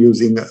fixation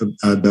using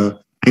the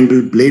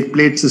angled blade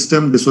plate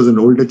system. This was an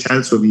older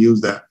child, so we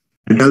used the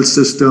adult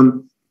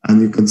system. And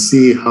you can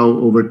see how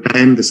over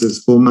time, this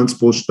is 4 months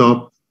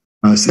post-op,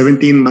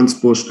 17 months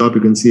post-op.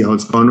 You can see how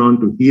it's gone on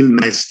to heal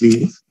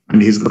nicely.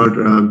 And he's got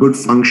good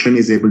function.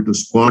 He's able to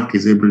squat.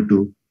 He's able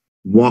to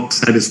walk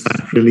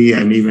satisfactorily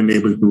and even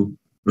able to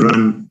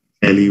run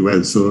fairly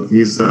well. So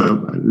he's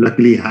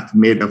luckily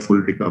made a full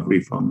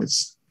recovery from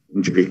his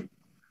injury.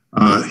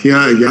 Here,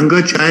 a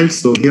younger child.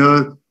 So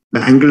here,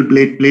 the angled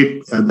blade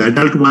plate, the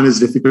adult one is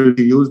difficult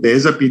to use. There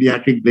is a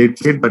pediatric blade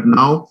plate, but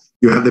now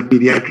you have the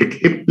pediatric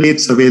hip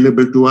plates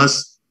available to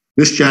us.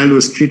 This child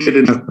was treated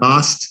in a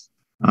cast,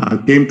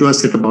 came to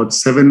us at about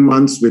 7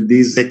 months with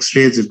these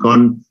x-rays. It's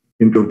gone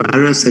into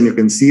varus, and you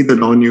can see the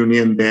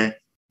non-union there.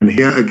 And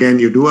here again,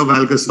 you do a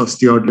valgus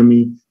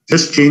osteotomy,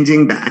 just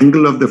changing the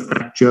angle of the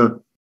fracture,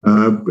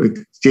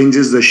 it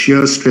changes the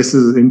shear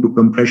stresses into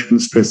compression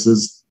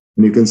stresses.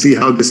 And you can see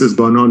how this has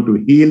gone on to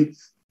heal.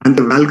 And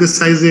the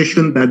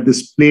valgusization that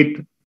this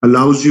plate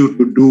allows you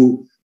to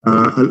do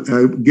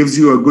gives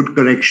you a good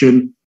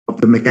correction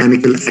of the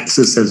mechanical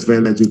axis as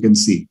well, as you can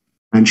see.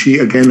 And she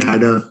again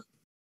had a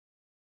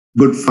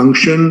good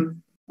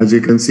function. As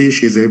you can see,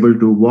 she's able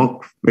to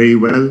walk very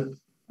well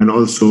and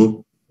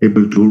also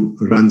able to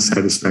run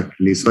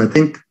satisfactorily. So I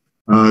think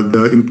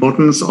the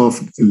importance of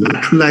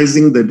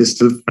lateralizing the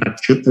distal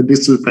fracture, the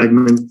distal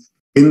fragment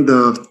in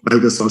the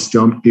valgus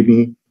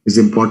osteotomy is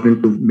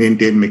important to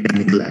maintain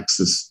mechanical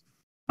axis.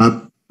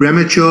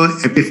 Premature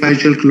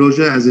epiphyseal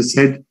closure, as I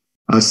said,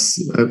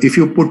 if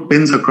you put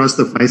pins across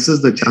the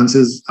physis, the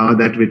chances are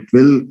that it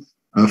will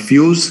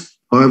fuse.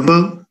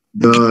 However,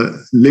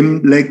 the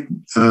limb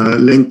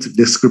length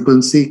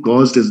discrepancy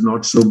caused is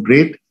not so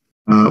great.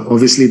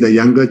 Obviously, the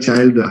younger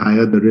child, the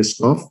higher the risk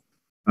of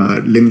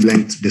limb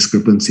length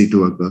discrepancy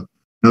to occur.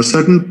 Now,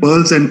 certain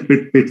pearls and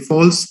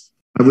pitfalls,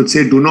 I would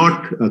say, do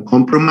not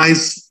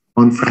compromise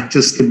on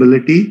fracture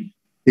stability.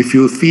 If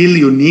you feel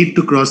you need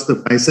to cross the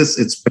physis,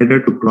 it's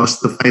better to cross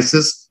the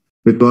physis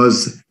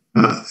because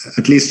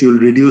at least you'll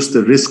reduce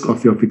the risk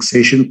of your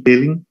fixation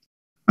failing.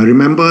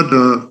 Remember,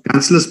 the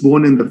cancellous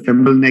bone in the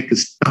femoral neck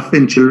is tough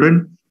in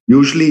children.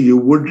 Usually, you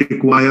would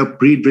require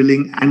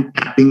pre-drilling and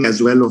tapping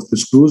as well of the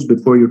screws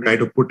before you try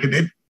to put it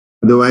in.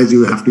 Otherwise,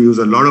 you have to use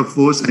a lot of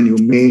force and you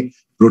may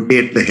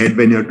rotate the head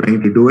when you're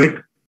trying to do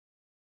it.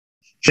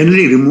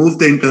 Generally, remove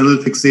the internal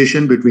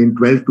fixation between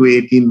 12 to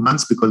 18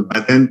 months because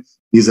by then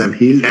these have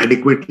healed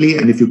adequately.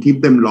 And if you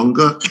keep them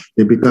longer,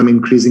 they become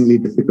increasingly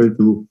difficult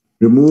to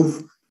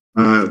remove.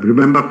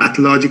 Remember,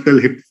 pathological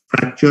hip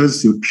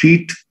fractures, you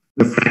treat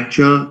the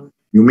fracture.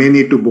 You may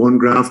need to bone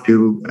graft.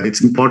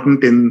 It's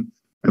important in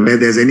where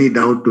there's any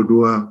doubt to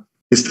do a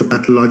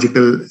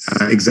histopathological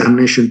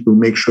examination to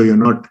make sure you're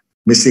not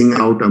missing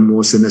out a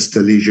more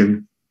sinister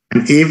lesion.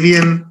 And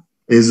avian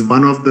is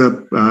one of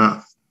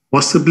the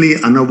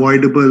possibly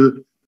unavoidable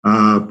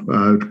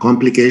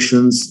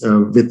complications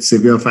with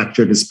severe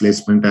fracture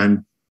displacement,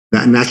 and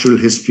the natural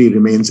history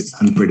remains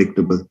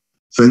unpredictable.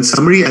 So in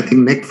summary, I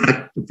think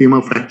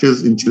femur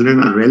fractures in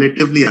children are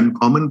relatively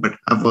uncommon but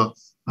have a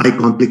high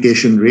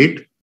complication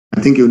rate. I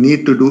think you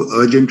need to do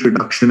urgent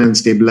reduction and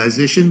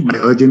stabilization. By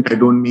urgent, I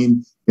don't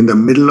mean in the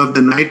middle of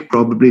the night.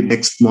 Probably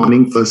next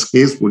morning, first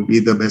case would be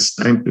the best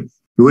time to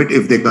do it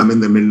if they come in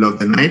the middle of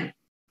the night.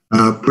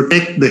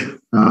 Protect with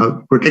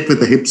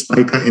a hip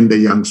spica in the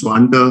young. So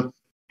under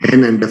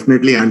 10 and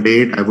definitely under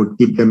 8, I would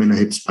keep them in a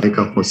hip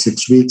spica for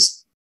 6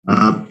 weeks.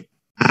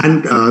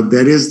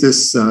 There is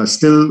this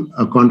still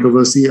a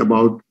controversy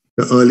about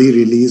the early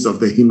release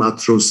of the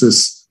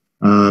hemarthrosis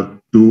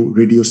to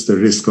reduce the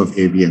risk of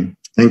avian.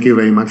 Thank you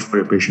very much for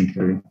your patient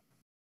hearing.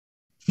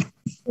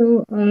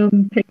 So,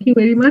 thank you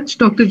very much,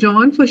 Dr.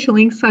 John, for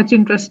showing such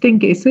interesting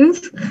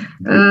cases.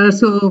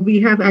 So we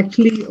have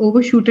actually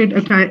overshooted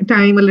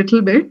time a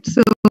little bit.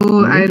 So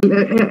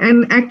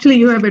and actually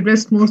you have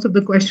addressed most of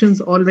the questions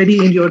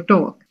already in your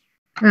talk.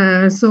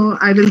 So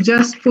I will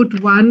just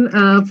put one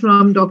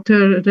from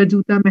Dr.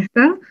 Rujuta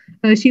Mehta.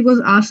 She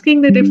was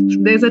asking that if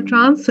there's a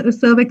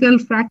transcervical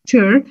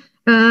fracture,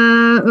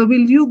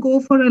 will you go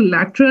for a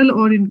lateral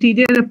or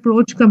interior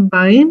approach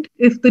combined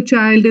if the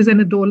child is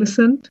an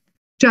adolescent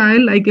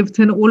child, like if it's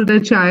an older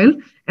child?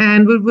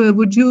 And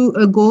would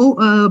you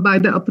go by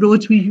the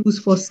approach we use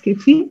for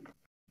SCIFI?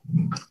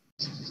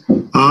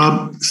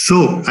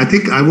 So I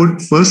think I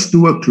would first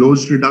do a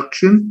closed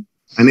reduction.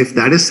 And if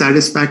that is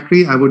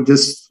satisfactory, I would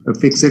just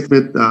fix it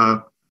with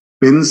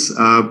pins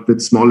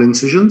with small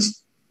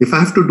incisions. If I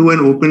have to do an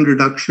open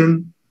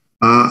reduction,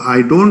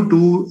 I don't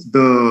do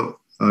the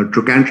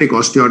trochanteric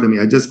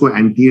osteotomy. I just go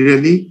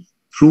anteriorly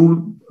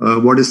through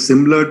what is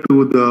similar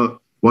to the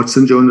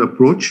Watson-Jones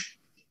approach.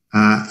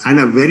 And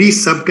a very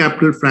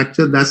subcapital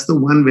fracture, that's the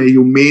one where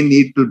you may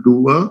need to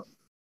do a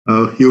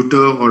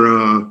Hutter or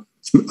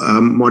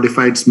a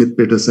modified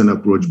Smith-Peterson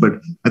approach.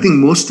 But I think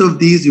most of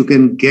these you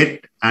can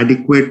get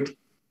adequate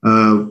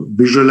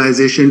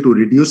visualization to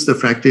reduce the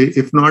fracture,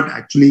 if not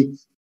actually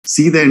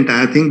see the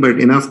entire thing, but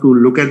enough to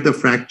look at the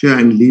fracture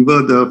and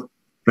lever the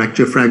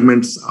fracture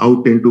fragments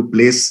out into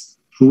place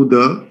through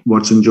the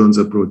Watson-Jones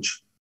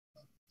approach.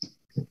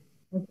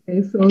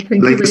 Okay, so thank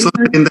you very Like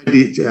much. in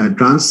the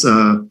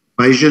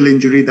transphysial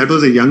injury, that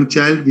was a young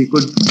child. We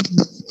could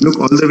look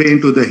all the way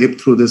into the hip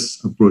through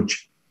this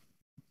approach.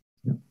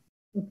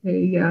 Okay,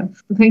 yeah.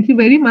 So thank you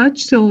very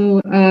much.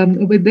 So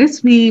with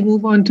this, we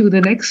move on to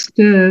the next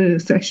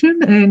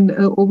session and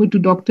over to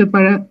Dr.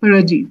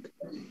 Perajit.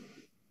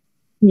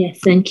 Yeah,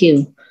 thank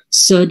you.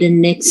 So the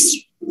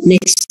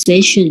next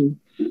session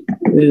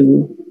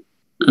will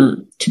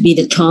to be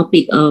the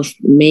topic of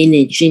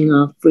managing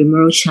of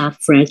femoral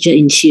shaft fracture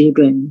in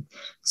children.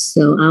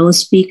 So our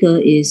speaker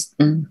is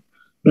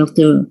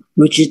Dr.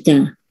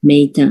 Rujuta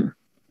Mehta.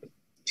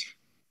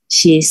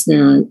 She is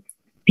the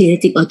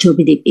Paediatric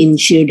Orthopaedic in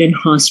Children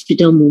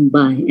Hospital,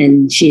 Mumbai,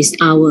 and she is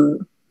our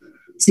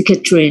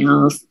secretary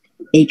of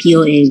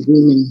APOA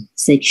Women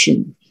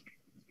section.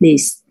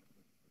 Please.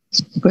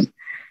 Good.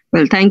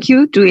 Well, thank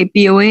you to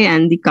APOA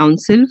and the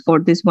council for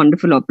this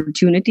wonderful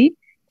opportunity.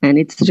 And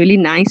it's really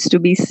nice to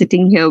be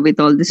sitting here with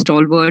all the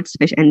stalwarts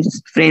and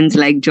friends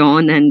like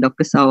John and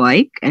Dr.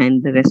 Sawaik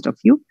and the rest of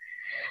you.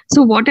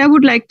 So what I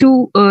would like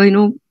to,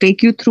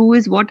 take you through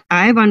is what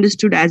I've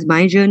understood as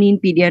my journey in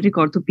pediatric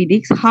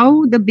orthopedics,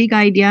 how the big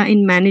idea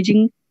in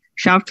managing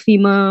shaft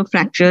femur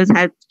fractures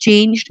has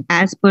changed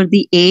as per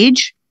the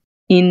age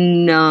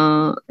in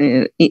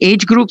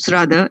age groups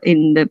rather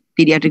in the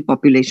pediatric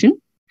population.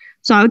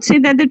 So I would say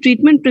that the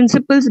treatment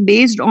principles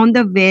based on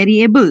the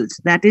variables,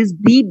 that is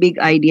the big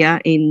idea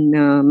in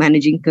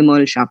managing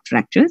femoral shaft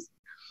fractures.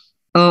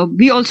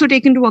 We also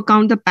take into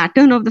account the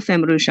pattern of the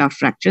femoral shaft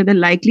fracture, the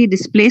likely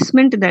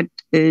displacement that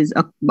is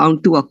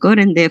bound to occur,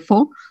 and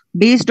therefore,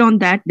 based on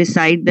that,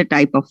 decide the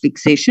type of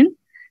fixation.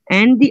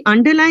 And the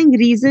underlying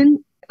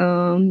reason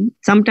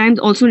sometimes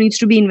also needs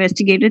to be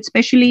investigated,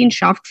 especially in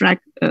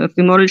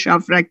femoral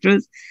shaft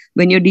fractures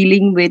when you're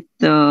dealing with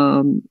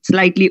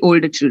slightly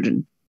older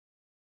children.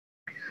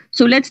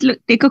 So let's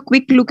take a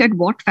quick look at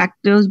what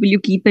factors will you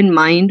keep in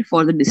mind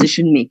for the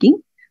decision making.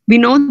 We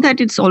know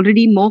that it's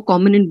already more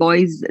common in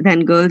boys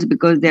than girls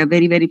because they are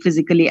very, very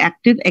physically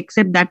active,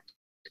 except that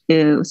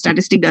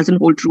statistic doesn't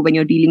hold true when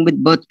you're dealing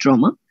with birth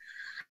trauma.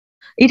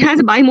 It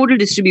has a bimodal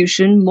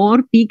distribution,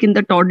 more peak in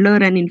the toddler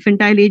and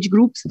infantile age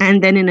groups,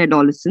 and then in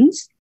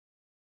adolescents.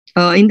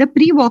 In the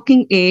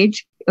pre-walking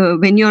age,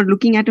 when you're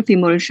looking at a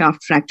femoral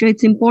shaft fracture,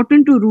 it's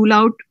important to rule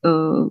out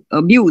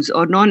abuse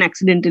or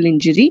non-accidental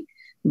injury,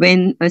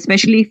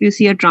 especially if you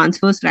see a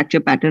transverse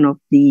fracture pattern of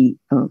the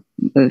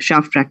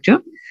shaft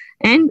fracture.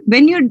 And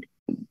when you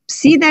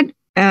see that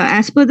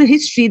as per the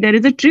history, there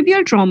is a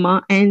trivial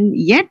trauma and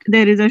yet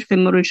there is a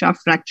femoral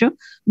shaft fracture,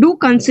 do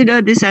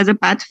consider this as a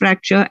path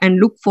fracture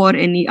and look for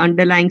any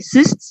underlying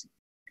cysts.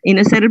 In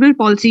a cerebral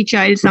palsy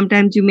child,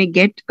 sometimes you may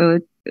get a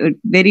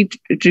very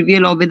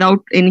trivial or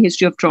without any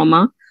history of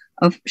trauma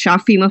of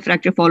shaft femur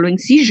fracture following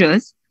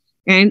seizures.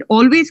 And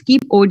always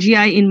keep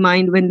OGI in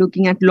mind when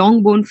looking at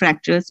long bone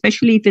fractures,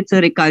 especially if it's a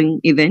recurring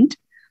event.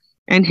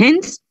 And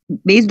hence,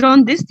 based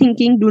on this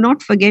thinking, do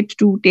not forget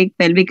to take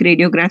pelvic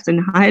radiographs and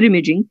higher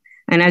imaging.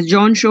 And as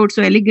John showed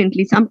so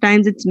elegantly,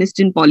 sometimes it's missed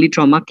in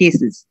polytrauma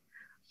cases.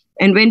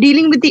 And when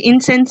dealing with the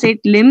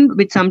insensate limb,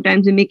 which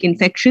sometimes mimic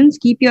infections,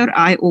 keep your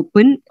eye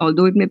open.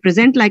 Although it may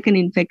present like an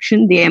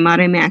infection, the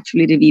MRI may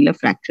actually reveal a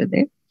fracture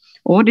there,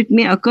 or it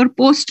may occur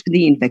post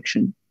the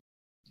infection.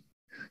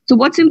 So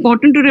what's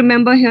important to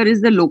remember here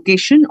is the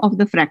location of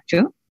the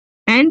fracture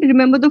and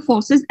remember the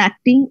forces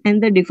acting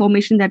and the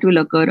deformation that will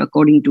occur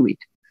according to it.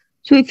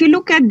 So if you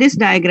look at this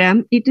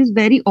diagram, it is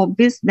very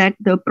obvious that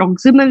the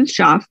proximal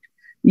shaft,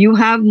 you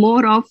have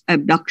more of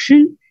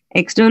abduction,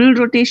 external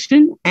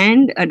rotation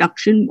and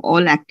adduction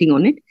all acting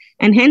on it.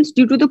 And hence,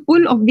 due to the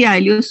pull of the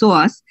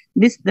iliopsoas,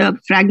 the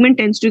fragment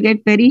tends to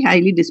get very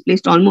highly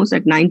displaced, almost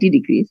at 90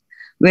 degrees.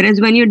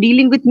 Whereas when you're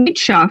dealing with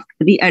midshaft,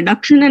 the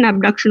adduction and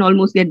abduction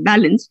almost get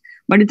balanced,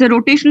 but it's a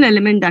rotational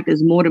element that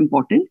is more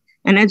important.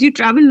 And as you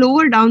travel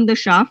lower down the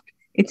shaft,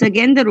 it's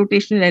again the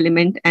rotational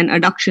element and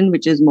adduction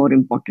which is more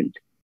important.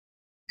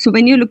 So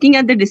when you're looking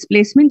at the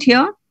displacement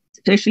here,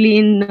 especially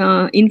in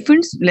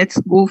infants, let's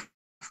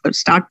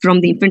start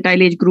from the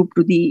infantile age group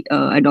to the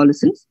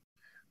adolescents.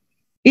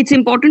 It's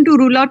important to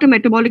rule out a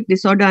metabolic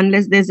disorder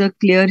unless there's a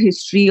clear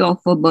history of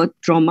a birth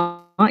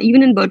trauma.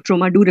 Even in birth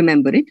trauma, do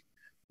remember it.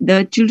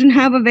 The children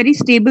have a very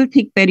stable,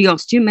 thick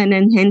periosteum,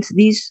 and hence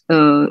these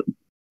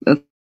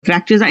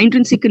fractures are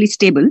intrinsically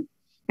stable.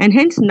 And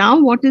hence now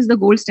what is the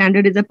gold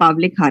standard is a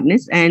Pavlik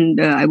harness. And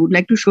I would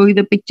like to show you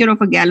the picture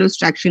of a gallows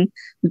traction,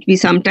 which we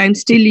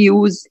sometimes still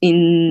use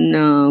in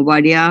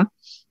Wadia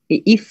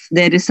if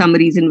there is some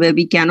reason where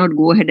we cannot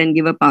go ahead and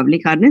give a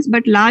Pavlik harness.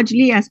 But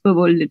largely as per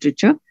world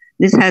literature,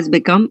 this has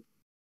become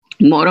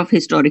more of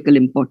historical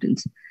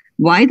importance.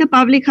 Why the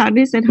Pavlik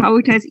harness and how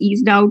it has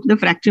eased out the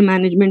fracture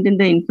management in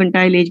the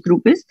infantile age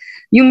group is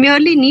you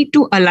merely need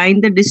to align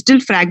the distal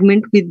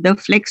fragment with the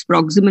flex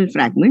proximal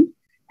fragment,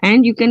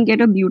 and you can get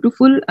a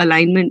beautiful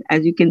alignment.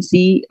 As you can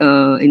see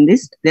in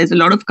this, there's a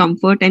lot of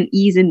comfort and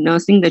ease in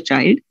nursing the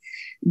child.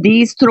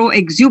 These throw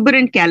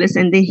exuberant callus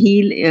and they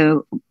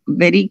heal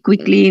very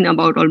quickly in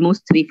about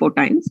almost 3-4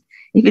 times.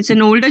 If it's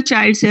an older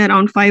child, say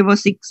around 5 or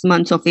 6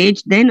 months of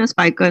age, then a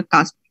spica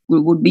cast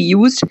would be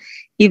used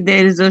if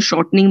there is a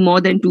shortening more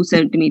than 2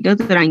 centimeters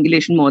or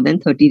angulation more than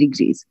 30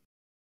 degrees.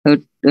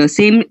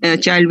 Same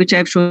child which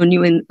I've shown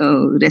you in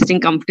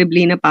resting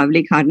comfortably in a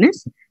Pavlik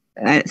harness,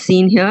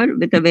 seen here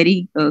with a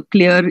very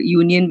clear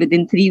union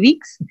within 3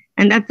 weeks.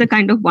 And that's the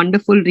kind of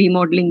wonderful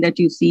remodeling that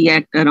you see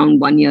at around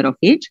 1 year of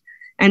age.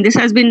 And this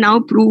has been now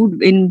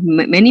proved in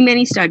many,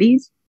 many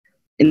studies,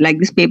 like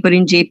this paper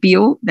in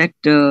JPO,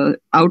 that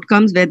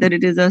outcomes, whether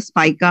it is a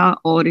spica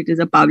or it is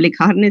a Pavlik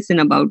harness in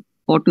about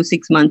 4 to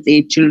 6 months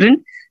age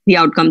children, the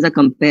outcomes are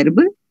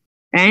comparable.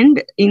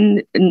 And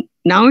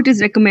now it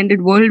is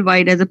recommended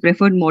worldwide as a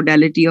preferred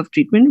modality of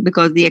treatment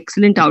because the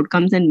excellent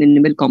outcomes and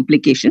minimal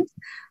complications.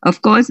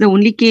 Of course, the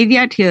only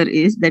caveat here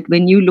is that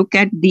when you look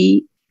at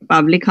the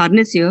Pavlik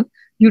harness here,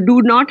 you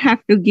do not have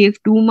to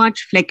give too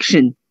much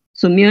flexion.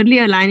 So merely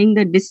aligning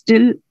the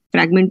distal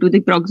fragment to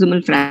the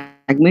proximal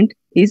fragment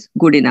is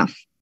good enough,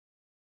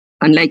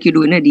 unlike you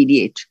do in a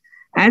DDH.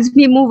 As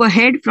we move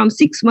ahead from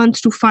 6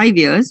 months to 5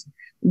 years,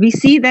 we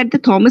see that the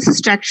Thomas's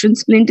traction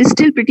splint is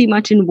still pretty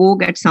much in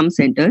vogue at some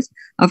centers.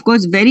 Of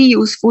course, very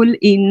useful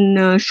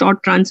in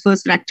short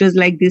transverse fractures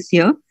like this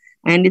here.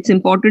 And it's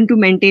important to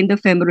maintain the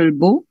femoral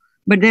bow.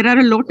 But there are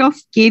a lot of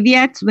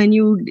caveats when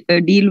you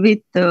deal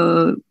with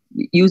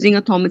using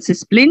a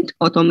Thomas's splint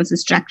or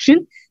Thomas's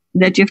traction,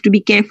 that you have to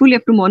be careful. You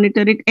have to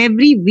monitor it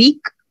every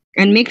week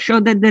and make sure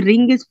that the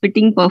ring is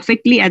fitting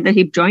perfectly at the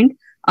hip joint.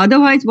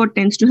 Otherwise, what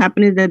tends to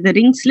happen is that the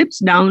ring slips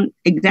down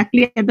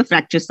exactly at the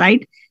fracture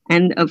site,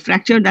 and a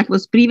fracture that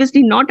was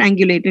previously not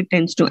angulated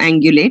tends to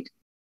angulate.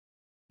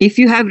 If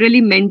you have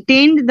really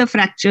maintained the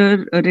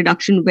fracture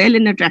reduction well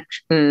in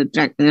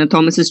a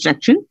Thomas's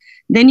traction,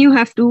 then you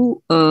have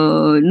to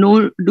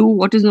do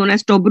what is known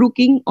as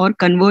Tobruking, or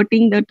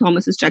converting the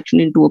Thomas's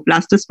traction into a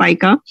plaster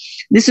spica.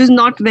 This is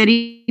not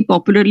very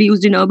popularly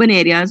used in urban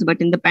areas,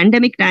 but in the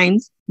pandemic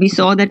times, we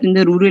saw that in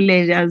the rural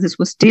areas, this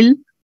was still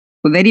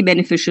very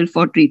beneficial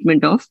for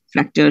treatment of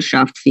fracture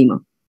shaft femur.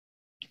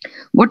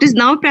 What is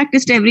now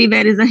practiced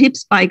everywhere is a hip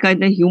spica in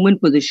the human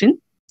position,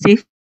 say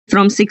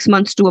from 6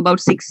 months to about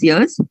 6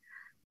 years.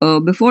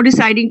 Before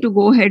deciding to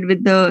go ahead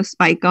with the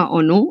spica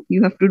or no,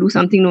 you have to do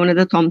something known as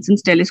the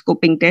Thompson's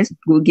telescoping test,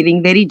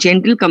 giving very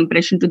gentle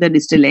compression to the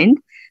distal end.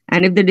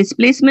 And if the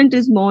displacement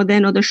is more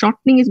than, or the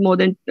shortening is more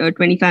than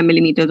 25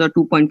 millimeters or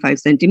 2.5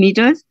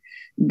 centimeters,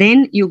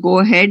 then you go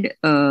ahead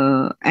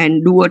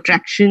and do a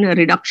traction, a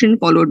reduction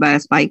followed by a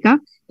spica.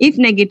 If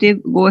negative,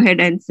 go ahead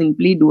and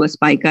simply do a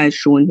spica as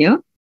shown here.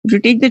 If you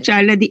take the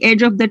child at the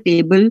edge of the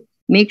table,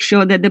 make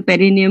sure that the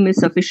perineum is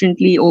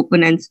sufficiently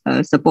open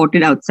and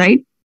supported outside.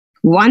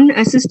 One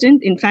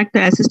assistant, in fact,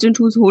 the assistant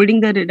who's holding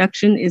the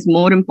reduction is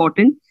more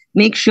important.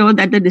 Make sure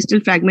that the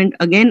distal fragment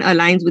again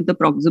aligns with the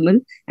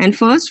proximal, and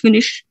first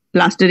finish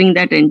plastering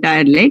that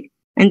entire leg,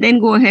 and then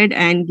go ahead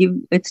and give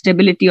it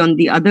stability on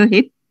the other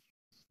hip,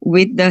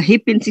 with the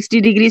hip in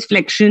 60 degrees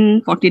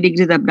flexion, 40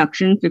 degrees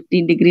abduction,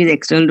 15 degrees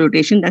external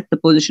rotation. That's the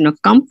position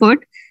of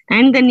comfort,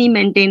 and the knee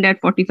maintained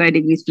at 45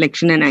 degrees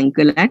flexion and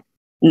ankle at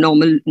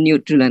normal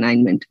neutral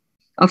alignment.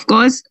 Of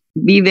course,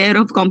 beware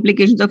of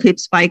complications of hip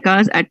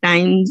spicas. At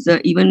times,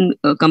 even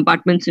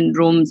compartment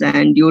syndromes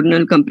and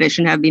diurnal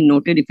compression have been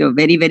noted if you're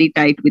very, very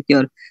tight with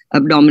your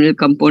abdominal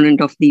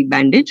component of the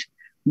bandage.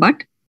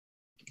 But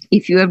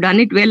if you have done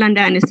it well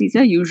under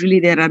anesthesia, usually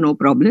there are no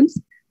problems.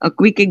 A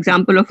quick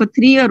example of a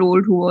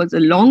 3-year-old who was a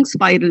long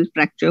spiral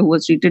fracture who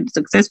was treated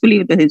successfully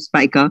with a hip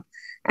spica,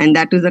 and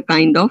that is a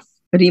kind of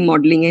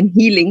remodeling and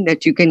healing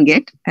that you can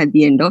get at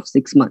the end of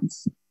 6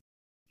 months.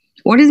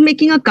 What is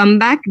making a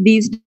comeback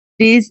these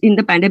days in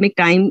the pandemic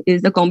time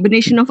is the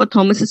combination of a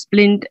Thomas's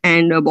splint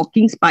and a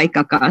walking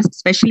spica cast.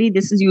 Especially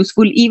this is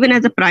useful even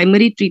as a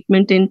primary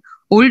treatment in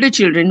older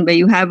children, where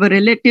you have a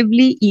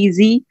relatively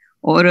easy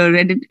or a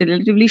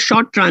relatively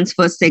short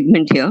transverse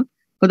segment here.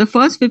 For the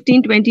first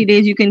 15-20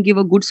 days, you can give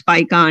a good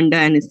spica under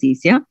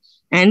anesthesia.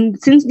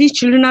 And since these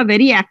children are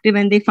very active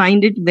and they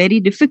find it very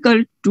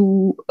difficult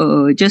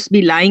to just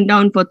be lying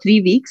down for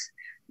 3 weeks,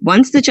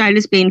 once the child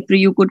is pain-free,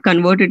 you could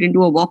convert it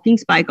into a walking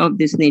spica of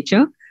this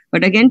nature.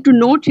 But again, to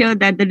note here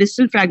that the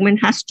distal fragment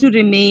has to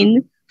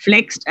remain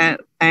flexed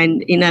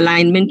and in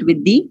alignment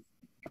with the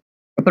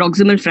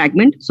proximal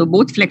fragment. So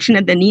both flexion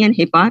at the knee and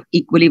hip are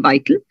equally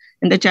vital.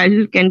 And the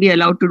child can be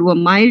allowed to do a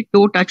mild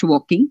toe touch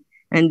walking.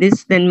 And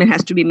this then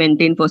has to be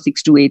maintained for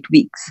 6 to 8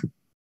 weeks.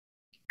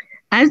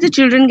 As the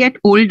children get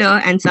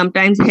older and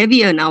sometimes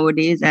heavier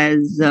nowadays,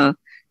 as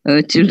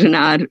children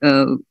are,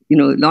 a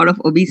lot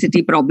of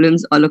obesity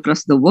problems all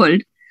across the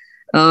world,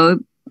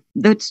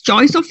 the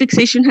choice of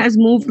fixation has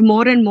moved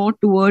more and more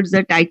towards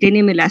the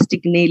titanium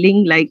elastic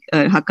nailing, like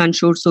Hakan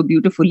showed so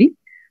beautifully.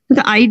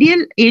 The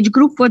ideal age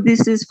group for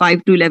this is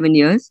 5 to 11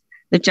 years.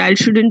 The child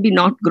shouldn't be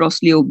not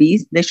grossly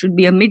obese. There should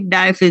be a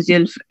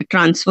mid-diaphyseal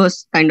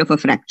transverse kind of a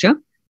fracture.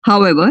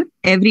 However,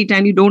 every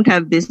time you don't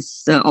have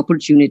this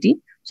opportunity.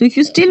 So if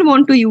you still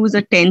want to use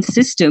a TENS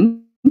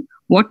system,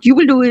 what you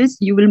will do is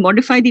you will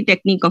modify the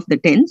technique of the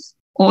TENS,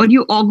 or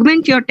you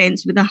augment your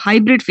TENS with a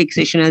hybrid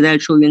fixation, as I'll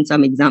show you in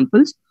some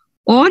examples,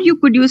 or you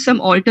could use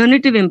some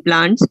alternative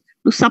implants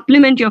to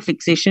supplement your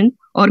fixation,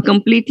 or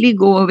completely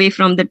go away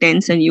from the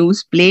TENS and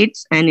use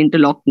plates and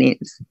interlock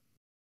nails.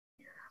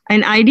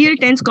 An ideal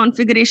TENS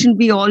configuration,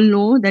 we all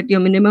know that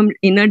your minimum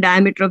inner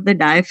diameter of the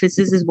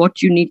diaphysis is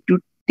what you need to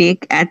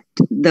take at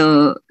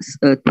the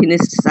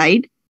thinnest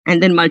side,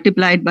 and then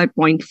multiply it by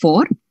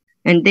 0.4.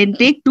 And then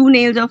take 2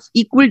 nails of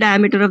equal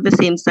diameter of the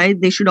same size.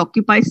 They should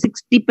occupy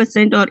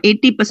 60% or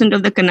 80%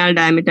 of the canal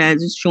diameter,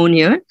 as is shown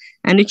here.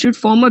 And it should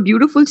form a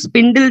beautiful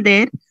spindle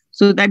there,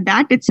 so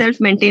that itself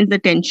maintains the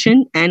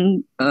tension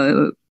and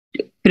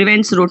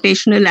prevents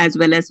rotational as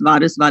well as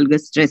varus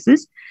valgus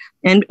stresses.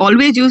 And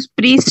always use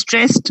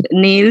pre-stressed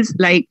nails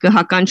like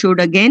Hakan showed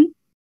again,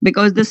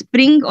 because the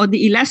spring or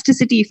the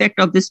elasticity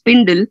effect of the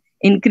spindle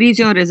increase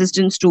your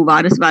resistance to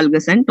varus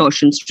valgus and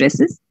torsion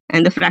stresses.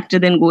 And the fracture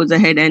then goes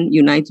ahead and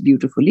unites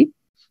beautifully.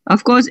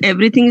 Of course,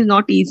 everything is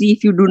not easy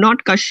if you do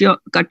not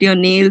cut your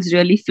nails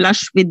really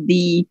flush with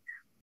the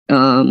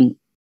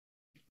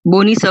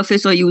bony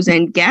surface or use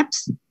end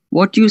caps.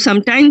 What you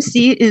sometimes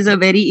see is a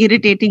very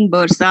irritating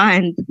bursa,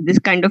 and this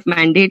kind of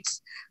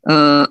mandates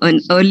an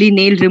early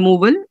nail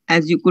removal,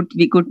 as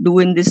we could do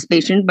in this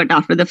patient, but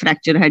after the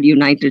fracture had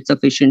united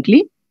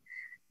sufficiently.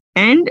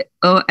 And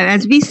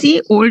as we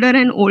see older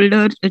and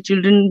older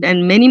children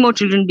and many more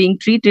children being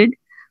treated,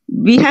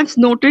 we have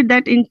noted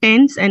that in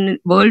TENS and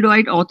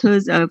worldwide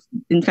authors,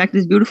 in fact,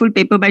 this beautiful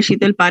paper by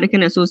Sheetal Parekh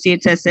and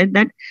Associates has said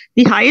that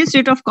the highest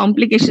rate of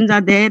complications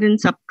are there in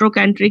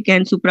subtrochanteric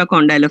and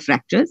supracondylar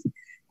fractures.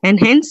 And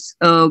hence,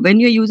 when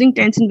you're using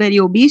TENS in very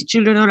obese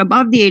children or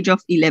above the age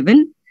of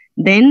 11,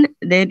 then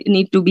there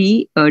need to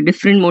be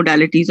different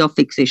modalities of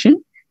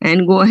fixation,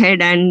 and go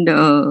ahead and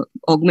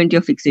augment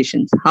your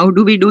fixations. How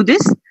do we do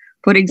this?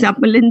 For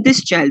example, in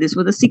this child, this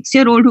was a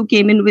 6-year-old who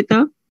came in with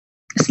a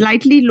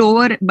slightly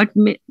lower but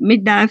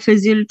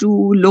mid-diaphyseal to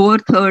lower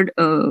third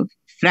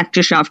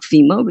fracture shaft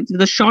femur, which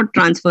is a short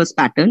transverse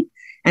pattern.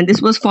 And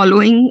this was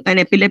following an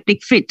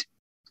epileptic fit.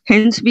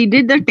 Hence, we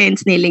did the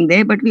TENS nailing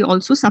there, but we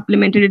also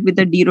supplemented it with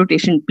a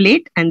derotation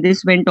plate. And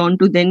this went on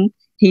to then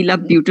heal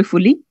up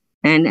beautifully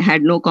and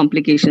had no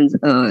complications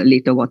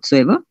later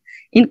whatsoever.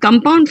 In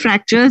compound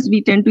fractures,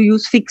 we tend to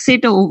use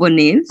fixator over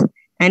nails.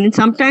 And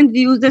sometimes we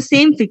use the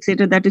same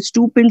fixator, that is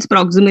 2 pins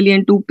proximally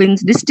and 2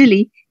 pins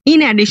distally,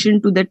 in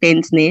addition to the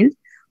TENS nails.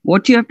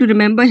 What you have to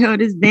remember here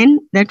is then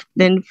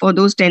for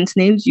those TENS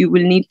nails, you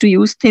will need to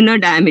use thinner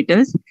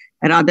diameters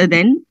rather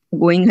than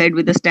going ahead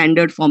with the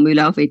standard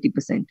formula of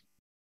 80%.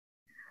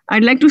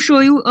 I'd like to show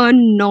you a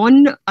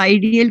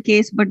non-ideal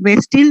case, but where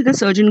still the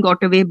surgeon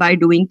got away by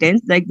doing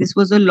TENS. Like this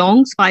was a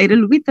long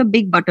spiral with a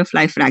big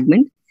butterfly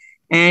fragment.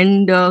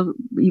 And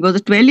he was a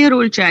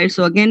 12-year-old child,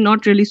 so again,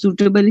 not really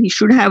suitable. He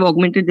should have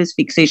augmented this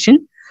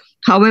fixation.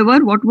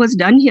 However, what was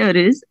done here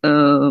is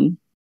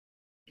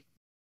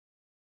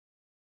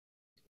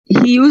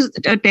he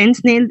used a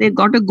TENS nail. They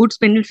got a good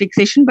spindle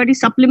fixation, but he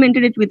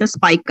supplemented it with a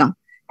spica.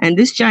 And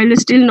this child is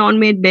still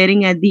non-made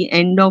bearing at the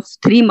end of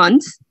 3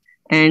 months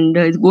and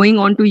is going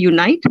on to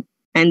unite,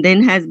 and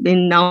then has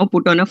been now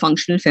put on a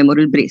functional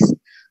femoral brace.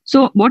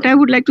 So what I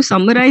would like to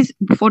summarize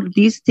for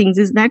these things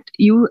is that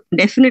you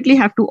definitely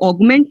have to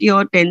augment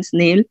your TENS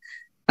nail.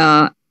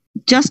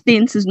 Just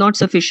TENS is not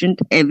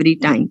sufficient every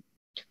time.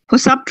 For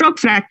subtroch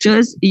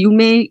fractures,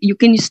 you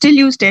can still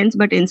use TENS,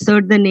 but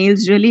insert the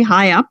nails really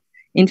high up.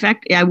 In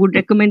fact, I would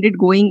recommend it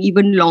going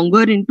even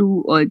longer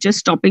into just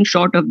stopping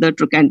short of the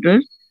trochanter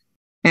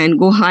and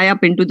go high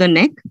up into the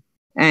neck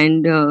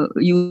and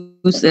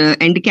use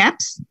end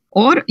caps.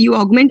 Or you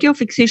augment your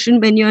fixation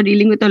when you are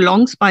dealing with a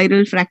long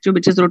spiral fracture,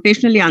 which is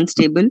rotationally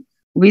unstable,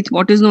 with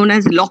what is known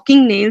as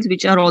locking nails,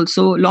 which are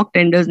also lock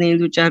tenders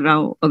nails, which are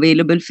now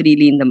available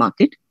freely in the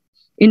market.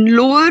 In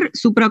lower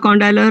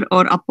supracondylar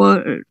or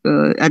upper,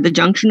 at the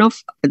junction of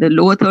the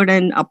lower third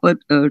and upper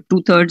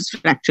 2/3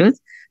 fractures,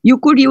 you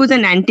could use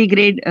an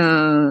antegrade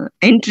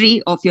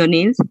entry of your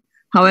nails.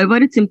 However,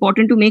 it's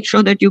important to make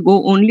sure that you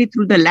go only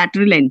through the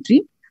lateral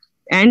entry.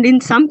 And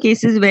in some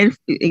cases where,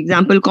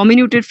 example,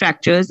 comminuted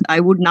fractures, I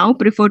would now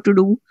prefer to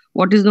do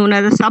what is known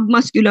as a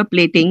submuscular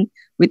plating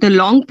with a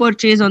long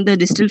purchase on the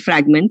distal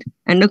fragment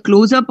and a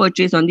closer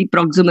purchase on the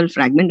proximal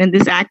fragment. And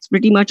this acts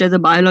pretty much as a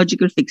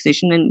biological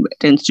fixation and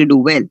tends to do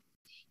well.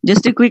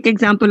 Just a quick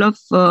example of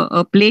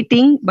a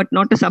plating, but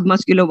not a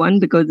submuscular one,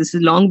 because this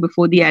is long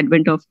before the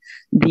advent of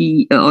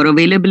the or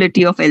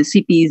availability of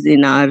LCPs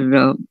in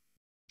our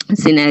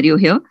scenario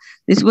here.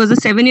 This was a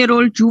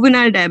 7-year-old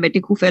juvenile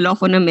diabetic who fell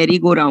off on a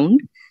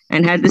merry-go-round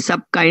and had this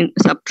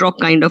subtroch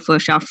kind of a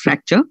shaft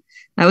fracture.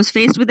 I was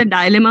faced with a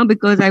dilemma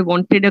because I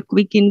wanted a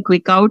quick in,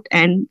 quick out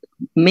and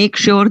make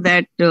sure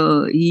that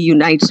he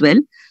unites well.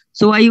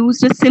 So I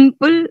used a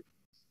simple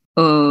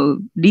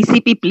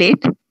DCP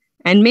plate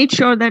and made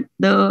sure that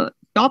the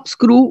top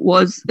screw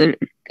was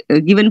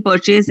given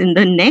purchase in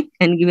the neck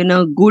and given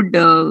a good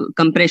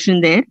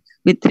compression there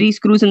with 3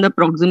 screws in the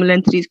proximal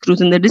and 3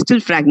 screws in the distal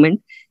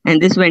fragment.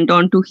 And this went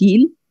on to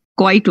heal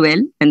quite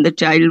well. And the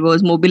child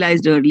was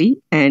mobilized early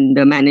and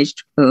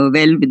managed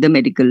well with the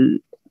medical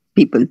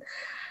people.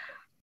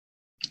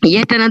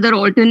 Yet another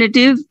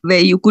alternative where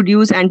you could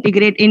use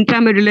antegrade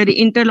intramedullary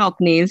interlock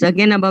nails,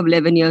 again above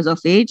 11 years of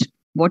age.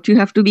 What you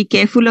have to be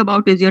careful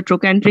about is your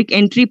trochanteric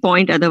entry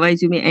point.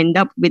 Otherwise, you may end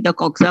up with a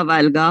coxa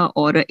valga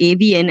or a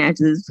AVN,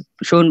 as is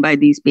shown by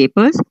these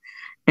papers.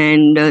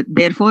 And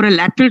therefore, a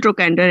lateral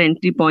trochanter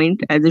entry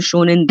point, as is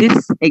shown in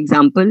this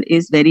example,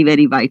 is very,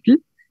 very vital.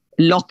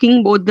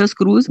 Locking both the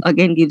screws,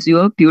 again, gives you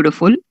a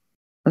beautiful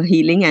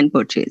healing and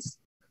purchase.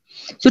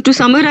 So to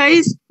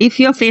summarize, if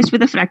you're faced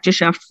with a fracture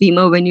shaft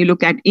femur, when you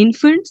look at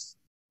infants,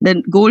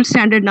 the gold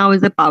standard now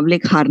is the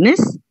Pavlik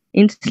harness.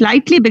 In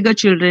slightly bigger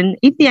children,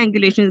 if the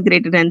angulation is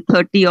greater than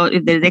 30 or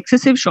if there is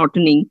excessive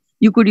shortening,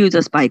 you could use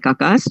a spica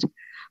cast.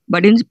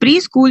 But in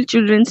preschool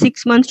children,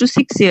 6 months to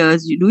 6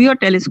 years, you do your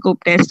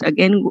telescope test,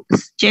 again,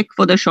 check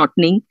for the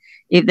shortening.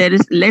 If there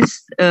is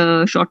less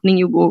shortening,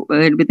 you go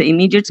with the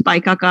immediate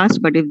spica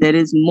cast. But if there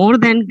is more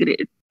than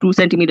 2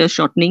 centimeters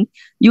shortening,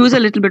 use a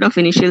little bit of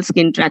initial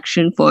skin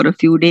traction for a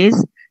few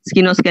days,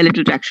 skin or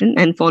skeletal traction,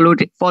 and follow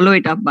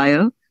it up by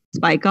a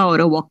spica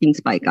or a walking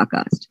spica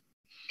cast.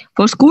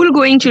 For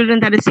school-going children,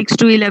 that is 6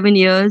 to 11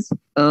 years,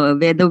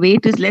 where the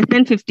weight is less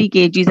than 50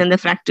 kgs and the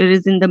fracture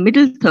is in the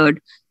middle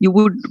third, you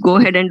would go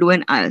ahead and do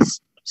an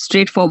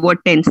straightforward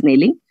tense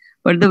nailing.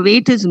 But the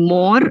weight is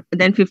more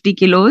than 50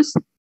 kilos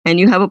and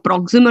you have a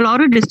proximal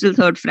or a distal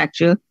third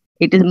fracture,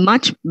 it is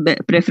much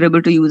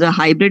preferable to use a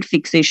hybrid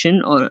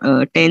fixation or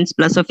a tense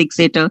plus a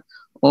fixator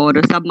or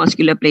a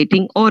submuscular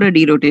plating or a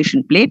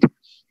derotation plate.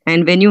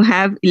 And when you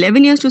have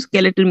 11 years to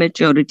skeletal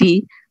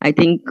maturity, I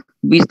think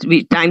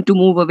we time to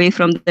move away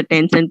from the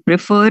tense and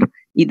prefer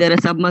either a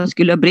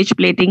submuscular bridge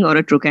plating or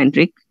a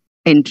trochanteric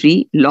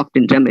entry locked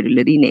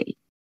intramedullary nail.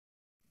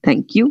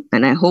 Thank you.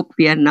 And I hope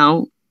we are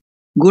now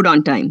good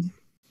on time.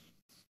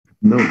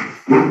 No.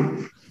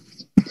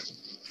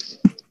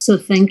 So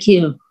thank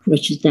you,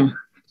 Rujuta.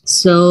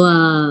 So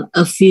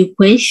a few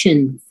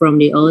questions from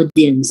the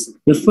audience.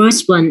 The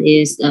first one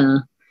is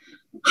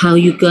how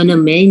you gonna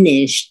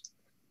manage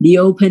the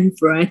open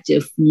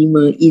fracture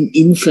femur in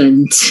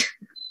infants?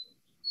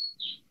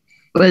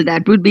 Well,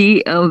 that would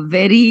be a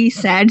very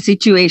sad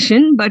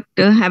situation. But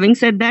having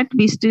said that,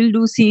 we still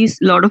do see a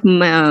lot of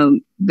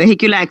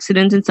vehicular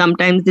accidents, and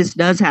sometimes this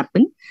does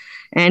happen.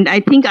 And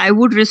I think I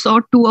would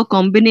resort to a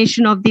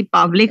combination of the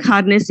Pavlik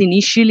harness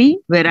initially,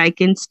 where I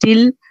can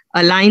still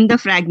align the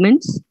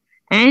fragments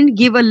and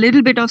give a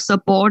little bit of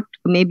support,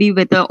 maybe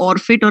with a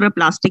Orfit or a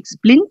plastic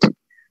splint.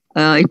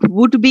 It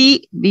would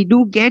be, we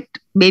do get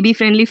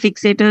baby-friendly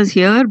fixators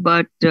here,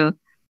 but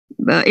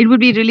it would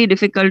be really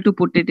difficult to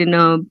put it in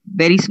a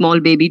very small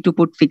baby to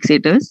put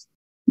fixators.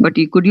 But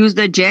you could use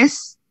the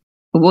Jess,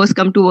 worse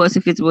come to worse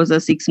if it was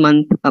a 6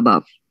 month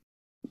above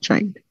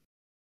child.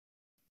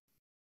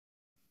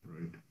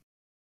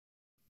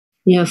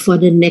 Yeah, for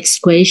the next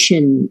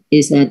question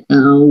is that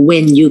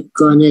when you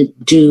gonna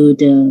do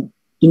the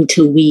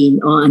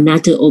intervene or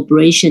another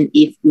operation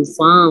if you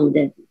found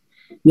that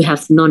you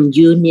have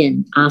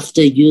non-union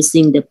after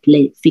using the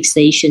plate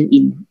fixation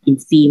in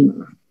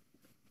femur.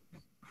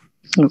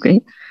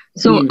 Okay.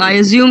 So I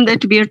assume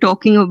that we are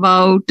talking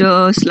about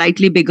a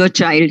slightly bigger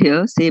child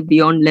here, say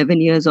beyond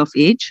 11 years of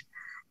age,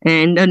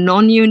 and a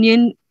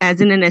non-union as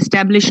in an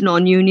established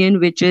non-union,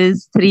 which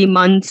is 3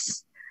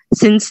 months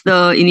since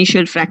the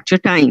initial fracture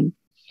time.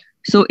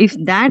 So if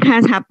that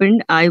has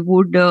happened, I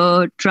would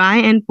try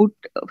and put,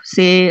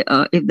 say,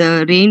 if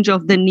the range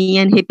of the knee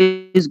and hip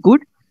is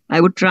good, I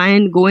would try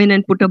and go in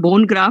and put a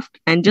bone graft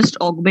and just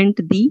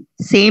augment the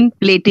same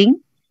plating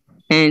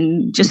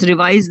and just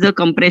revise the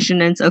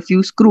compression and a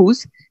few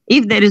screws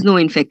if there is no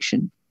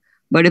infection.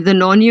 But if the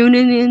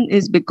non-union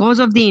is because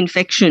of the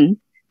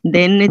infection,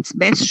 then it's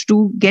best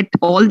to get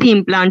all the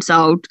implants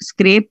out,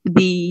 scrape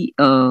the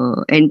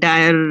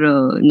entire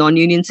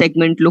non-union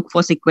segment, look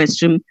for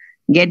sequestrum,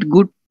 get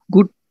good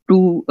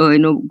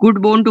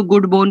bone to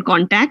good bone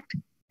contact,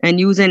 and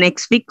use an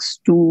X-fix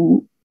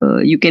to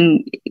you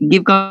can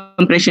give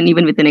compression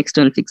even with an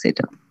external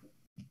fixator.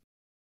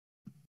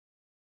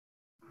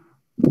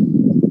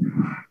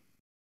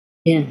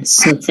 Yeah,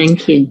 so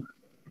thank you.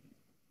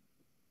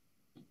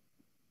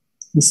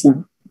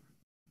 So.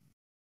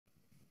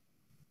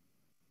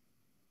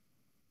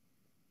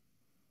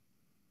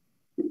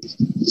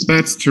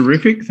 That's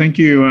terrific. Thank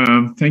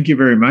you. Thank you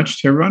very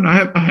much to everyone.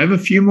 I have a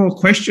few more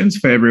questions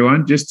for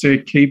everyone just to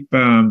keep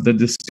the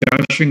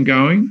discussion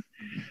going.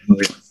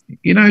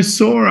 You know,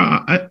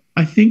 Sora,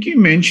 I think you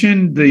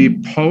mentioned the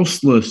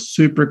pulseless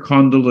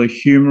supracondylar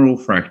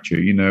humeral fracture,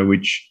 you know,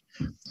 which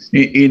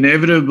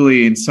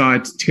inevitably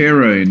incites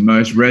terror in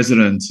most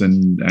residents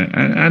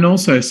and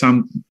also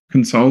some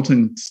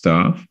consultant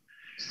staff.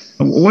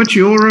 What's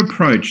your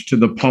approach to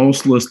the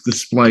pulseless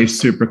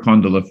displaced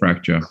supracondylar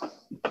fracture?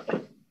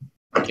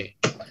 Okay,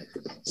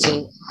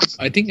 so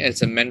I think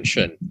as I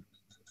mentioned,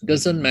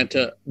 doesn't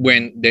matter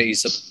when there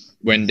is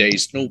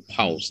no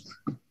pulse.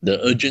 The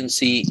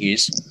urgency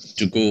is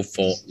to go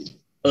for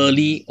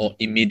early or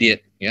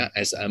immediate,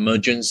 as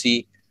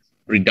emergency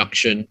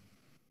reduction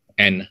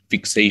and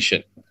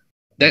fixation.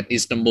 That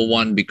is number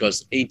one,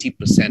 because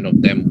 80%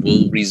 of them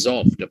will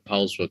resolve. The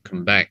pulse will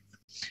come back.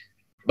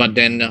 But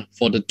then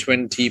for the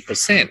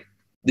 20%,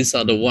 these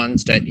are the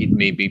ones that it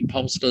may be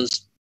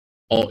pulseless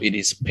or it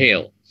is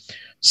pale.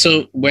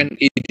 So when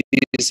it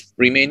is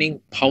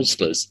remaining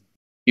pulseless,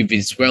 if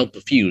it's well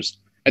perfused,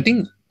 I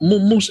think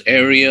most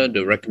area,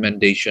 the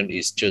recommendation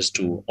is just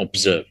to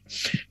observe.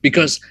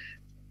 Because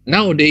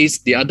nowadays,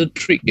 the other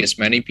trick is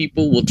many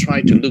people will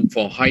try to look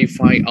for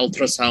hi-fi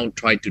ultrasound,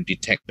 try to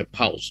detect the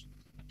pulse.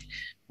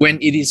 When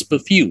it is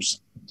perfused,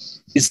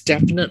 it's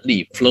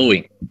definitely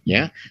flowing.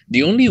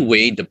 The only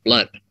way the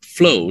blood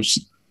flows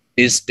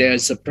is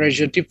there's a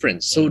pressure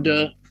difference. So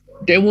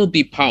there will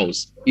be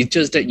pulse. It's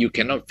just that you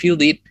cannot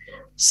feel it.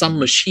 Some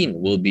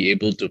machine will be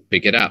able to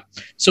pick it up.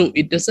 So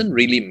it doesn't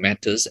really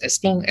matter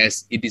as long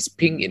as it is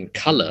pink in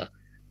color,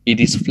 it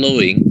is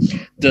flowing.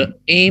 The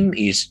aim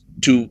is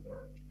to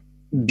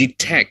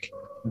detect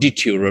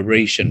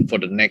deterioration for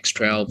the next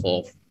 12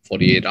 or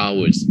 48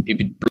 hours. If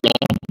it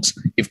blocks,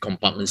 if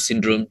compartment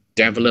syndrome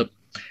develop,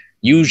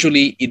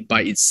 usually it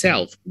by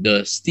itself,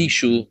 the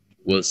tissue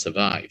will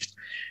survive.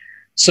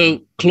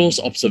 So close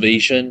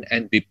observation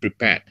and be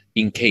prepared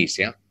in case,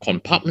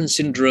 compartment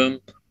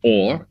syndrome,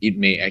 or it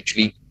may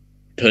actually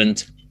turn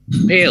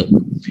pale.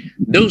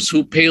 Those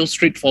who pale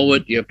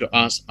straightforward, you have to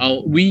ask,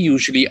 we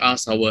usually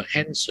ask our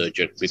hand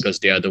surgeon because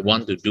they are the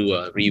one to do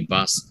a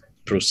revas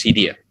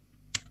procedure.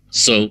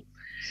 So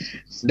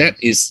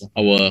that is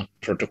our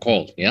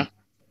protocol,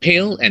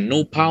 Pale and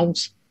no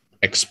pulse,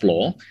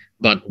 explore.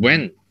 But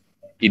when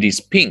it is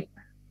pink,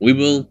 we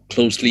will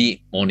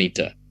closely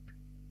monitor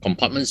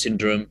compartment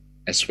syndrome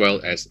as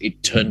well as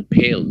it turn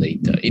pale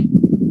later. It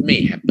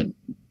may happen.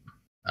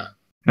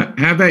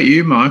 How about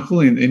you, Michael,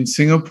 in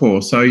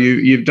Singapore? So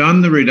you've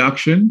done the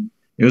reduction.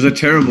 It was a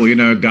terrible,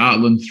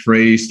 Gartland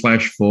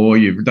 3/4.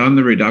 You've done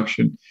the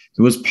reduction.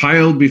 It was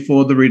pale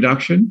before the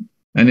reduction,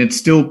 and it's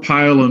still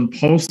pale and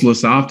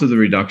pulseless after the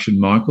reduction,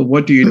 Michael.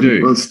 What do you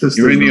do? Well,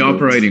 you're in the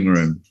operating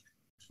room.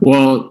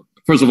 Well,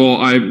 first of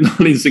all, I'm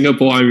not in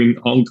Singapore. I'm in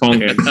Hong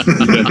Kong.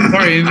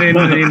 Sorry, in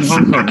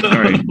Hong Kong.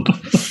 Sorry.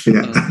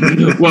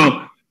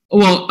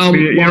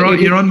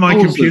 You're on my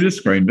computer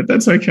screen, but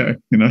that's okay,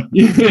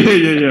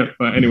 Yeah.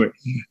 But anyway,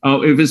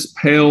 if it's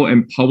pale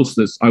and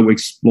pulseless, I will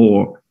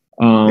explore.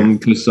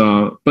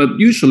 But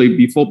usually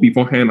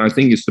beforehand, I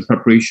think it's the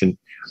preparation.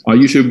 I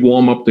usually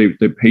warm up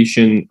the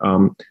patient,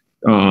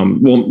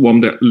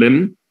 warm that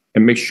limb,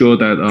 and make sure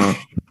that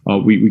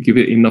we give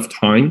it enough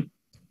time,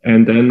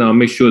 and then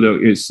make sure that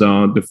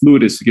the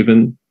fluid is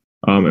given,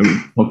 and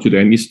talk to the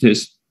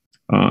anesthetist.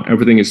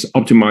 Everything is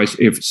optimized.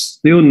 If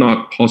still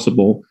not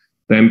possible,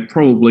 then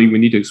probably we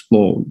need to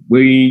explore.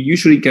 We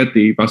usually get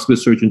the vascular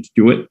surgeon to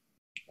do it.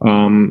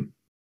 And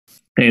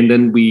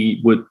then we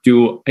would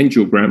do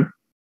angiogram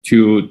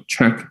to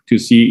check to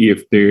see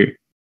if the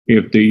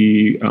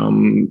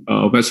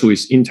vessel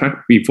is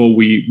intact before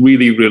we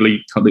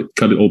really cut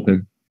it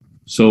open.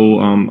 So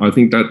I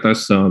think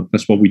that's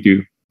what we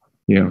do.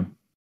 Yeah.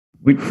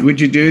 Would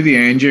you do the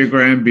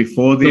angiogram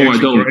before the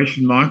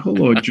exploration,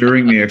 Michael, or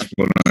during the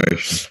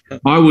exploration?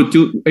 I would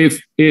do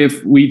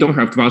if we don't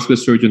have the vascular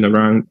surgeon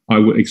around, I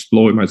would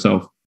explore it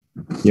myself.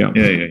 Yeah.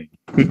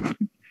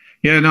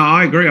 Yeah, no,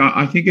 I agree.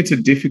 I think it's a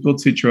difficult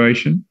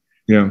situation.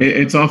 Yeah.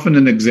 It's often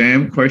an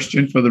exam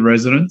question for the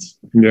residents.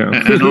 Yeah.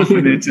 And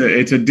often it's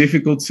a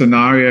difficult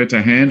scenario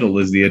to handle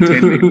as the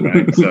attending,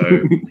 right?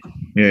 So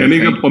yeah. And they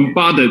got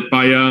bombarded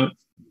by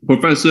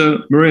Professor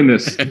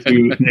Marinis.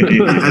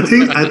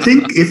 I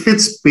think if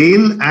it's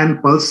pale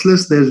and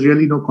pulseless, there's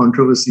really no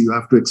controversy. You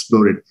have to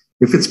explore it.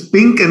 If it's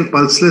pink and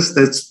pulseless,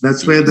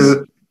 that's where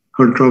the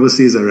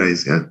controversies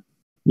arise.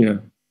 Yeah.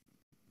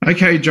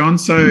 Okay, John.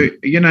 So,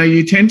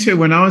 you tend to,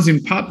 when I was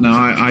in Patna,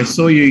 I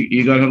saw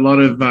you got a lot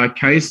of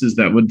cases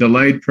that were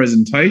delayed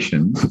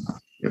presentations.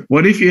 Yep.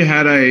 What if you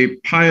had a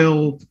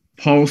pale,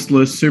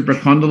 pulseless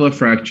supracondylar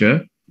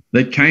fracture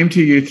that came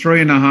to you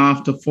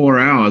 3.5 to 4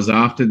 hours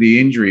after the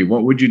injury?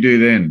 What would you do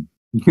then?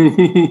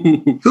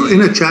 So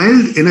in a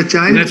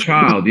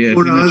child, yes,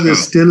 4 hours is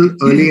still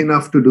early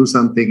enough to do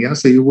something. Yeah.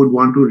 So you would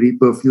want to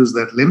reperfuse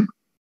that limb.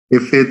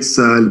 If it's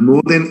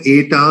more than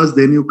 8 hours,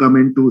 then you come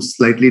into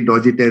slightly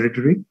dodgy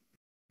territory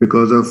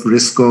because of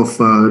risk of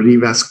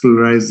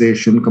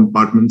revascularization,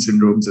 compartment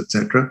syndromes,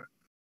 etc.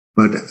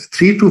 But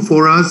 3 to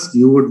 4 hours,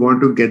 you would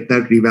want to get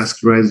that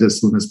revascularized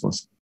as soon as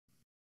possible.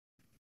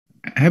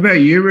 How about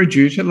you,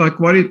 Rujuta? Like,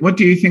 what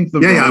do you think?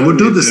 I would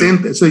do the same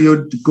thing. So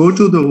you'd go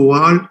to the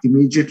OR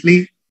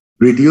immediately,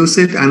 reduce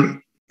it,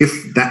 and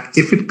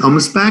if it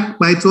comes back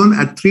by its own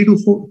at 3 to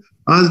 4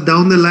 hours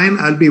down the line,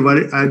 I'd be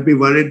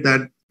worried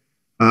that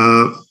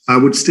I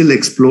would still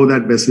explore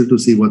that vessel to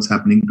see what's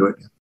happening to it,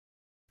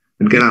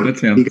 and get a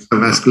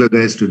vascular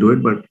guys to do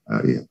it. But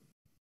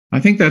I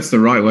think that's the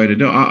right way to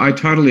do it. I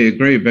totally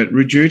agree. But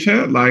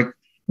Rujuta, like,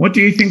 what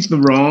do you think the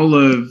role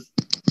of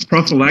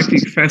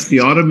prophylactic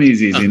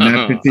fasciotomies is in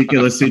that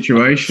particular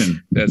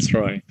situation. That's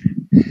right.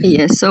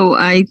 Yes, so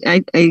I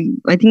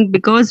think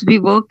because we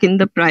work in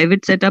the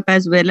private setup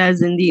as well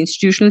as in the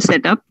institutional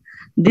setup,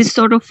 this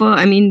sort of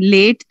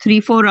late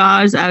 3-4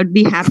 hours, I would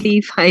be happy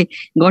if I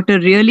got a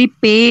really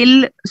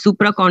pale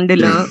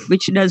supracondylar,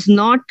 which does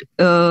not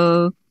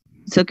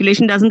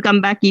circulation doesn't come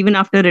back even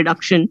after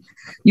reduction.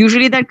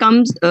 Usually that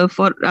comes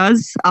for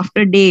us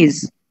after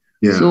days.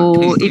 Yeah,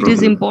 so it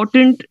is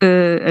important.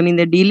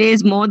 The delay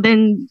is more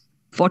than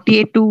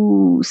 48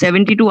 to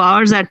 72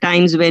 hours at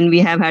times when we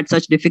have had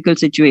such difficult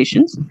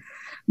situations.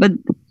 But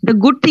the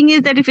good thing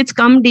is that if it's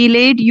come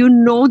delayed, you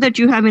know that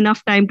you have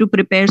enough time to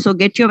prepare. So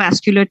get your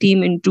vascular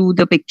team into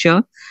the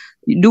picture.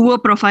 Do a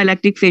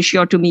prophylactic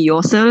fasciotomy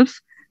yourself.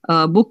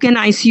 Book an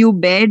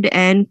ICU bed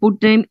and put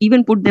them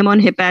on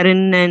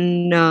heparin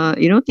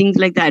and things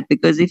like that.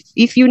 Because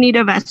if you need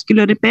a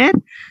vascular repair,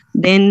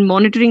 then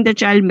monitoring the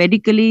child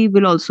medically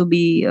will also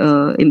be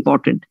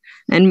important.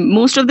 And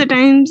most of the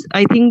times,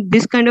 I think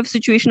this kind of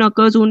situation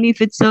occurs only if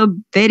it's a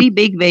very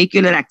big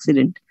vehicular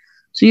accident.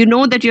 So you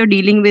know that you're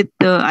dealing with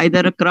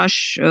either a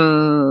crush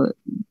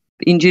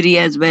injury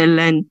as well,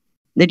 and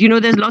that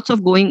there's lots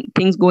of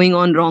things going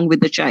on wrong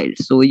with the child.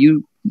 So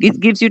it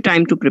gives you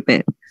time to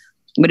prepare.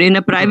 But in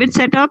a private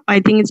setup, I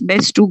think it's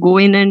best to go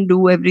in and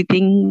do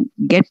everything,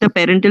 get the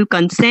parental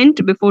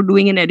consent before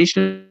doing an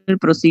additional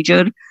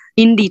procedure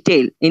in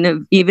detail,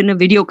 even a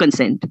video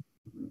consent.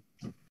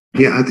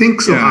 Yeah, I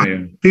think so.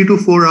 3 to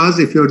 4 hours,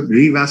 if you're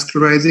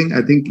revascularizing,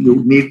 I think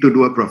you need to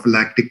do a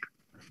prophylactic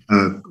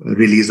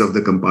release of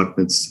the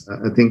compartments.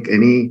 I think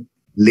any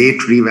late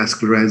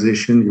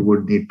revascularization, you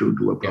would need to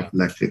do a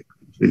prophylactic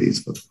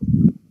release for.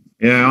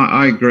 Yeah,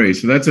 I agree.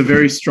 So that's a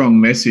very strong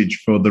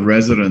message for the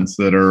residents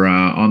that are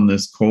on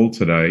this call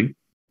today,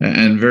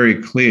 and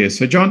very clear.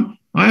 So, John,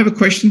 I have a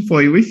question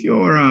for you. With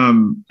your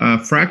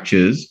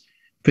fractures,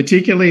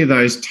 particularly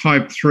those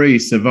type 3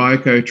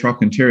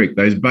 cervicotrochanteric,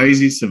 those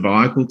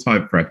basicervical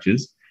type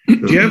fractures,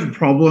 do you have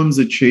problems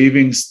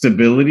achieving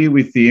stability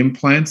with the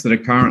implants that are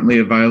currently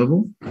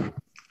available?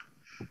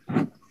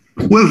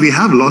 Well, we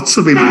have lots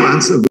of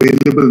implants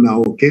available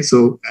now. Okay,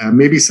 so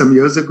maybe some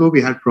years ago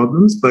we had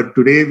problems, but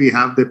today we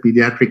have the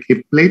pediatric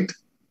hip plate.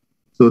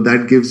 So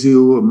that gives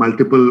you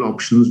multiple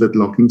options with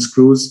locking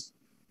screws.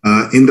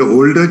 In the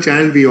older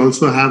child, we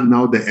also have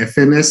now the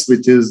FNS,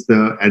 which is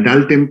the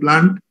adult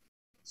implant.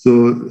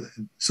 So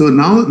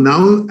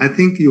now I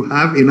think you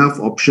have enough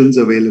options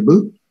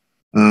available.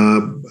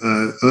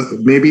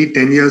 Maybe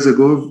 10 years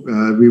ago,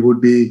 we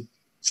would be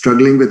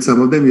struggling with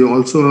some of them. You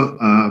also,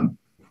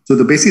 so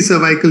the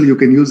basicervical, you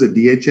can use a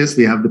DHS.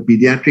 We have the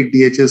pediatric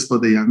DHS for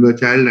the younger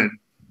child and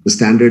the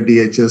standard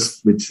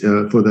DHS, which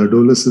for the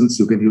adolescents,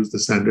 you can use the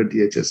standard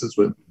DHS as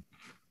well.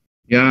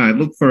 Yeah,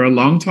 look, for a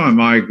long time,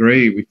 I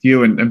agree with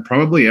you and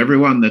probably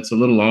everyone that's a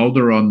little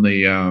older on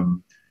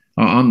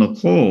the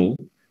call,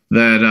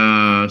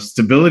 that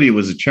stability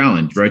was a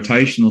challenge,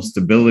 rotational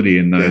stability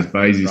in those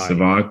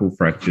basicervical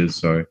fractures.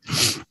 So,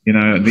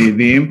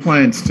 the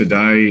implants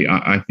today,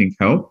 I think,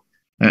 help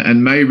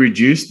and may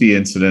reduce the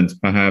incidence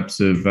perhaps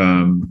of,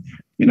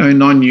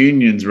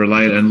 non-unions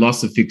related and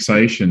loss of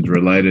fixations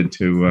related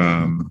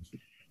to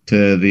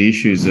the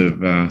issues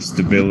of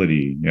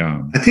stability.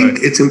 Yeah, I think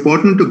it's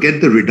important to get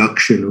the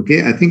reduction.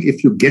 Okay, I think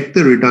if you get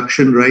the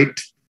reduction right,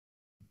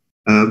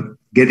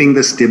 getting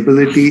the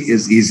stability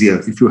is easier.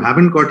 If you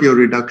haven't got your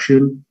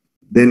reduction,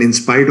 then in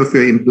spite of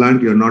your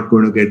implant, you're not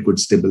going to get good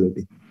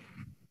stability.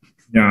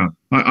 Yeah,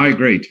 I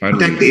agree.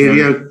 Totally. Contact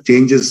area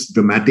changes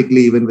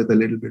dramatically even with a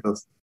little bit of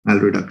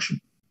malreduction.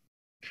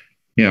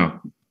 Yeah,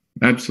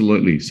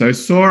 absolutely. So,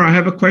 Saur, I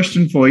have a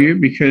question for you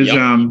because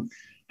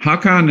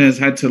Hakan has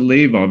had to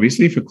leave,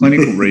 obviously, for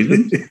clinical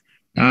reasons.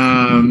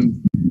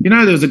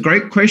 There's a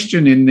great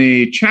question in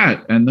the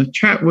chat, and the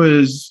chat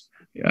was,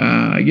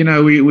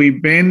 we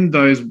bend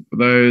those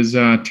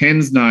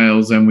TENS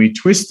nails and we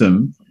twist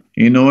them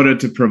in order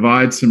to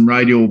provide some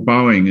radial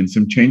bowing and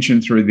some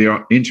tension through the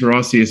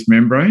interosseous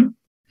membrane.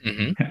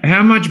 Mm-hmm.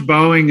 How much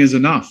bowing is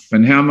enough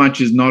and how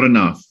much is not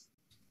enough?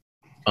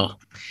 Oh,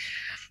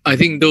 I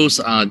think those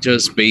are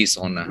just based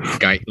on a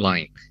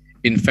guideline.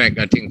 In fact,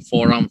 I think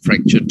forearm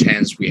fracture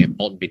TENS, we have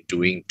not been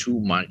doing too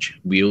much.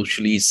 We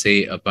usually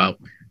say about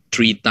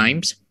 3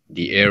 times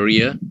the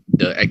area,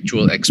 the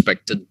actual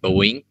expected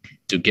bowing,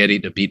 to get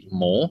it a bit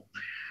more.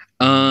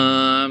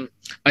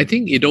 I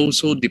think it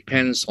also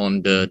depends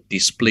on the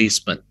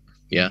displacement.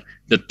 Yeah,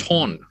 the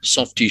torn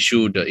soft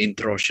tissue, the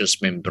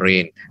interosseous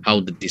membrane,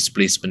 how the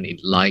displacement is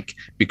like,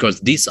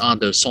 because these are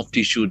the soft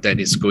tissue that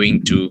is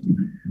going to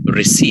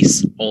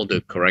resist all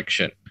the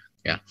correction.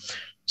 Yeah,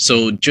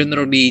 so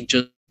generally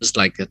just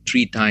like a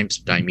 3 times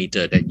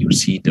diameter that you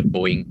see the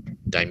bowing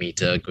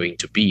diameter going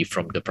to be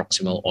from the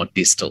proximal or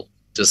distal.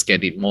 Just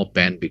get it more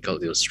bent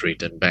because it'll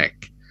straighten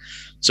back.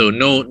 So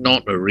no,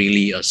 not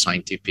really a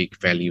scientific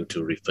value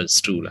to refer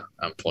to,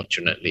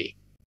 unfortunately.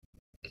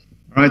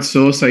 All right,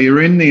 so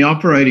you're in the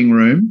operating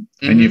room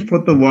and you've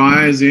put the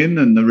wires in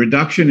and the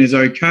reduction is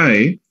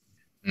okay,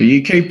 but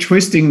you keep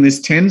twisting this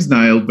TENS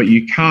nail, but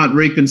you can't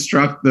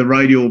reconstruct the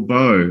radial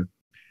bow.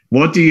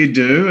 what do you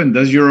do? And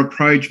does your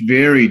approach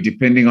vary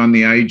depending on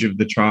the age of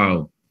the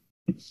child?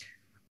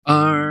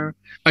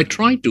 I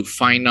try to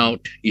find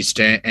out, is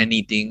there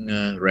anything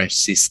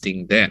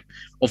resisting there?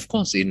 Of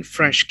course, in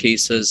fresh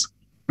cases,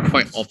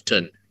 quite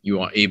often you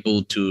are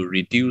able to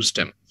reduce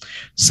them.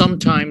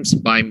 Sometimes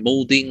by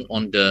molding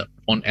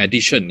in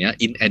addition,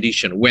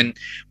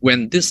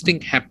 when this thing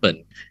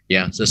happen,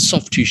 the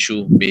soft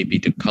tissue may be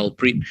the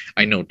culprit.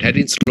 I know that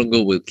in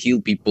longer will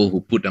kill people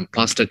who put a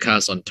plaster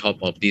cast on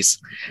top of this.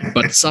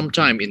 But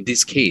sometime in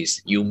this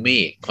case, you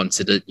may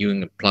consider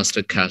using a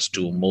plaster cast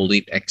to mold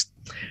it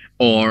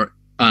or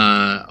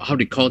how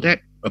do you call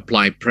that?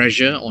 Apply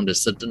pressure on the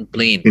certain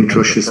plane of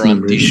the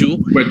forearm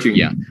tissue.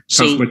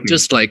 So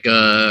just like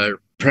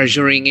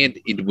pressuring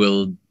it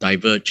will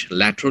diverge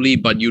laterally,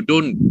 but you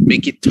don't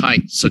make it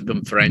tight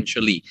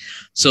circumferentially.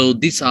 So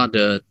these are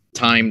the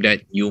time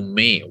that you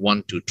may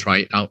want to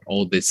try out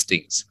all these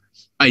things.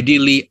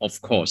 Ideally, of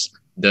course,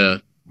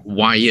 the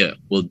wire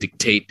will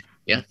dictate,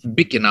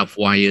 big enough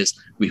wires,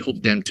 we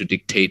hope them to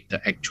dictate the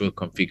actual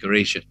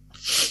configuration.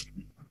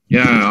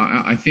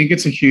 Yeah, I think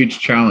it's a huge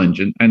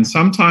challenge. And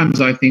sometimes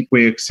I think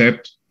we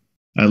accept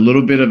a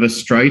little bit of a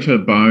straighter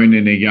bone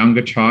in a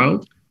younger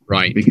child.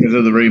 Right. Because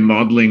of the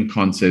remodeling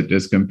concept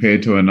as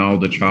compared to an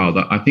older child.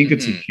 I think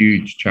it's a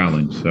huge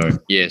challenge. So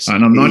yes.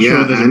 And I'm not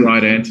sure there's a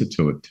right answer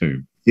to it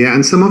too. Yeah,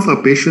 and some of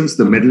our patients,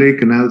 the medullary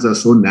canals are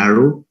so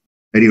narrow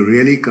that you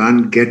really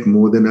can't get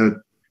more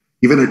than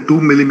even a 2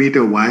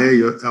 millimeter wire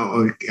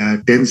or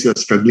TENS you're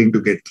struggling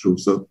to get through.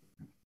 So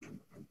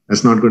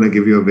that's not going to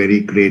give you a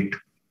very great.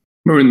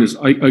 Marinus,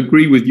 I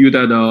agree with you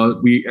that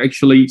we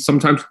actually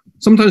sometimes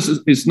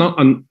it's not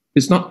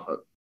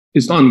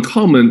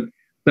uncommon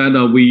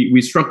that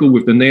we struggle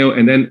with the nail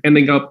and then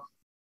ending up,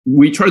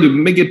 we try to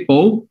make it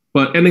bold,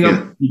 but ending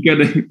up you get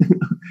it,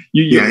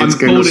 it's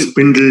kind of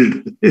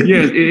spindled.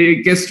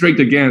 It gets straight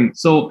again.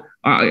 So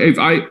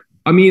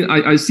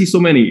I see so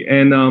many,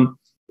 and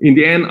in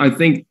the end, I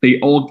think they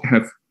all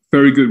have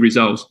very good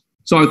results.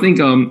 So I think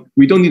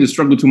we don't need to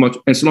struggle too much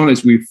as long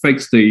as we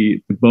fix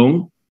the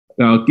bone,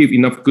 give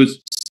enough good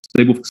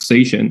stable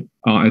fixation.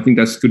 I think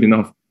that's good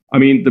enough. I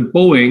mean, the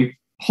bowing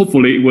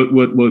hopefully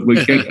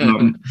would get,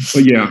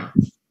 but yeah.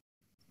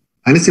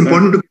 And it's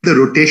important to get the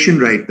rotation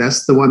right.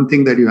 That's the one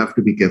thing that you have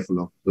to be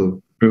careful of.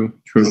 So true.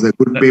 There's a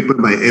good paper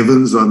by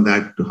Evans on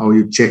that, how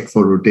you check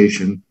for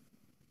rotation.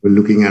 We're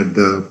looking at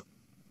the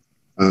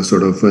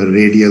sort of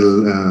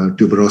radial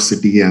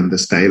tuberosity and the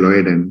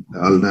styloid and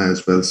the ulna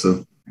as well.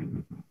 So,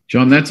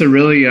 John, that's a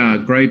really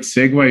great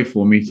segue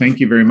for me. Thank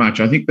you very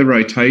much. I think the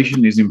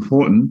rotation is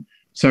important.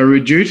 So,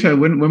 Rujuta,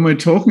 when we're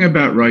talking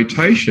about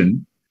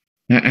rotation,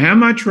 how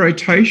much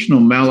rotational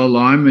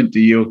malalignment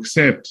do you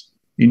accept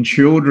in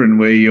children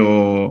where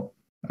you're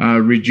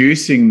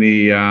reducing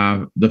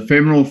the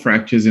femoral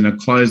fractures in a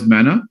closed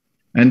manner?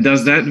 And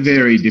does that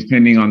vary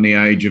depending on the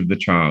age of the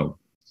child?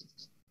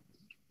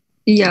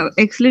 Yeah,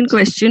 excellent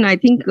question. I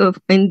think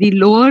in the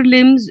lower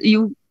limbs,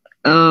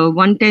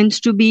 one tends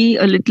to be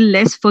a little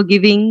less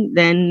forgiving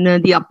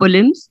than the upper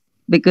limbs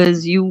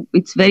because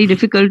it's very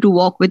difficult to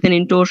walk with an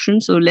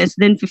intorsion. So less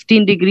than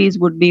 15 degrees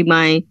would be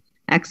my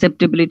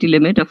acceptability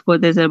limit. Of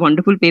course, there's a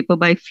wonderful paper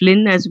by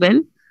Flynn as well,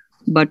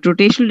 but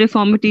rotational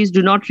deformities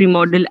do not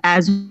remodel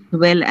as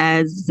well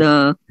as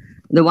the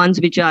ones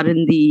which are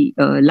in the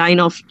line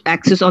of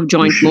axis of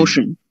joint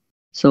motion.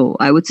 So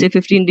I would say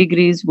 15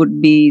 degrees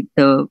would be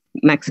the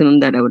maximum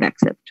that I would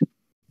accept.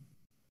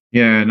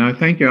 Yeah, no,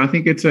 thank you. I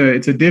think it's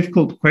a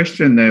difficult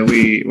question that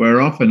we're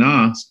often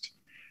asked,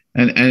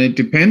 and it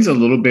depends a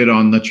little bit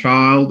on the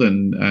child,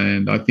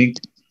 and I think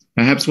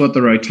perhaps what the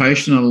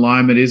rotational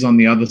alignment is on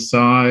the other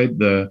side,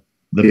 the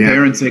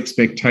parents'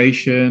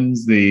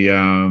 expectations, there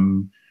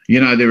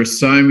are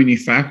so many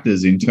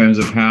factors in terms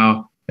of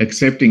how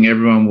accepting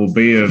everyone will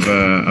be of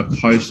a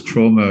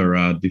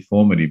post-trauma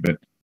deformity. But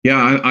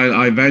yeah,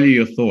 I value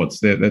your thoughts.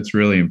 That's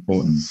really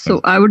important.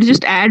 So I would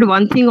just add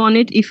one thing on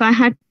it. If I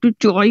had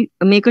to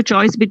make a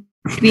choice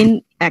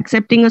between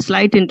accepting a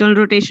slight internal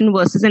rotation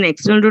versus an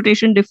external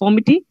rotation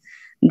deformity,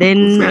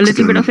 then a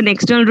little bit of an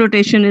external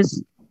rotation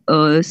is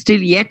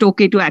still yet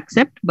okay to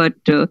accept. But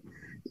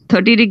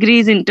 30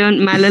 degrees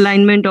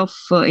malalignment of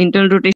internal rotation